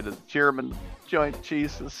all the way to the chairman, Joint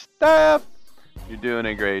Chiefs of Staff, you're doing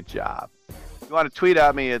a great job. If you want to tweet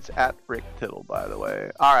at me, it's at Rick Tittle, by the way.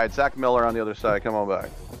 All right, Zach Miller on the other side. Come on back.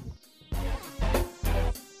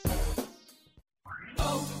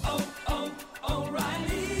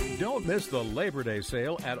 Don't miss the Labor Day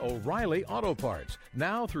sale at O'Reilly Auto Parts.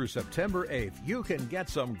 Now through September 8th, you can get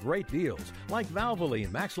some great deals like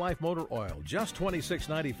Valvoline Max Life Motor Oil, just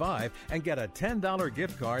 $26.95, and get a $10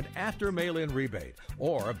 gift card after mail-in rebate.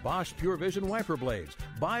 Or Bosch Pure Vision Wiper Blades.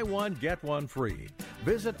 Buy one, get one free.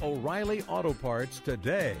 Visit O'Reilly Auto Parts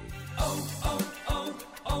today.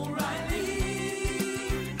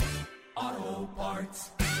 O'Reilly Auto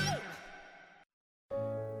Parts.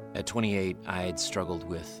 At 28, I had struggled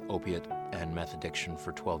with opiate and meth addiction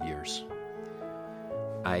for 12 years.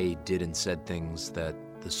 I did and said things that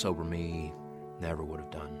the sober me never would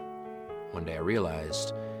have done. One day I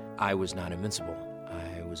realized I was not invincible.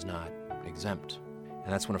 I was not exempt.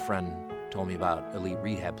 And that's when a friend told me about Elite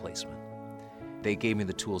Rehab Placement. They gave me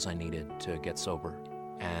the tools I needed to get sober,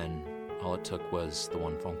 and all it took was the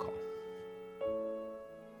one phone call.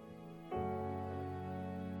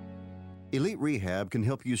 Elite Rehab can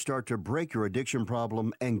help you start to break your addiction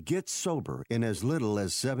problem and get sober in as little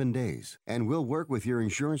as 7 days. And we'll work with your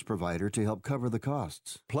insurance provider to help cover the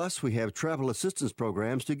costs. Plus, we have travel assistance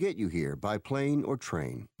programs to get you here by plane or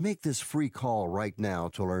train. Make this free call right now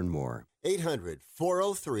to learn more.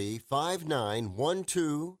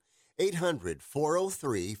 800-403-5912.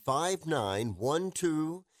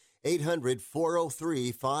 800-403-5912.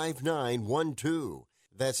 800-403-5912.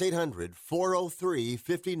 That's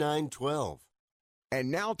 800-403-5912.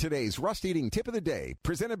 And now today's rust-eating tip of the day,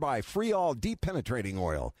 presented by Freol Deep Penetrating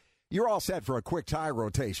Oil. You're all set for a quick tire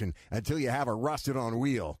rotation until you have a rusted-on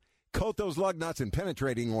wheel. Coat those lug nuts in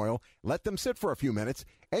penetrating oil, let them sit for a few minutes,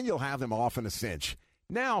 and you'll have them off in a cinch.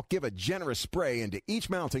 Now give a generous spray into each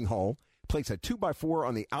mounting hole, place a 2x4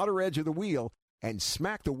 on the outer edge of the wheel, and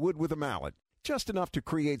smack the wood with a mallet, just enough to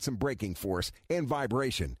create some braking force and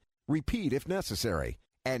vibration. Repeat if necessary.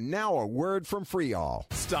 And now a word from Freol.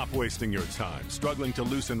 Stop wasting your time struggling to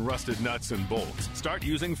loosen rusted nuts and bolts. Start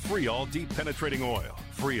using Freol Deep Penetrating Oil.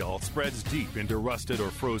 Freol spreads deep into rusted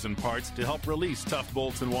or frozen parts to help release tough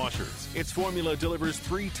bolts and washers. Its formula delivers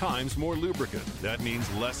 3 times more lubricant. That means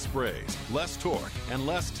less sprays, less torque, and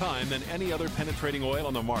less time than any other penetrating oil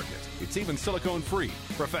on the market. It's even silicone-free.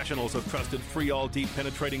 Professionals have trusted Freol Deep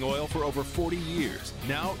Penetrating Oil for over 40 years.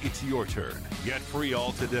 Now it's your turn. Get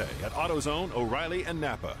Freol today at AutoZone, O'Reilly, and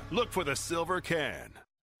Napa. Look for the silver can.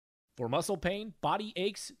 For muscle pain, body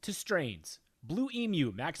aches to strains, Blue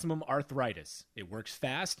Emu Maximum Arthritis. It works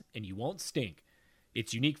fast and you won't stink.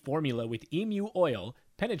 Its unique formula with emu oil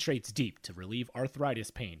penetrates deep to relieve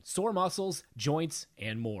arthritis pain, sore muscles, joints,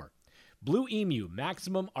 and more. Blue Emu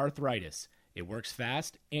Maximum Arthritis. It works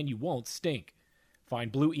fast and you won't stink.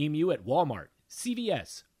 Find Blue Emu at Walmart,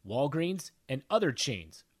 CVS, Walgreens, and other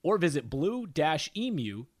chains, or visit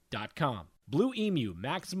blue-emu.com. Blue Emu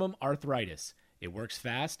Maximum Arthritis. It works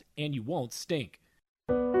fast and you won't stink.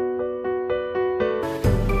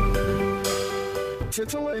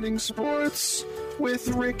 Titillating Sports with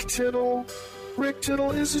Rick Tittle. Rick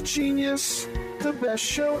Tittle is a genius, the best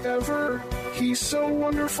show ever. He's so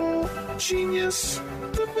wonderful, genius,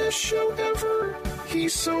 the best show ever.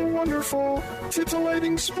 He's so wonderful.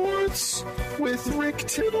 Titillating Sports with Rick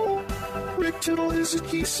Tittle. Rick Tittle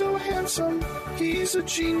he's so handsome, he's a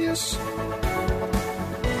genius.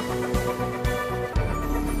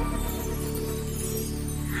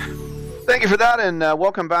 Thank you for that, and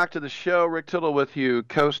welcome back to the show. Rick Tittle with you,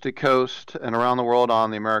 coast to coast and around the world on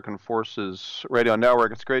the American Forces Radio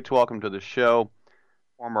Network. It's great to welcome to the show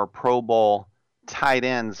former Pro Bowl tight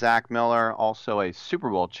end Zach Miller, also a Super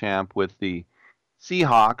Bowl champ with the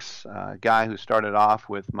Seahawks, a guy who started off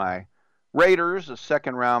with my Raiders, a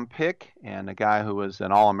second-round pick, and a guy who was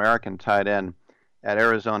an All-American tight end at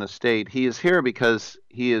Arizona State. He is here because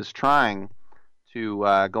he is trying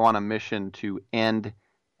to go on a mission to end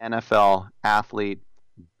NFL athlete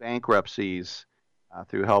bankruptcies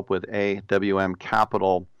through help with AWM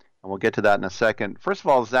Capital, and we'll get to that in a second. First of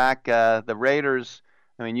all, Zach, the Raiders,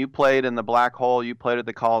 I mean, you played in the Black Hole, you played at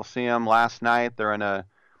the Coliseum last night. They're in a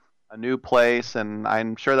new place, and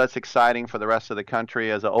I'm sure that's exciting for the rest of the country.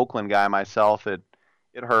 As an Oakland guy myself, it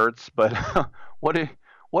hurts, but what are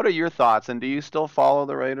your thoughts, and do you still follow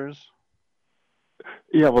the Raiders?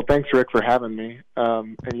 Yeah, well, thanks, Rick, for having me.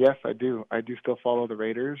 And yes, I do. I do still follow the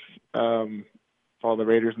Raiders. Follow the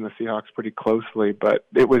Raiders and the Seahawks pretty closely, but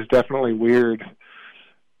it was definitely weird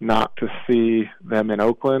not to see them in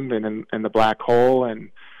Oakland and in the Black Hole,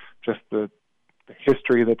 and just the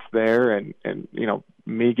history that's there, and you know,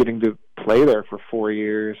 me getting to play there for 4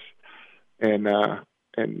 years, and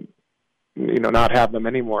you know, not have them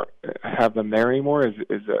there anymore is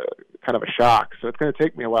a kind of a shock. So it's going to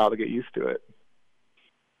take me a while to get used to it.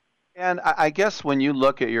 And I guess when you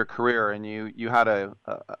look at your career, and you had a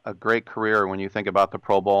great career when you think about the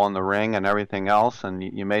Pro Bowl and the ring and everything else, and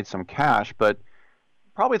you made some cash, but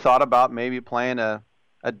probably thought about maybe playing a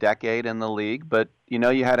decade in the league, but you know,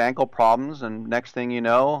 you had ankle problems, and next thing you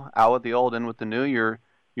know, out with the old, in with the new, your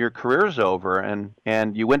career's over,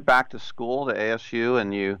 and you went back to school to ASU,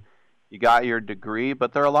 and you got your degree.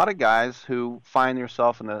 But there are a lot of guys who find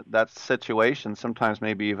yourself in that situation, sometimes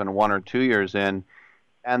maybe even 1 or 2 years in,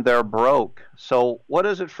 and they're broke. So what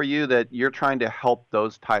is it for you that you're trying to help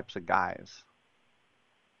those types of guys?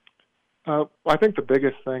 I think the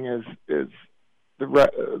biggest thing is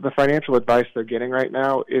the financial advice they're getting right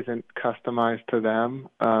now isn't customized to them.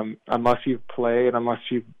 Unless you've played, unless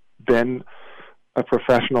you've been a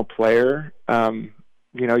professional player, you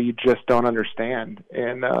know, you just don't understand.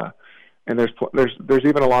 And there's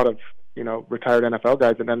even a lot of, you know, retired NFL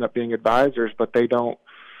guys that end up being advisors, but they don't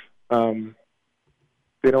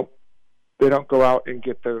go out and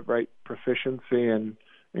get the right proficiency and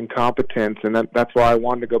competence, and that's why I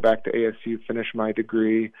wanted to go back to ASU, finish my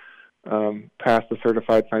degree, pass the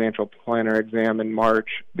Certified Financial Planner exam in March,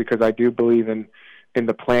 because I do believe in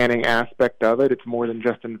the planning aspect of it. It's more than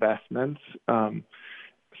just investments.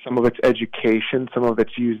 Some of it's education, some of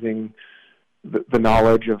it's using the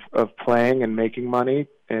knowledge of playing and making money,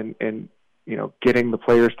 and getting the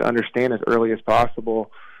players to understand as early as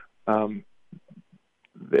possible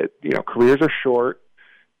that careers are short.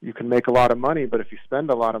 You can make a lot of money, but if you spend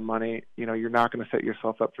a lot of money, you're not going to set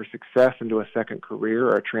yourself up for success into a second career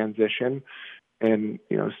or a transition. And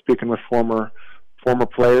speaking with former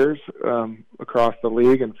players across the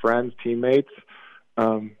league and friends, teammates,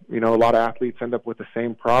 a lot of athletes end up with the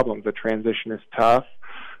same problems. The transition is tough.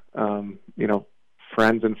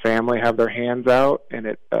 Friends and family have their hands out,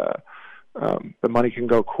 and the money can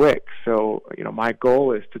go quick. So, my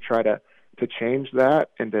goal is to try to change that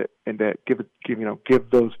and to give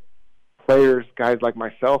those players, guys like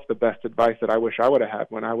myself, the best advice that I wish I would have had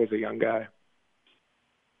when I was a young guy.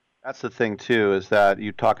 That's the thing too, is that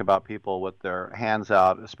you talk about people with their hands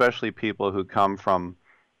out, especially people who come from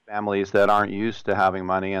families that aren't used to having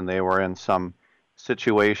money, and they were in some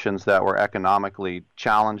situations that were economically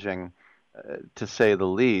challenging, to say the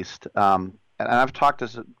least. And I've talked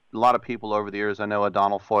to a lot of people over the years. I know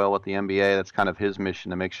O'Donnell Foyle with the NBA. That's kind of his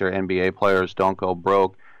mission, to make sure NBA players don't go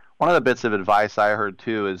broke. One of the bits of advice I heard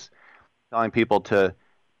too is telling people to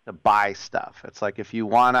buy stuff. It's like, if you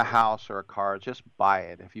want a house or a car, just buy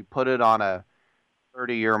it. If you put it on a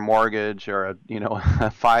 30-year mortgage or a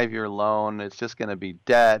 5-year loan, it's just going to be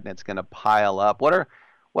debt and it's going to pile up. What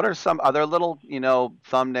are some other little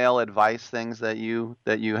thumbnail advice things that you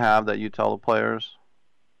have that you tell the players?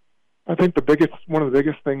 I think one of the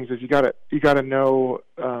biggest things is you gotta know,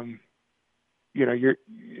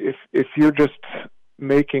 if you're just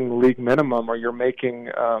making league minimum, or you're making,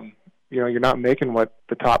 you're not making what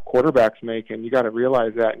the top quarterbacks make, and you got to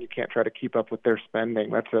realize that, and you can't try to keep up with their spending.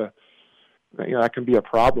 That can be a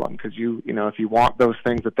problem, because if you want those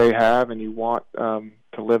things that they have and you want to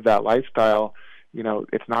live that lifestyle,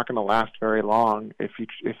 it's not going to last very long if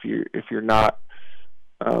you're not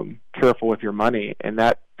careful with your money. And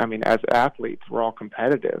as athletes, we're all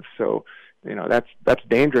competitive, so that's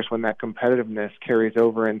dangerous when that competitiveness carries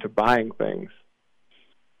over into buying things.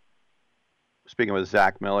 Speaking with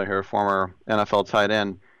Zach Miller here, former NFL tight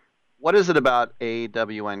end, what is it about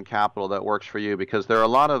AWN Capital that works for you? Because there are a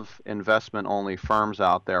lot of investment-only firms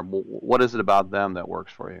out there. What is it about them that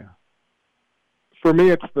works for you? For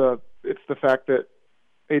me, it's the fact that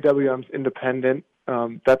AWM's independent.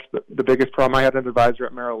 That's the biggest problem. I had an advisor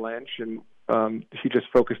at Merrill Lynch, and he just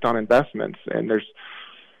focused on investments. And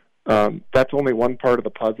that's only one part of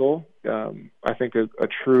the puzzle. I think a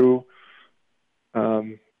true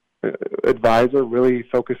advisor really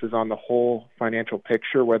focuses on the whole financial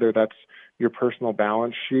picture, whether that's your personal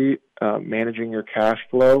balance sheet, managing your cash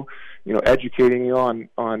flow, educating you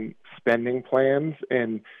on spending plans,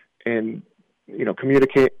 and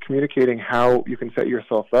communicating how you can set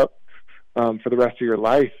yourself up for the rest of your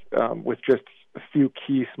life with just a few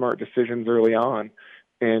key smart decisions early on.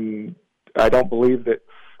 And I don't believe that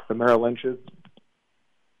the Merrill Lynch's,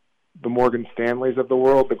 the Morgan Stanleys of the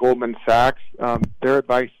world, the Goldman Sachs, their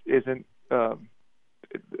advice doesn't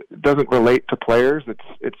relate to players.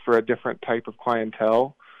 It's for a different type of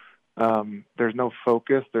clientele. There's no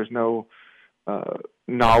focus. There's no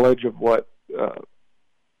knowledge of what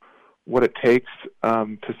it takes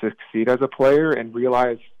to succeed as a player and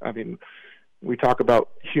realize. We talk about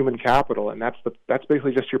human capital, and that's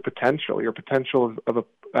basically just your potential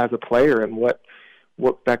as a player, and what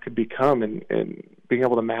that could become, and being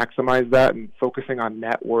able to maximize that, and focusing on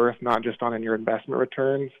net worth, not just on your investment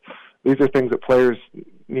returns. These are things that players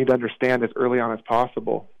need to understand as early on as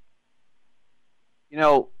possible.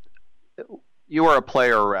 You were a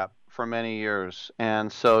player rep for many years,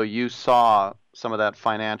 and so you saw some of that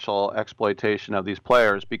financial exploitation of these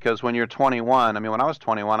players, because when you're 21, when I was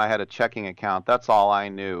 21, I had a checking account. That's all I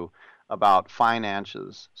knew about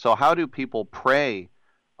finances. So how do people prey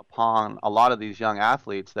upon a lot of these young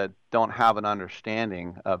athletes that don't have an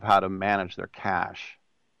understanding of how to manage their cash?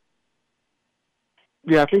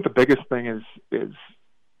 Yeah, I think the biggest thing is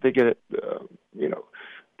they get it.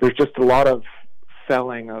 There's just a lot of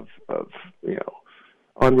selling of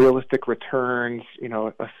unrealistic returns.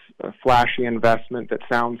 A flashy investment that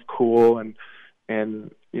sounds cool and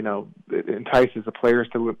it entices the players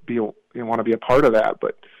to want to be a part of that.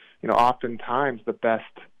 But oftentimes the best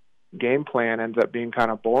game plan ends up being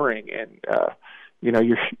kind of boring, and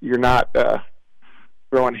you're not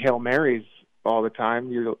throwing Hail Marys all the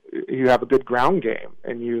time. You have a good ground game,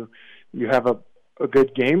 and you have a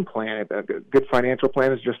good game plan. A good financial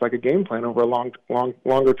plan is just like a game plan over a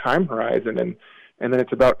longer time horizon, and then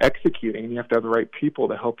it's about executing, and you have to have the right people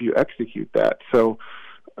to help you execute that. So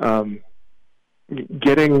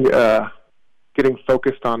getting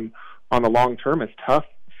focused on the long term is tough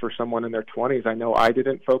for someone in their 20s. I know I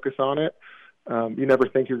didn't focus on it. You never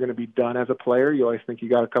think you're going to be done as a player. You always think you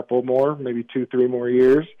got a couple more, maybe 2-3 more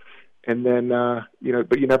years. And then,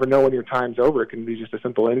 but you never know when your time's over. It can be just a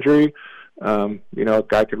simple injury. A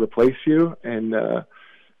guy could replace you. And,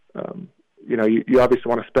 you obviously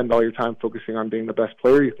want to spend all your time focusing on being the best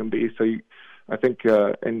player you can be. So I think,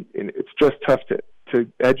 and it's just tough to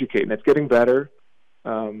educate, and it's getting better.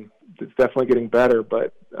 It's definitely getting better,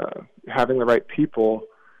 but having the right people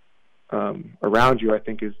around you, I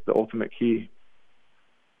think, is the ultimate key.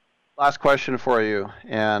 Last question for you,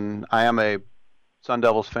 and I am a Sun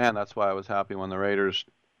Devils fan. That's why I was happy when the Raiders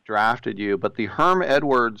drafted you. But the Herm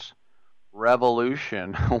Edwards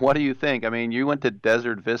revolution, what do you think? I mean, you went to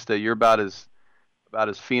Desert Vista. You're about as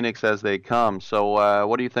Phoenix as they come. So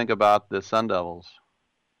what do you think about the Sun Devils?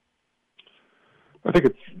 I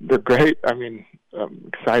think they're great. I mean, I'm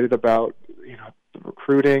excited about the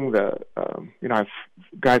recruiting. I've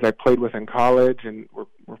guys I played with in college and were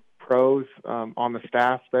pros on the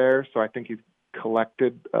staff there. So I think he's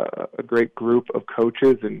collected a great group of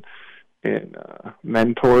coaches and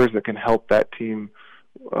mentors that can help that team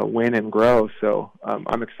win and grow. So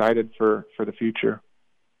I'm excited for the future.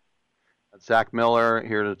 Zach Miller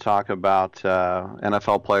here to talk about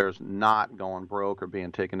NFL players not going broke or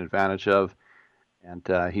being taken advantage of. And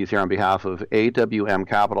he's here on behalf of AWM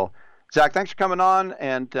Capital. Zach, thanks for coming on,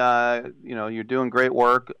 and you're doing great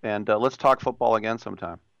work. And let's talk football again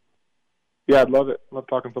sometime. Yeah, I'd love it. Love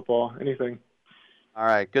talking football. Anything. All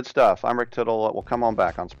right, good stuff. I'm Rick Tittle. We'll come on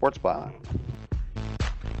back on Sports Byline.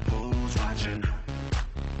 Who's watching?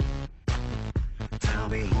 Tell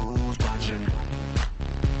me who's watching?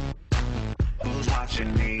 Who's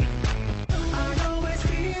watching me? I always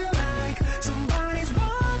feel like somebody's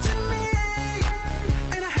watching me,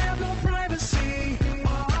 and I have no privacy.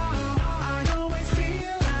 I always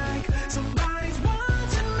feel like somebody's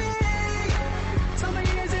watching me. Tell me,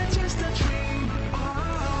 is it just a dream?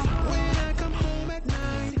 When I come home at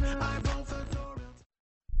night, I roll the door.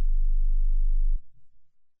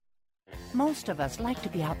 Most of us like to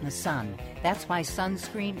be out in the sun. That's why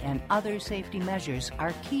sunscreen and other safety measures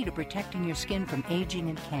are key to protecting your skin from aging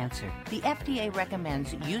and cancer. The FDA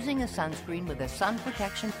recommends using a sunscreen with a sun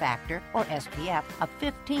protection factor, or SPF, of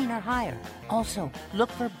 15 or higher. Also, look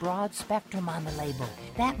for broad spectrum on the label.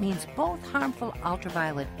 That means both harmful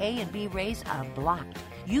ultraviolet A and B rays are blocked.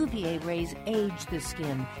 UVA rays age the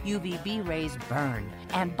skin, UVB rays burn,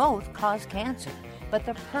 and both cause cancer. But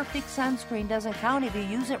the perfect sunscreen doesn't count if you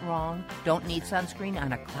use it wrong. Don't need sunscreen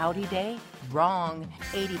on a cloudy day? Wrong.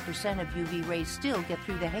 80% of UV rays still get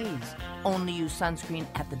through the haze. Only use sunscreen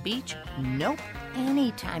at the beach? Nope.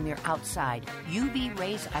 Anytime you're outside, UV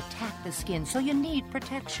rays attack the skin, so you need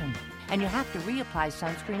protection. And you have to reapply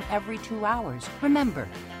sunscreen every 2 hours. Remember,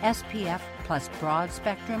 SPF plus broad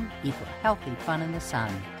spectrum equal healthy fun in the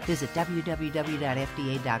sun. Visit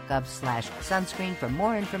www.fda.gov/sunscreen for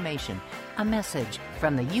more information. A message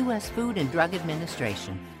from the U.S. Food and Drug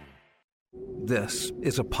Administration. This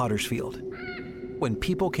is a potter's field. When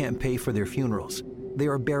people can't pay for their funerals, they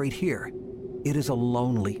are buried here. It is a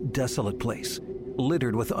lonely, desolate place,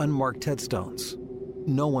 littered with unmarked headstones.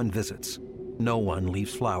 No one visits. No one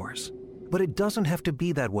leaves flowers. But it doesn't have to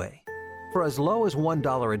be that way. For as low as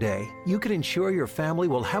 $1 a day, you can ensure your family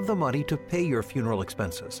will have the money to pay your funeral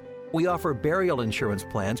expenses. We offer burial insurance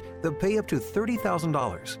plans that pay up to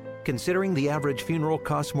 $30,000. Considering the average funeral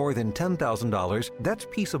costs more than $10,000, that's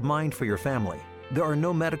peace of mind for your family. There are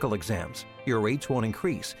no medical exams, your rates won't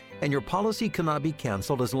increase, and your policy cannot be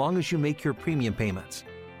canceled as long as you make your premium payments.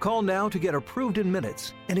 Call now to get approved in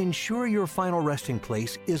minutes and ensure your final resting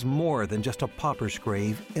place is more than just a pauper's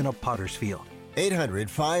grave in a potter's field.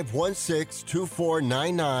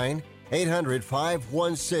 800-516-2499.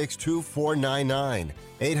 800-516-2499.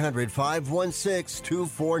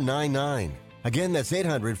 800-516-2499. Again, that's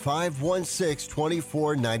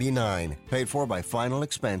 800-516-2499. Paid for by Final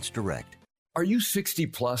Expense Direct. Are you 60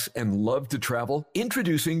 plus and love to travel?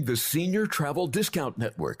 Introducing the Senior Travel Discount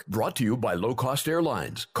Network, brought to you by Low Cost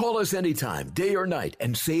Airlines. Call us anytime, day or night,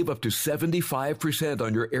 and save up to 75%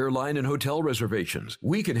 on your airline and hotel reservations.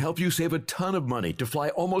 We can help you save a ton of money to fly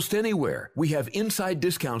almost anywhere. We have inside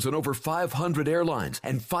discounts on over 500 airlines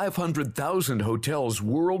and 500,000 hotels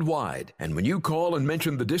worldwide. And when you call and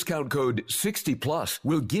mention the discount code 60 plus,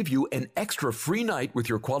 we'll give you an extra free night with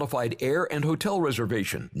your qualified air and hotel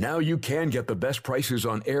reservation. Now you can get get the best prices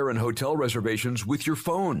on air and hotel reservations with your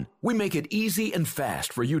phone. We make it easy and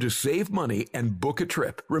fast for you to save money and book a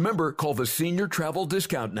trip. Remember, call the Senior Travel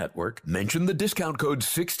Discount Network. Mention the discount code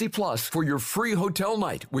 60+ for your free hotel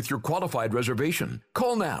night with your qualified reservation.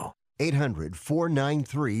 Call now.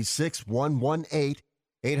 800-493-6118.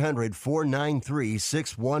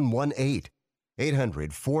 800-493-6118.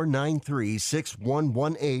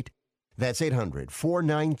 800-493-6118. That's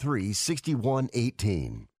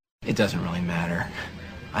 800-493-6118. It doesn't really matter.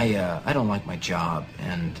 I don't like my job,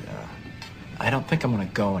 and I don't think I'm going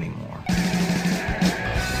to go anymore.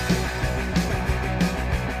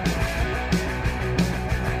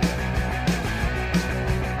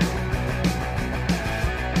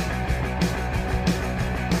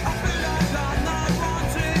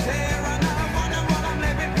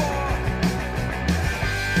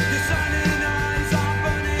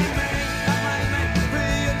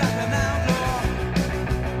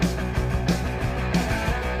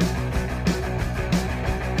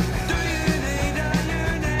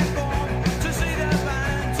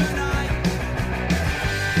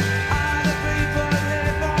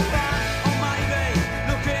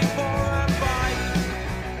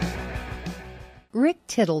 Rick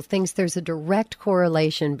Tittle thinks there's a direct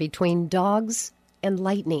correlation between dogs and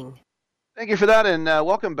lightning. Thank you for that, and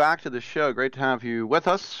welcome back to the show. Great to have you with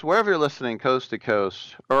us, wherever you're listening, coast to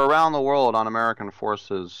coast, or around the world on American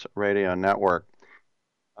Forces Radio Network.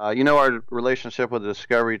 You know our relationship with the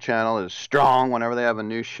Discovery Channel is strong. Whenever they have a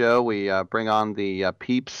new show, we bring on the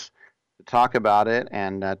peeps to talk about it,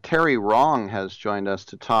 and Terry Wrong has joined us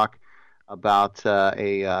to talk about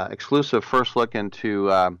a exclusive first look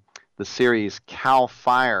into the series CAL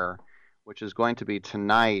FIRE, which is going to be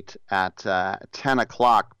tonight at 10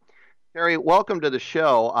 o'clock. Terry, welcome to the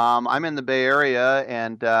show. I'm in the Bay Area,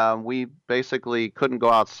 and we basically couldn't go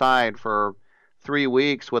outside for 3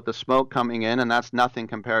 weeks with the smoke coming in, and that's nothing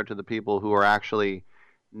compared to the people who are actually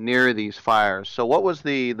near these fires. So what was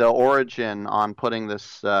the origin on putting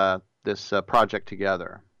this project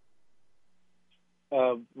together?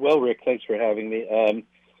 Well, Rick, thanks for having me.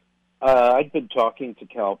 I've been talking to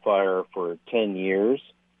CAL FIRE for 10 years.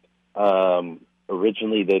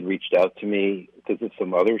 Originally, they'd reached out to me because of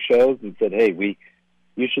some other shows and said, hey,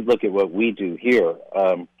 you should look at what we do here.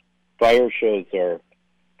 Fire shows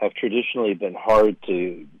have traditionally been hard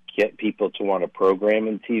to get people to want to program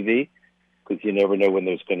in TV because you never know when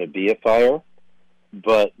there's going to be a fire.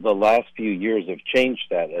 But the last few years have changed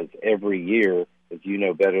that, as every year, as you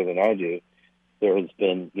know better than I do, there has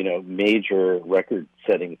been, major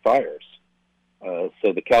record-setting fires. So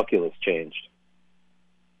the calculus changed.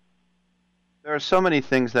 There are so many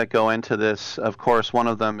things that go into this. Of course, one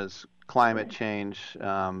of them is climate change.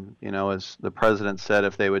 As the president said,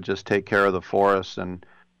 if they would just take care of the forests and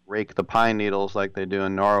rake the pine needles like they do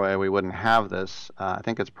in Norway, we wouldn't have this. I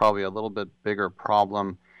think it's probably a little bit bigger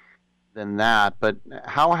problem than that. But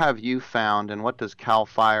how have you found, and what does CAL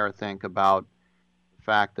FIRE think about the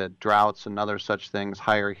fact that droughts and other such things,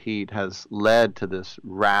 higher heat, has led to this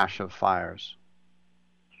rash of fires?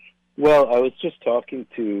 Well, I was just talking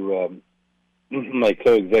to my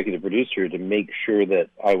co-executive producer to make sure that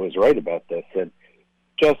I was right about this. And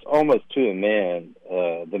just almost to a man,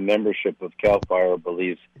 the membership of CAL FIRE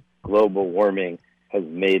believes global warming has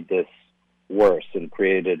made this worse and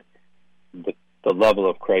created the level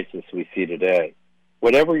of crisis we see today.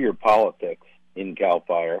 Whatever your politics in CAL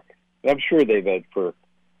FIRE, and I'm sure they've had for,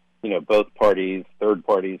 both parties, third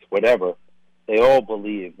parties, whatever, they all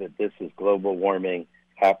believe that this is global warming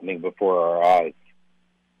happening before our eyes.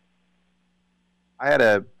 I had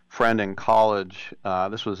a friend in college,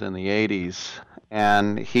 this was in the 80s,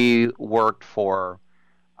 and he worked for,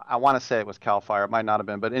 I want to say it was CAL FIRE, it might not have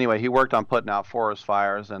been, but anyway, he worked on putting out forest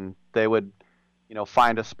fires, and they would,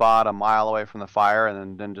 find a spot a mile away from the fire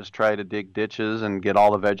and then just try to dig ditches and get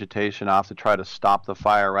all the vegetation off to try to stop the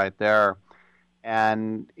fire right there.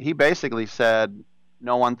 And he basically said,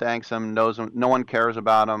 no one thanks him, no one cares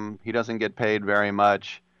about him, he doesn't get paid very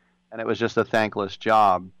much, and it was just a thankless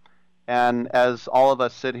job. And as all of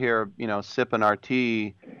us sit here, sipping our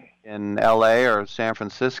tea in LA or San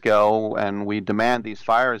Francisco, and we demand these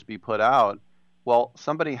fires be put out, well,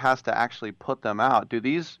 somebody has to actually put them out. Do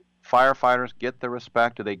these firefighters get the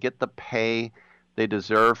respect? Do they get the pay they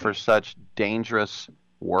deserve for such dangerous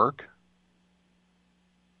work?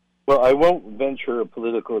 Well, I won't venture a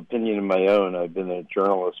political opinion of my own. I've been a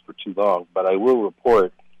journalist for too long, but I will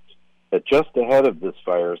report that just ahead of this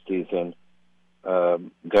fire season,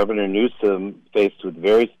 Governor Newsom, faced with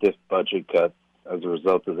very stiff budget cuts as a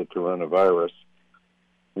result of the coronavirus,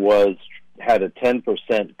 had a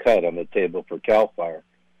 10% cut on the table for CAL FIRE.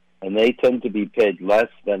 and they tend to be paid less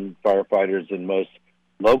than firefighters in most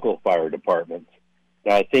local fire departments.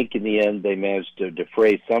 Now, I think in the end they managed to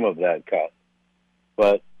defray some of that cut.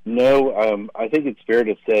 But no, I think it's fair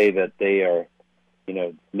to say that they are,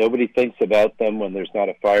 nobody thinks about them when there's not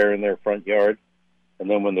a fire in their front yard. And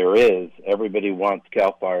then when there is, everybody wants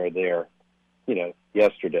CAL FIRE there,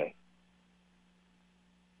 yesterday.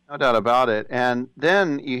 No doubt about it. And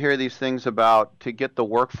then you hear these things about, to get the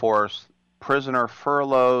workforce, prisoner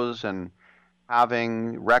furloughs and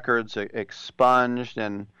having records expunged.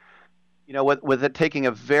 And, with it taking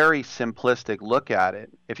a very simplistic look at it,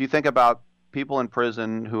 if you think about people in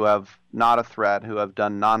prison who have not a threat, who have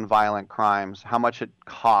done nonviolent crimes, how much it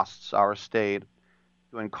costs our state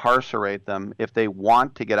to incarcerate them if they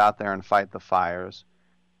want to get out there and fight the fires.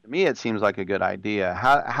 To me, it seems like a good idea.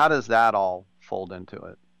 How does that all fold into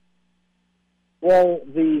it? Well,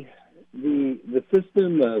 the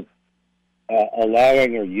system of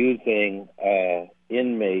allowing or using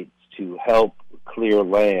inmates to help clear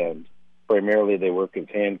land, primarily they work as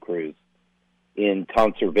hand crews, in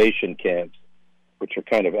conservation camps, which are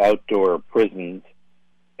kind of outdoor prisons,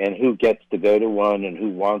 and who gets to go to one and who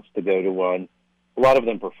wants to go to one. A lot of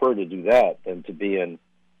them prefer to do that than to be in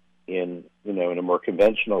a more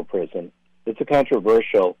conventional prison. It's a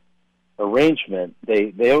controversial arrangement.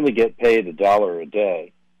 They only get paid $1 a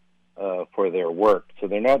day for their work, so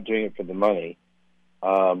they're not doing it for the money.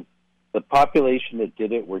 The population that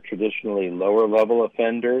did it were traditionally lower level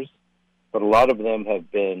offenders, but a lot of them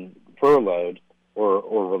have been furloughed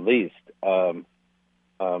or released,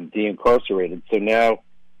 de-incarcerated. So now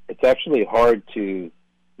it's actually hard to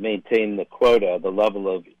maintain the quota, the level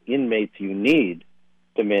of inmates you need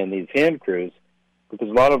to man these hand crews, because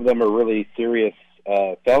a lot of them are really serious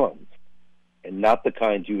felons and not the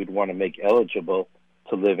kind you would want to make eligible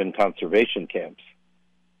to live in conservation camps.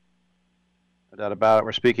 No doubt about it.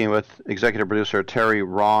 We're speaking with executive producer Terry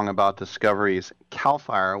Wrong about Discovery's CAL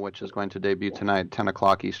FIRE, which is going to debut tonight, 10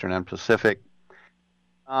 o'clock Eastern and Pacific.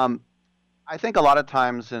 I think a lot of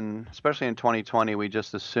times, especially in 2020, we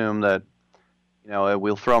just assume that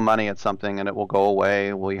we'll throw money at something and it will go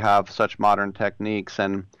away. We have such modern techniques,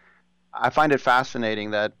 and I find it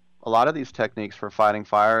fascinating that a lot of these techniques for fighting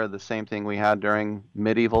fire are the same thing we had during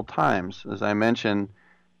medieval times. As I mentioned,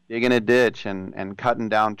 digging a ditch and cutting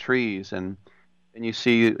down trees, and then you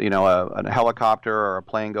see a helicopter or a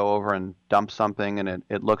plane go over and dump something, and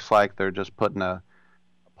it looks like they're just putting a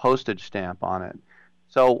postage stamp on it.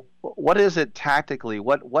 So what is it tactically?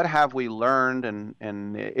 What have we learned,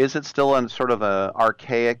 and is it still in sort of a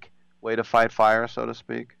archaic way to fight fire, so to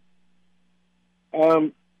speak?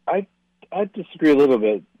 I disagree a little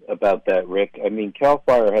bit about that, Rick. I mean, CAL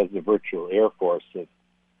FIRE has a virtual air force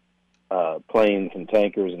of planes and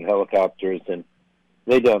tankers and helicopters, and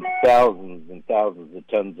they dump thousands and thousands of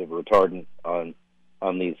tons of retardant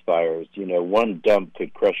on these fires. One dump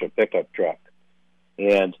could crush a pickup truck,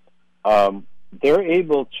 and they're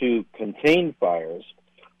able to contain fires.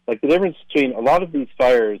 Like the difference between a lot of these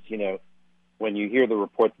fires, when you hear the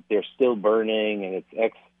report that they're still burning and it's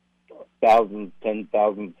X thousands,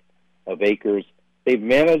 10,000s of acres, they've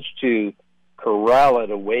managed to corral it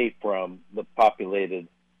away from the populated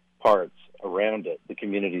parts around it, the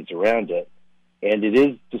communities around it, and it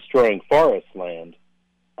is destroying forest land.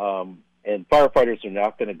 And firefighters are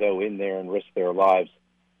not going to go in there and risk their lives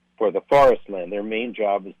for the forest land. Their main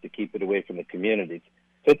job is to keep it away from the communities.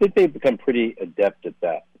 So I think they've become pretty adept at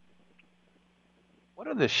that. What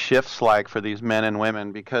are the shifts like for these men and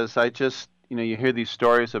women? Because I just, you hear these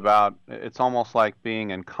stories about, it's almost like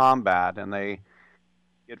being in combat, and they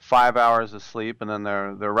get 5 hours of sleep and then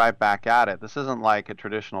they're right back at it. This isn't like a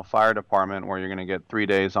traditional fire department where you're going to get 3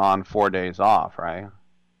 days on, 4 days off, right?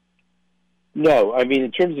 No, I mean,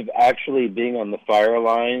 in terms of actually being on the fire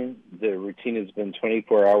line, the routine has been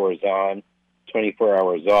 24 hours on, 24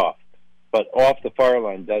 hours off. But off the fire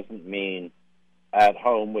line doesn't mean at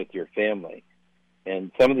home with your family.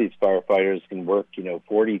 And some of these firefighters can work,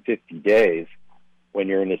 40, 50 days when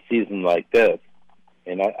you're in a season like this.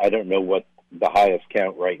 And I don't know what the highest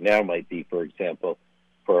count right now might be, for example,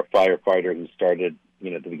 for a firefighter who started,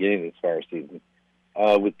 at the beginning of this fire season,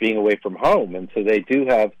 with being away from home. And so they do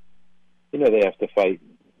have, they have to fight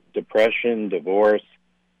depression, divorce,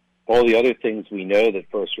 all the other things we know that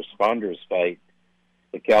first responders fight.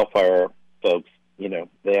 The CAL FIRE folks,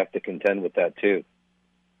 they have to contend with that too.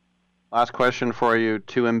 Last question for you.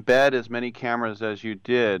 To embed as many cameras as you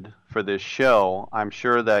did for this show, I'm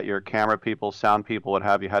sure that your camera people, sound people, what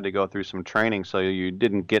have you, had to go through some training so you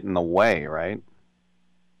didn't get in the way, right?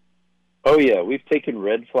 Oh, yeah. We've taken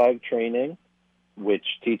red flag training, which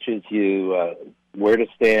teaches you where to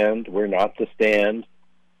stand, where not to stand,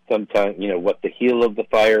 sometimes, what the heel of the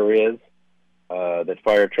fire is, that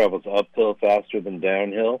fire travels uphill faster than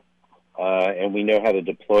downhill. And we know how to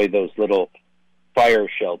deploy those little fire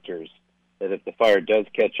shelters, that if the fire does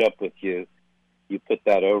catch up with you, you put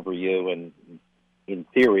that over you, and in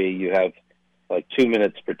theory, you have like 2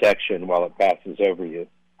 minutes protection while it passes over you.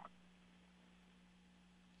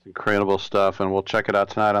 It's incredible stuff, and we'll check it out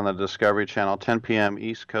tonight on the Discovery Channel, 10 p.m.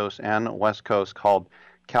 East Coast and West Coast, called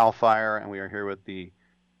CAL FIRE, and we are here with the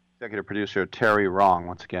executive producer, Terry Wrong,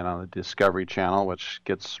 once again on the Discovery Channel, which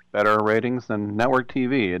gets better ratings than network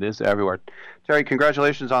TV. It is everywhere. Terry,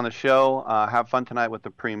 congratulations on the show. Have fun tonight with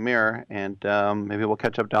the premiere, and maybe we'll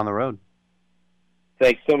catch up down the road.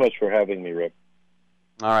 Thanks so much for having me, Rick.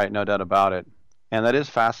 All right, no doubt about it. And that is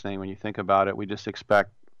fascinating when you think about it. We just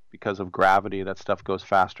expect, because of gravity, that stuff goes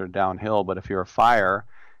faster downhill. But if you're a fire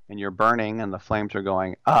and you're burning and the flames are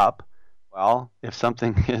going up, well, if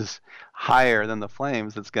something is higher than the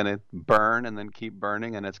flames, it's going to burn and then keep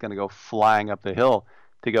burning, and it's going to go flying up the hill.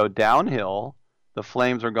 To go downhill, the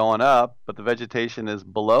flames are going up, but the vegetation is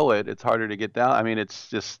below it. It's harder to get down. I mean, it's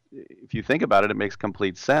just, if you think about it, it makes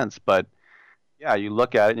complete sense. But yeah, you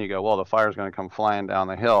look at it and you go, well, the fire's going to come flying down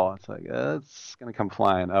the hill. It's like, it's going to come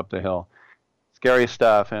flying up the hill. Scary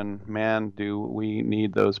stuff, and man, do we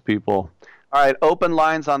need those people. All right, open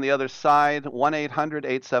lines on the other side,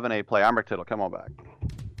 1-800-878-PLAY. I'm Rick Tittle. Come on back.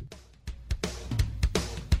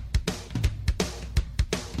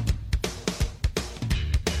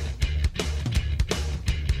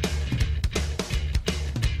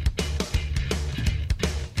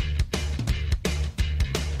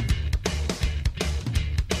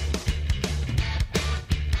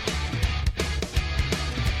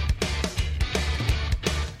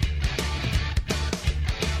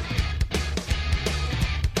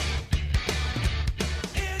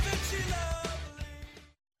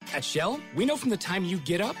 At Shell, we know from the time you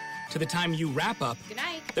get up to the time you wrap up,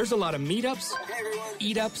 there's a lot of meetups,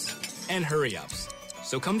 eat-ups, and hurry-ups.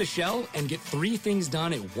 So come to Shell and get 3 things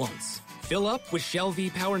done at once. Fill up with Shell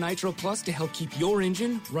V-Power Nitro Plus to help keep your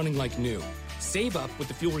engine running like new. Save up with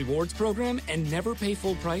the Fuel Rewards program and never pay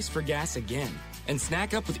full price for gas again. And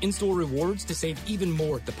snack up with in-store rewards to save even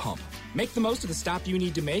more at the pump. Make the most of the stop you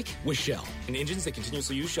need to make with Shell. And engines that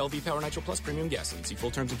continuously use Shell V-Power Nitro Plus premium gasoline. See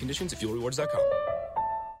full terms and conditions at fuelrewards.com.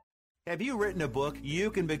 Have you written a book? You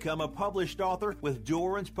can become a published author with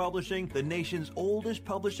Dorrance Publishing, the nation's oldest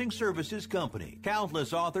publishing services company.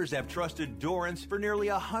 Countless authors have trusted Dorrance for nearly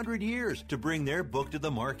 100 years to bring their book to the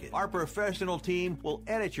market. Our professional team will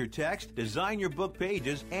edit your text, design your book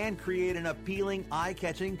pages, and create an appealing,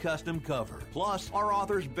 eye-catching custom cover. Plus, our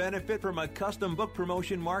authors benefit from a custom book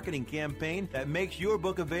promotion marketing campaign that makes your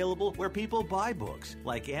book available where people buy books,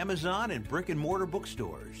 like Amazon and brick-and-mortar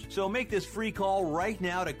bookstores. So make this free call right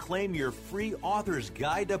now to claim your free author's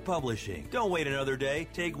guide to publishing. Don't wait another day.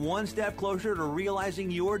 Take one step closer to realizing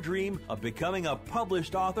your dream of becoming a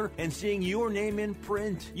published author and seeing your name in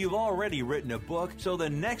print. You've already written a book, so the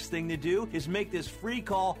next thing to do is make this free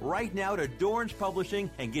call right now to Dorrance Publishing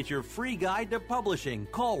and get your free guide to publishing.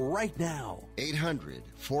 Call right now.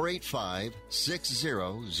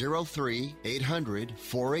 800-485-6003.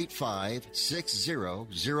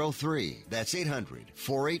 800-485-6003. That's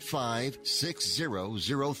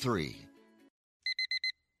 800-485-6003.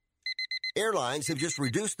 Airlines have just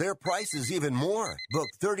reduced their prices even more. Book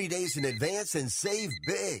 30 days in advance and save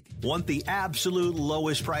big. Want the absolute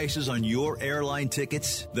lowest prices on your airline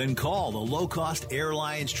tickets? Then call the Low Cost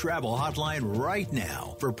Airlines Travel Hotline right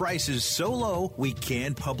now. For prices so low, we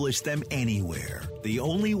can't publish them anywhere. The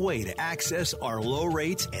only way to access our low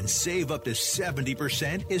rates and save up to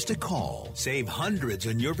 70% is to call. Save hundreds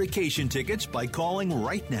on your vacation tickets by calling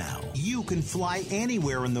right now. You can fly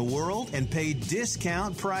anywhere in the world and pay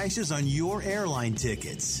discount prices on your airline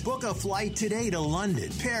tickets. Book a flight today to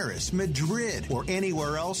London, Paris, Madrid, or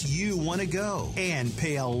anywhere else you want to go. And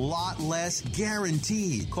pay a lot less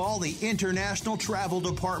guaranteed. Call the International Travel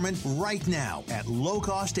Department right now at Low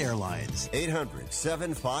Cost Airlines.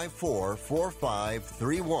 800-754-4531.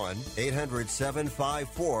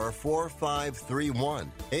 800-754-4531.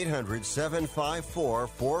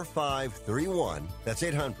 800-754-4531. That's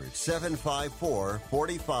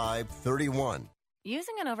 800-754-4531.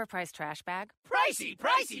 Using an overpriced trash bag? Pricey,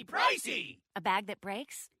 pricey, pricey! A bag that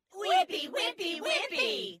breaks? Whippy, whippy,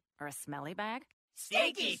 whippy! Or a smelly bag?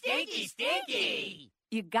 Stinky, stinky, stinky!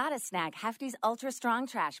 You gotta snag Hefty's Ultra Strong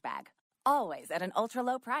Trash Bag. Always at an ultra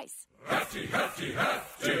low price. Hefty, hefty,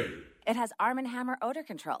 hefty! It has Arm & Hammer odor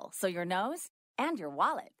control, so your nose and your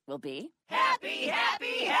wallet will be happy,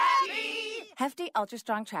 happy, happy! Hefty Ultra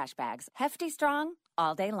Strong Trash Bags. Hefty strong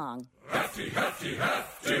all day long. Hefty, hefty,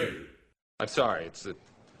 hefty! I'm sorry, it's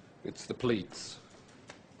It's the pleats.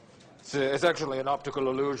 It's actually an optical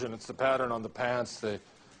illusion. It's the pattern on the pants.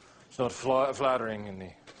 It's not flattering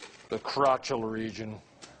in the crotchal region.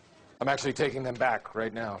 I'm actually taking them back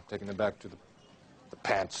right now. Taking them back to the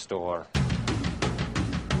pants store.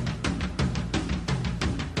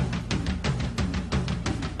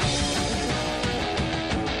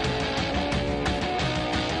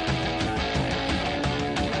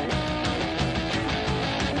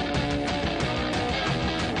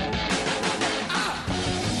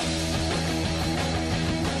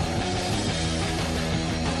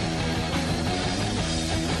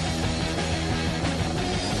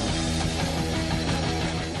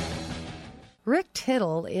 Rick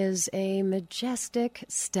Tittle is a majestic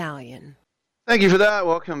stallion. Thank you for that.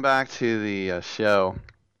 Welcome back to the show.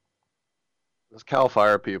 Those CAL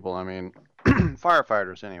FIRE people, I mean,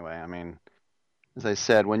 firefighters anyway. I mean, as I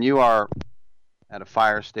said, when you are at a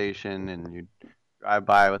fire station and you drive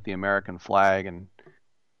by with the American flag and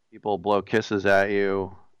people blow kisses at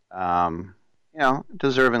you, you know,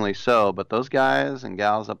 deservingly so. But those guys and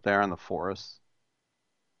gals up there in the forest,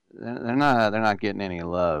 they're not getting any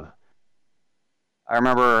love. I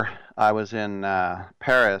remember I was in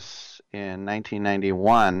Paris in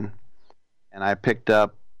 1991, and I picked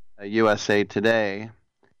up a USA Today,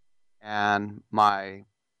 and my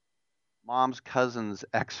mom's cousin's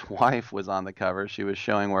ex-wife was on the cover. She was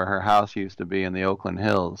showing where her house used to be in the Oakland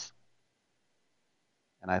Hills.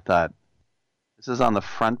 And I thought, this is on the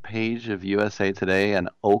front page of USA Today, an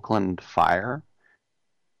Oakland fire?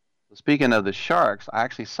 Speaking of the Sharks, I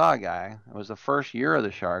actually saw a guy. It was the first year of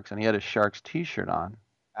the Sharks, and he had a Sharks T-shirt on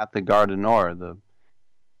at the Gare du Nord, the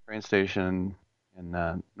train station in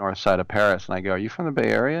the north side of Paris. And I go, "Are you from the Bay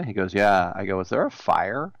Area?" He goes, "Yeah." I go, "Is there a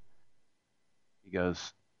fire?" He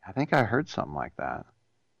goes, "I think I heard something like that."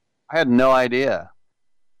 I had no idea.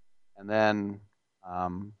 And then I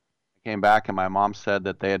came back, and my mom said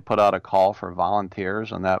that they had put out a call for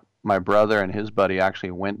volunteers, and that my brother and his buddy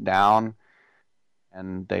actually went down.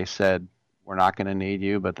 And they said, "We're not going to need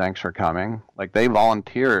you, but thanks for coming." Like, they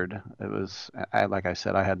volunteered. It was, like I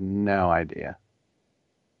said, I had no idea.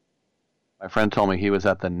 My friend told me he was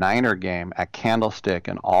at the Niner game at Candlestick,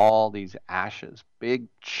 and all these ashes, big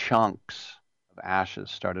chunks of ashes,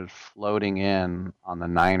 started floating in on the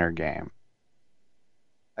Niner game.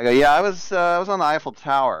 I go, "Yeah, I was on the Eiffel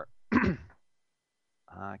Tower."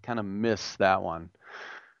 I kind of missed that one.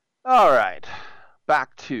 All right.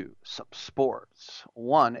 Back to some sports.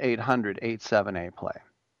 1-800-878-PLAY.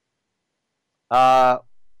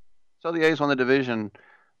 So the A's won the division.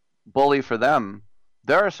 Bully for them.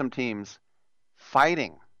 There are some teams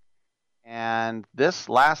fighting. And this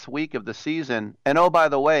last week of the season, and oh, by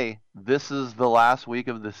the way, this is the last week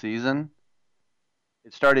of the season.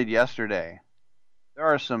 It started yesterday. There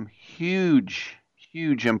are some huge,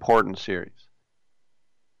 huge important series.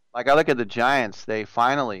 Like, I look at the Giants, they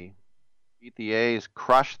finally beat the A's,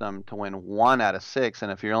 crushed them to win 1 out of 6,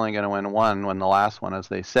 and if you're only going to win one, win the last one, as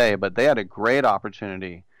they say. But they had a great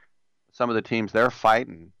opportunity. Some of the teams they're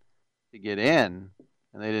fighting to get in,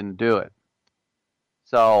 and they didn't do it.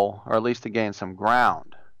 So, or at least to gain some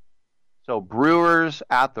ground. So Brewers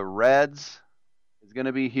at the Reds is going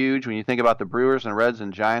to be huge. When you think about the Brewers and Reds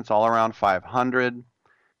and Giants all around 500.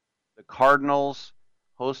 The Cardinals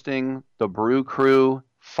hosting the Brew Crew,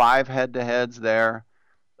 5 head-to-heads there.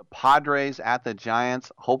 The Padres at the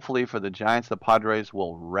Giants. Hopefully for the Giants, the Padres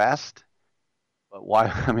will rest. But why?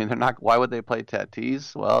 I mean, they're not. Why would they play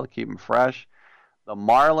Tatis? Well, to keep them fresh. The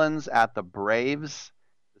Marlins at the Braves.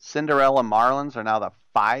 The Cinderella Marlins are now the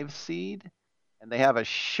 5 seed, and they have a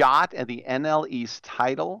shot at the NL East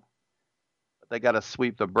title. But they got to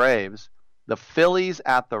sweep the Braves. The Phillies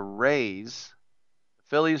at the Rays.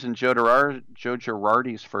 Phillies and Joe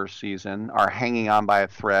Girardi's first season are hanging on by a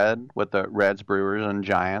thread with the Reds, Brewers, and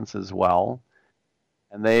Giants as well.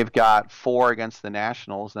 And they've got 4 against the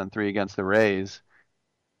Nationals, then 3 against the Rays.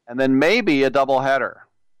 And then maybe a doubleheader,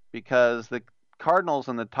 because the Cardinals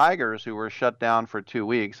and the Tigers, who were shut down for 2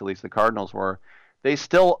 weeks, at least the Cardinals were, they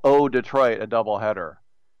still owe Detroit a doubleheader.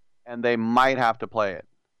 And they might have to play it.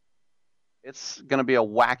 It's going to be a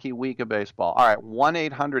wacky week of baseball. All right,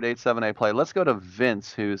 1-800-878-PLAY. Let's go to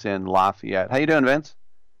Vince, who's in Lafayette. How you doing, Vince?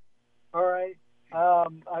 All right. I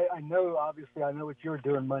know, obviously, I know what you were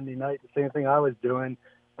doing Monday night, the same thing I was doing.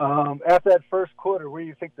 After that first quarter, where do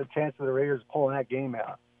you think the chance of the Raiders pulling that game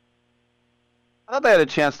out? I thought they had a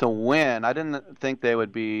chance to win. I didn't think they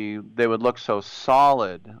would look so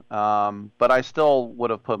solid, but I still would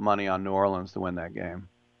have put money on New Orleans to win that game.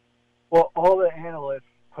 Well, all the analysts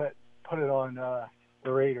put it on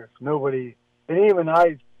the Raiders. Nobody, and even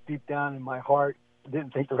I, deep down in my heart,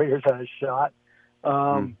 didn't think the Raiders had a shot.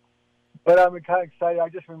 But I'm kind of excited. I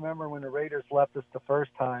just remember when the Raiders left us the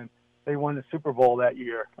first time, they won the Super Bowl that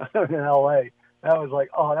year in L.A. That was like,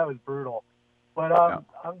 oh, that was brutal. But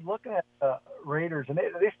I'm looking at the Raiders, and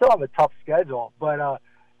they still have a tough schedule. But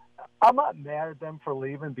I'm not mad at them for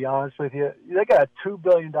leaving, to be honest with you. They got a $2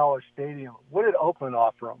 billion stadium. What did Oakland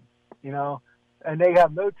offer them? You know? And they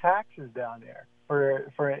have no taxes down there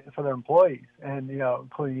for their employees and, you know,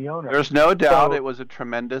 including the owner. There's no doubt it was a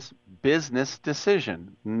tremendous business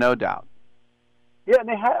decision. No doubt. Yeah, and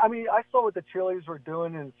I saw what the cheerleaders were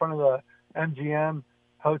doing in front of the MGM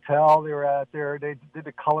hotel. They were out there. They did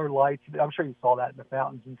the color lights. I'm sure you saw that in the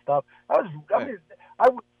fountains and stuff. I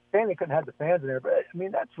was saying they couldn't have the fans in there, but I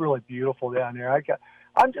mean, that's really beautiful down there.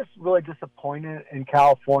 I'm just really disappointed in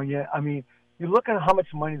California. I mean, you look at how much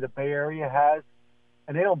money the Bay Area has,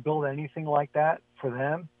 and they don't build anything like that for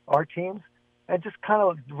them, our teams. It just kind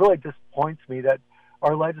of really disappoints me that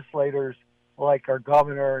our legislators, like our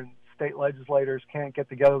governor and state legislators, can't get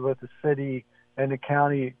together with the city and the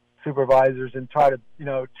county supervisors and try to, you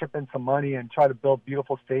know, chip in some money and try to build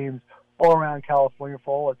beautiful stadiums all around California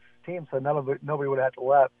for all its teams, so nobody would have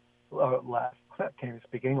to can't even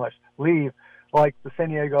speak English, leave. Like the San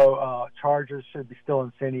Diego Chargers should be still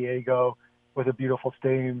in San Diego with a beautiful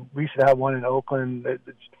stadium. We should have one in Oakland. The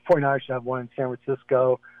 49ers should have one in San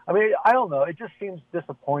Francisco. I mean, I don't know. It just seems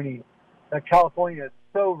disappointing that California is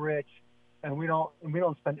so rich and we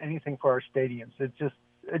don't spend anything for our stadiums. It's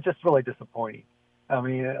just really disappointing. I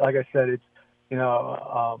mean, like I said, it's, you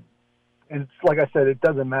know, and it's like I said, it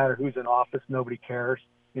doesn't matter who's in office. Nobody cares,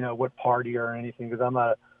 you know, what party or anything, because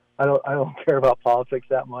I don't care about politics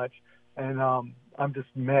that much. And I'm just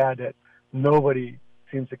mad that nobody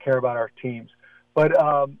seems to care about our teams. But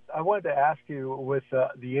I wanted to ask you with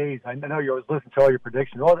the A's, I know you always listen to all your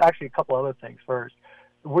predictions. Well, actually, a couple other things first.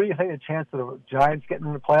 What do you think the chance of the Giants getting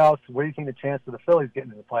in the playoffs? What do you think the chance of the Phillies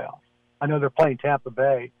getting in the playoffs? I know they're playing Tampa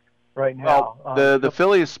Bay right now. Well, the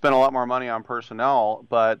Phillies spent a lot more money on personnel,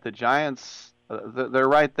 but the Giants, they're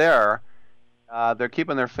right there. They're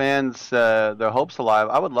keeping their fans, their hopes alive.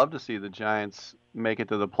 I would love to see the Giants make it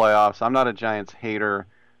to the playoffs. I'm not a Giants hater.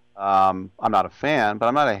 I'm not a fan, but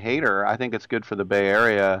I'm not a hater. I think it's good for the Bay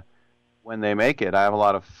Area when they make it. I have a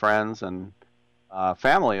lot of friends and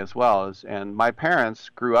family as well. And my parents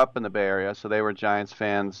grew up in the Bay Area, so they were Giants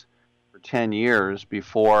fans for 10 years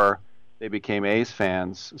before they became A's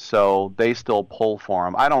fans. So they still pull for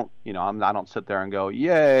them. I don't sit there and go,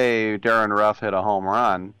 yay, Darren Ruff hit a home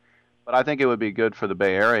run. But I think it would be good for the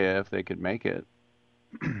Bay Area if they could make it.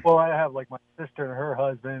 Well, I have like my sister and her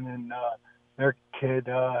husband and their kid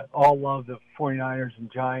all love the 49ers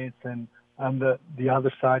and Giants, and I'm the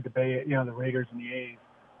other side, the Bay, you know, the Raiders and the A's.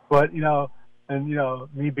 But, you know, and, you know,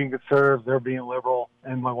 me being conservative, they're being liberal,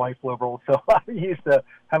 and my wife liberal. So I'm used to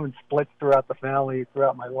having splits throughout the family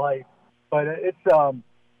throughout my life. But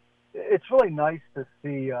it's really nice to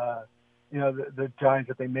see, you know, the Giants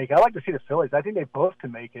that they make. I like to see the Phillies. I think they both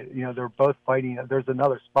can make it. You know, they're both fighting. There's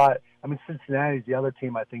another spot. I mean, Cincinnati's the other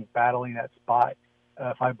team, I think, battling that spot,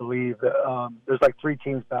 if I believe. There's like 3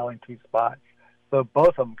 teams battling 2 spots. So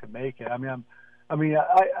both of them can make it. I mean,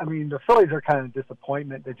 the Phillies are kind of a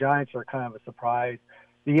disappointment. The Giants are kind of a surprise.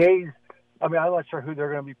 The A's, I mean, I'm not sure who they're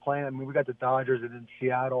going to be playing. I mean, we got the Dodgers and in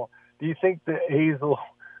Seattle. Do you think the A's will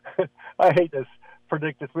 – I hate to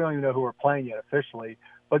predict this. We don't even know who we're playing yet officially.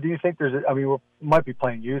 But do you think we might be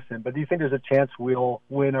playing Houston, but do you think there's a chance we'll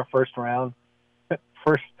win our first round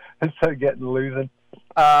first instead of losing?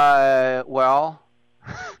 Well,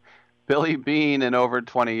 Billy Beane in over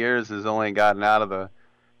 20 years has only gotten out of the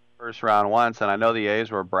first round once, and I know the A's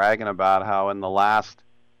were bragging about how in the last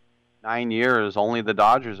 9 years only the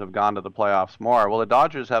Dodgers have gone to the playoffs more. Well, the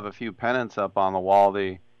Dodgers have a few pennants up on the wall.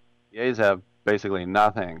 The A's have basically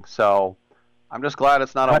nothing. So I'm just glad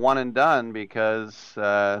it's not a one and done, because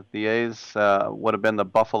the A's would have been the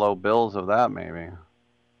Buffalo Bills of that, maybe.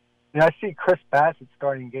 Yeah, I see Chris Bassett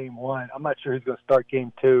starting game 1. I'm not sure who's going to start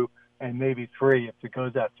game 2 and maybe 3 if it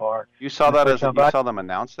goes that far. You saw that you saw them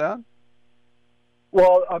announce that?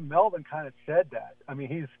 Well, Melvin kind of said that. I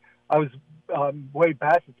mean, Wade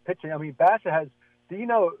Bassett's pitching. I mean, Bassett has. Do you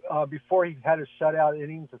know before he had his shutout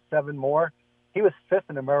innings of 7 more, he was 5th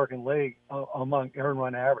in the American League among earned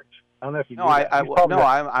run average. I don't know if you knew that.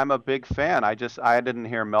 I'm a big fan. I didn't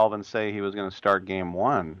hear Melvin say he was going to start game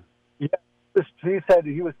 1. Yeah, he said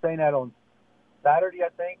he was saying that on Saturday, I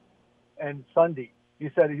think, and Sunday. He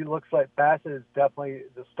said he looks like Bassett is definitely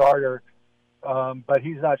the starter, but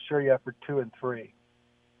he's not sure yet for 2 and 3.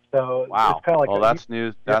 So wow. It's kind of like that's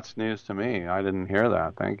news. That's news to me. I didn't hear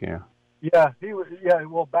that. Thank you. Yeah,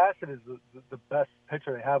 Well, Bassett is the best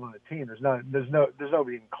pitcher they have on the team. There's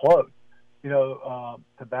nobody even close. to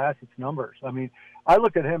Bassett's numbers. I mean, I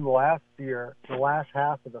looked at him last year, the last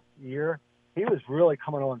half of the year, he was really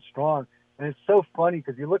coming on strong. And it's so funny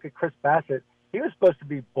because you look at Chris Bassett, he was supposed to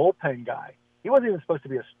be bullpen guy. He wasn't even supposed to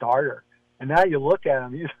be a starter. And now you look at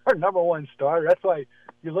him, he's our number one starter. That's why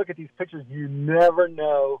you look at these pictures, you never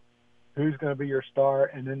know who's going to be your star.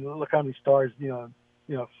 And then look how many stars,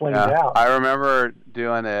 flamed out. I remember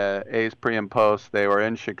doing a A's pre and post. They were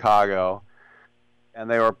in Chicago, and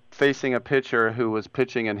they were facing a pitcher who was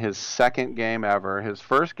pitching in his second game ever. His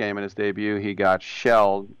first game in his debut, he got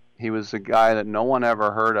shelled. He was a guy that no one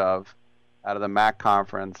ever heard of out of the MAC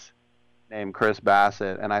conference named Chris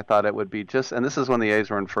Bassett, and I thought it would be just, and this is when the A's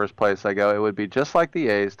were in first place, I go, it would be just like the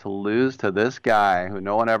A's to lose to this guy who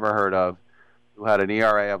no one ever heard of, who had an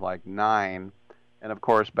ERA of like 9. And, of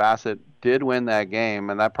course, Bassett did win that game,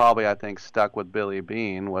 and that probably, I think, stuck with Billy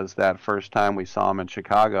Beane, was that first time we saw him in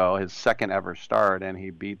Chicago, his second ever start, and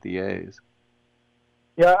he beat the A's.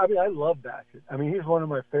 Yeah, I mean, I love Bassett. I mean, he's one of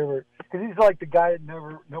my favorite, because he's like the guy that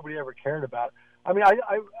nobody ever cared about. I mean,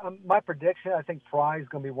 my prediction, I think Fry's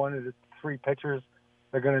going to be one of the 3 pitchers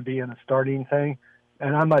that are going to be in a starting thing.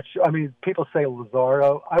 And I'm not sure. I mean, people say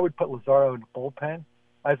Lazaro. I would put Lazaro in the bullpen,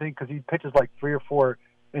 I think, because he pitches like 3 or 4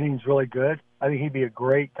 innings really good. I think he'd be a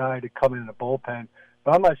great guy to come in the bullpen.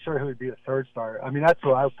 But I'm not sure who would be a third starter. I mean, that's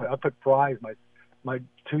what I would put. I put Fry as my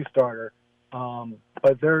 2 starter.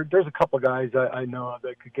 But there's a couple of guys I know of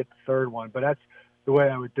that could get the third one. But that's the way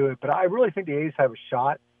I would do it. But I really think the A's have a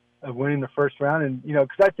shot of winning the first round. And, because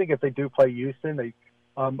I think if they do play Houston,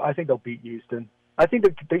 I think they'll beat Houston. I think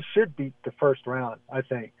they should beat the first round. I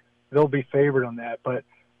think they'll be favored on that. But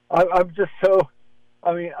I'm just so.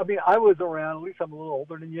 I mean, I was around. At least I'm a little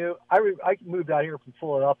older than you. I moved out here from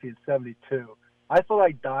Philadelphia in '72. I thought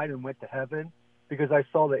I died and went to heaven because I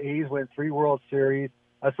saw the A's win 3 World Series.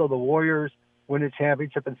 I saw the Warriors win a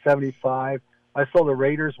championship in '75. I saw the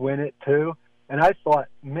Raiders win it too. And I thought,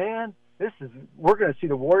 man, we're going to see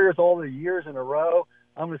the Warriors all the years in a row.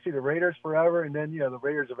 I'm going to see the Raiders forever. And then, the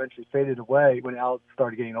Raiders eventually faded away when Alex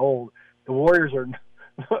started getting old. The Warriors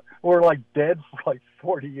were like dead for like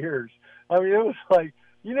 40 years. I mean, it was like,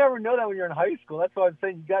 you never know that when you're in high school. That's why I'm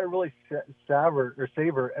saying you got to really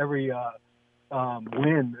savor every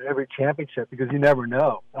win, every championship, because you never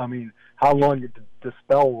know. I mean, how long the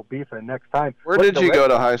spell will be for the next time. Where did you go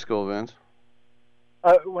to high school, Vince?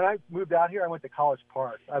 When I moved out here, I went to College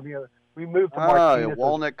Park. I mean, we moved to Martinez. Oh, you're a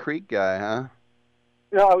Walnut Creek guy, huh?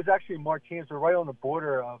 I was actually in Martinez. We're right on the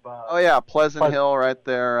border of... Pleasant Hill right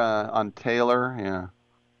there on Taylor, yeah.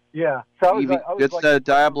 Yeah. So it's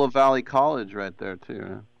Diablo Valley College right there,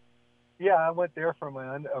 too. Yeah, I went there for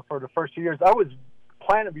the first 2 years. I was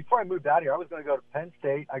planning, before I moved out here, I was going to go to Penn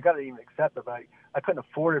State. I got to even accept it, but I couldn't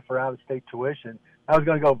afford it for out-of-state tuition. I was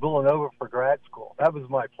going to go to Villanova for grad school. That was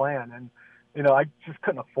my plan, and I just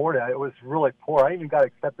couldn't afford it. It was really poor. I even got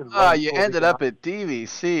accepted. You ended up at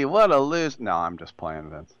DVC. What a lose! No, I'm just playing,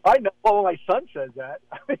 Vince. I know. Well, my son says that.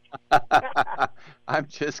 I'm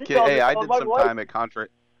just kidding. Hey, I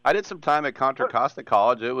did some time at Contra Costa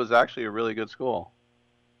College. It was actually a really good school.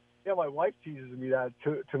 Yeah, my wife teases me that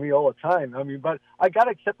to me all the time. I mean, but I got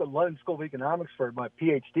accepted to London School of Economics for my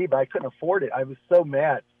PhD, but I couldn't afford it. I was so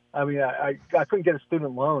mad. I mean, I couldn't get a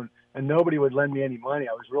student loan, and nobody would lend me any money.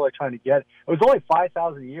 I was really trying to get it. It was only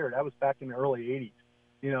 $5,000 a year. That was back in the early '80s.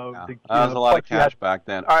 That was a lot of cash back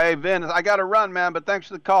then. All right, Vin, I got to run, man. But thanks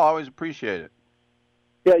for the call. I always appreciate it.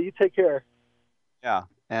 Yeah, you take care. Yeah.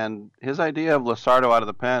 And his idea of Luzardo out of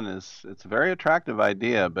the pen it's a very attractive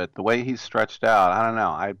idea, but the way he's stretched out, I don't know.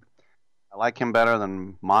 I like him better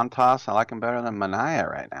than Montas. I like him better than Minaya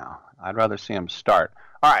right now. I'd rather see him start.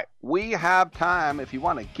 All right, we have time if you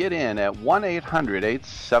want to get in at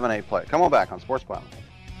 1-800-878-PLAY. Come on back on Sports Byline.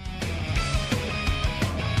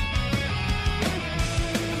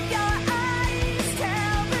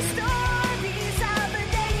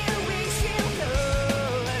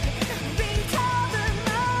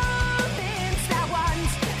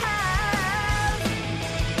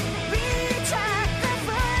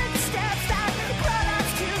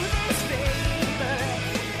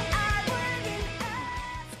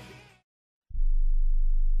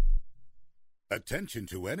 Attention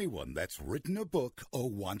to anyone that's written a book or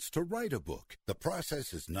wants to write a book. The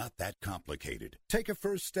process is not that complicated. Take a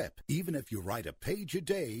first step. Even if you write a page a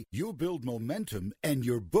day, you'll build momentum and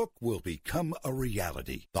your book will become a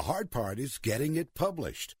reality. The hard part is getting it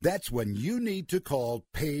published. That's when you need to call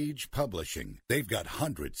Page Publishing. They've got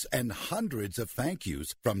hundreds and hundreds of thank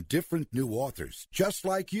yous from different new authors, just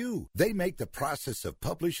like you. They make the process of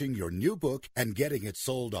publishing your new book and getting it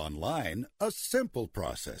sold online a simple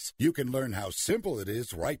process. You can learn how simple it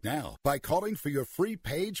is right now by calling for your free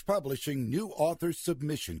Page Publishing New Author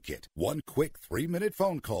Submission Kit. One quick 3-minute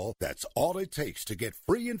phone call, that's all it takes to get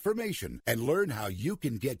free information and learn how you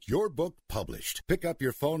can get your book published. Pick up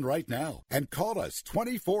your phone right now and call us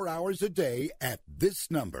 24 hours a day at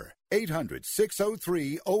this number.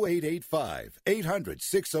 800-603-0885.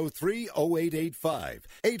 800-603-0885.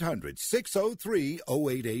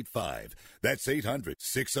 800-603-0885. That's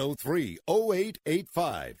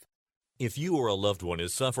 800-603-0885. If you or a loved one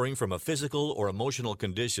is suffering from a physical or emotional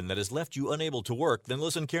condition that has left you unable to work, then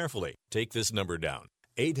listen carefully. Take this number down.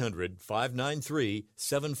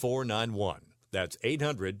 800-593-7491. That's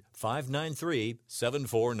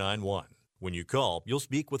 800-593-7491. When you call, you'll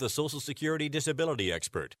speak with a Social Security disability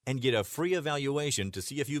expert and get a free evaluation to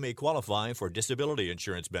see if you may qualify for disability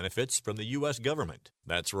insurance benefits from the U.S. government.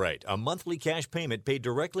 That's right, a monthly cash payment paid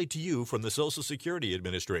directly to you from the Social Security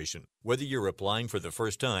Administration. Whether you're applying for the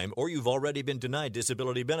first time or you've already been denied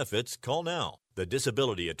disability benefits, call now. The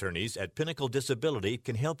disability attorneys at Pinnacle Disability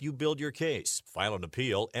can help you build your case, file an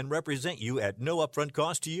appeal, and represent you at no upfront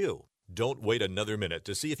cost to you. Don't wait another minute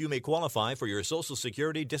to see if you may qualify for your Social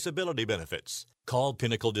Security disability benefits. Call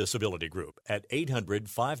Pinnacle Disability Group at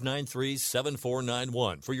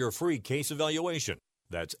 800-593-7491 for your free case evaluation.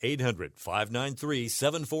 That's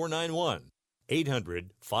 800-593-7491.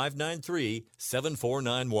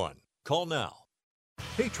 800-593-7491. Call now.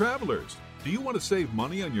 Hey travelers, do you want to save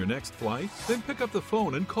money on your next flight? Then pick up the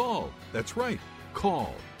phone and call. That's right,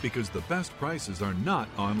 call, because the best prices are not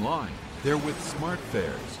online. They're with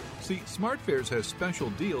SmartFares. See, SmartFares has special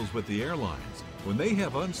deals with the airlines. When they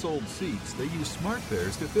have unsold seats, they use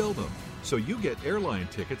SmartFares to fill them. So you get airline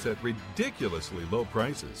tickets at ridiculously low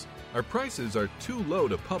prices. Our prices are too low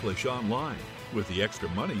to publish online. With the extra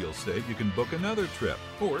money you'll save, you can book another trip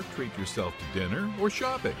or treat yourself to dinner or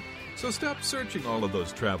shopping. So stop searching all of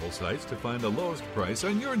those travel sites to find the lowest price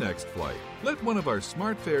on your next flight. Let one of our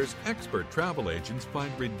SmartFares expert travel agents find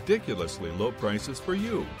ridiculously low prices for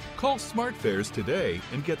you. Call SmartFares today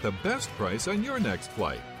and get the best price on your next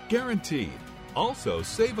flight. Guaranteed. Also,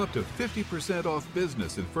 save up to 50% off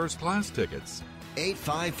business and first class tickets.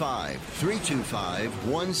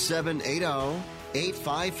 855-325-1780.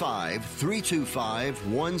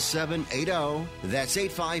 855-325-1780. That's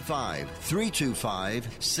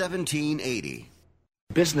 855-325-1780.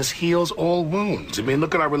 Business heals all wounds. I mean,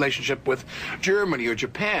 look at our relationship with Germany or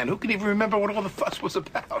Japan. Who can even remember what all the fuss was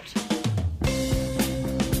about?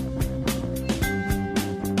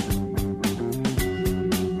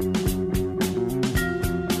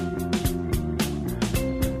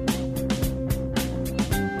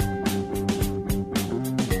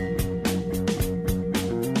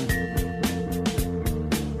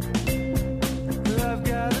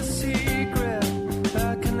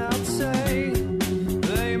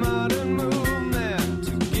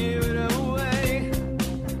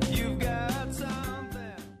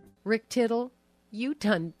 Rick Tittle, you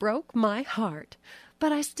done broke my heart,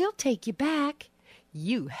 but I still take you back.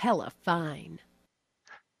 You hella fine.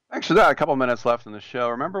 Thanks for that. A couple minutes left in the show.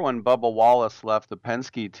 Remember when Bubba Wallace left the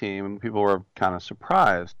Penske team? People were kind of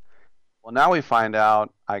surprised. Well, now we find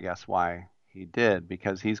out, I guess, why he did.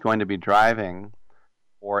 Because he's going to be driving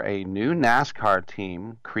for a new NASCAR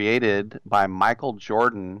team created by Michael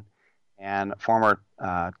Jordan and former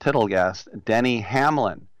Tittle guest Denny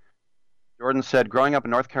Hamlin. Jordan said, growing up in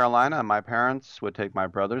North Carolina, my parents would take my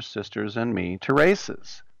brothers, sisters, and me to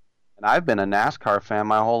races. And I've been a NASCAR fan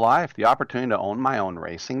my whole life. The opportunity to own my own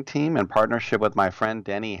racing team in partnership with my friend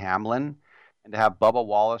Denny Hamlin and to have Bubba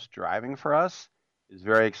Wallace driving for us is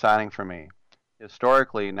very exciting for me.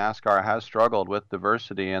 Historically, NASCAR has struggled with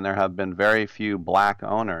diversity and there have been very few black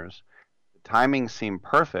owners. The timing seemed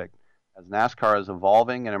perfect as NASCAR is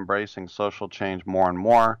evolving and embracing social change more and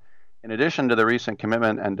more. In addition to the recent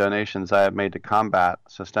commitment and donations I have made to combat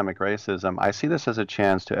systemic racism, I see this as a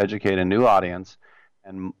chance to educate a new audience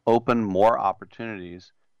and open more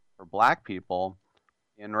opportunities for black people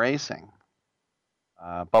in racing.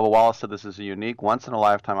 Bubba Wallace said this is a unique,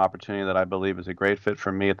 once-in-a-lifetime opportunity that I believe is a great fit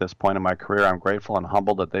for me at this point in my career. I'm grateful and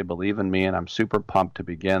humbled that they believe in me, and I'm super pumped to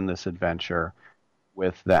begin this adventure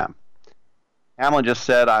with them. Hamlin just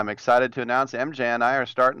said, I'm excited to announce MJ and I are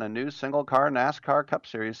starting a new single-car NASCAR Cup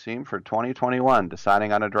Series team for 2021.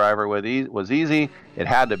 Deciding on a driver was easy. It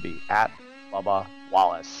had to be at Bubba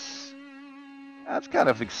Wallace. That's kind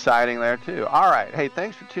of exciting there, too. All right. Hey,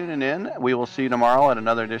 thanks for tuning in. We will see you tomorrow at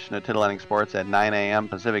another edition of Titillating Sports at 9 a.m.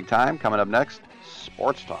 Pacific Time. Coming up next,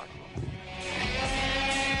 Sports Talk.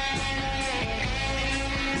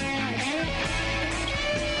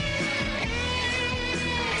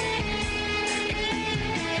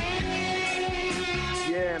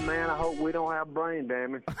 Yeah, man, I hope we don't have brain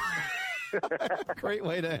damage. Great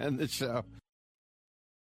way to end the show.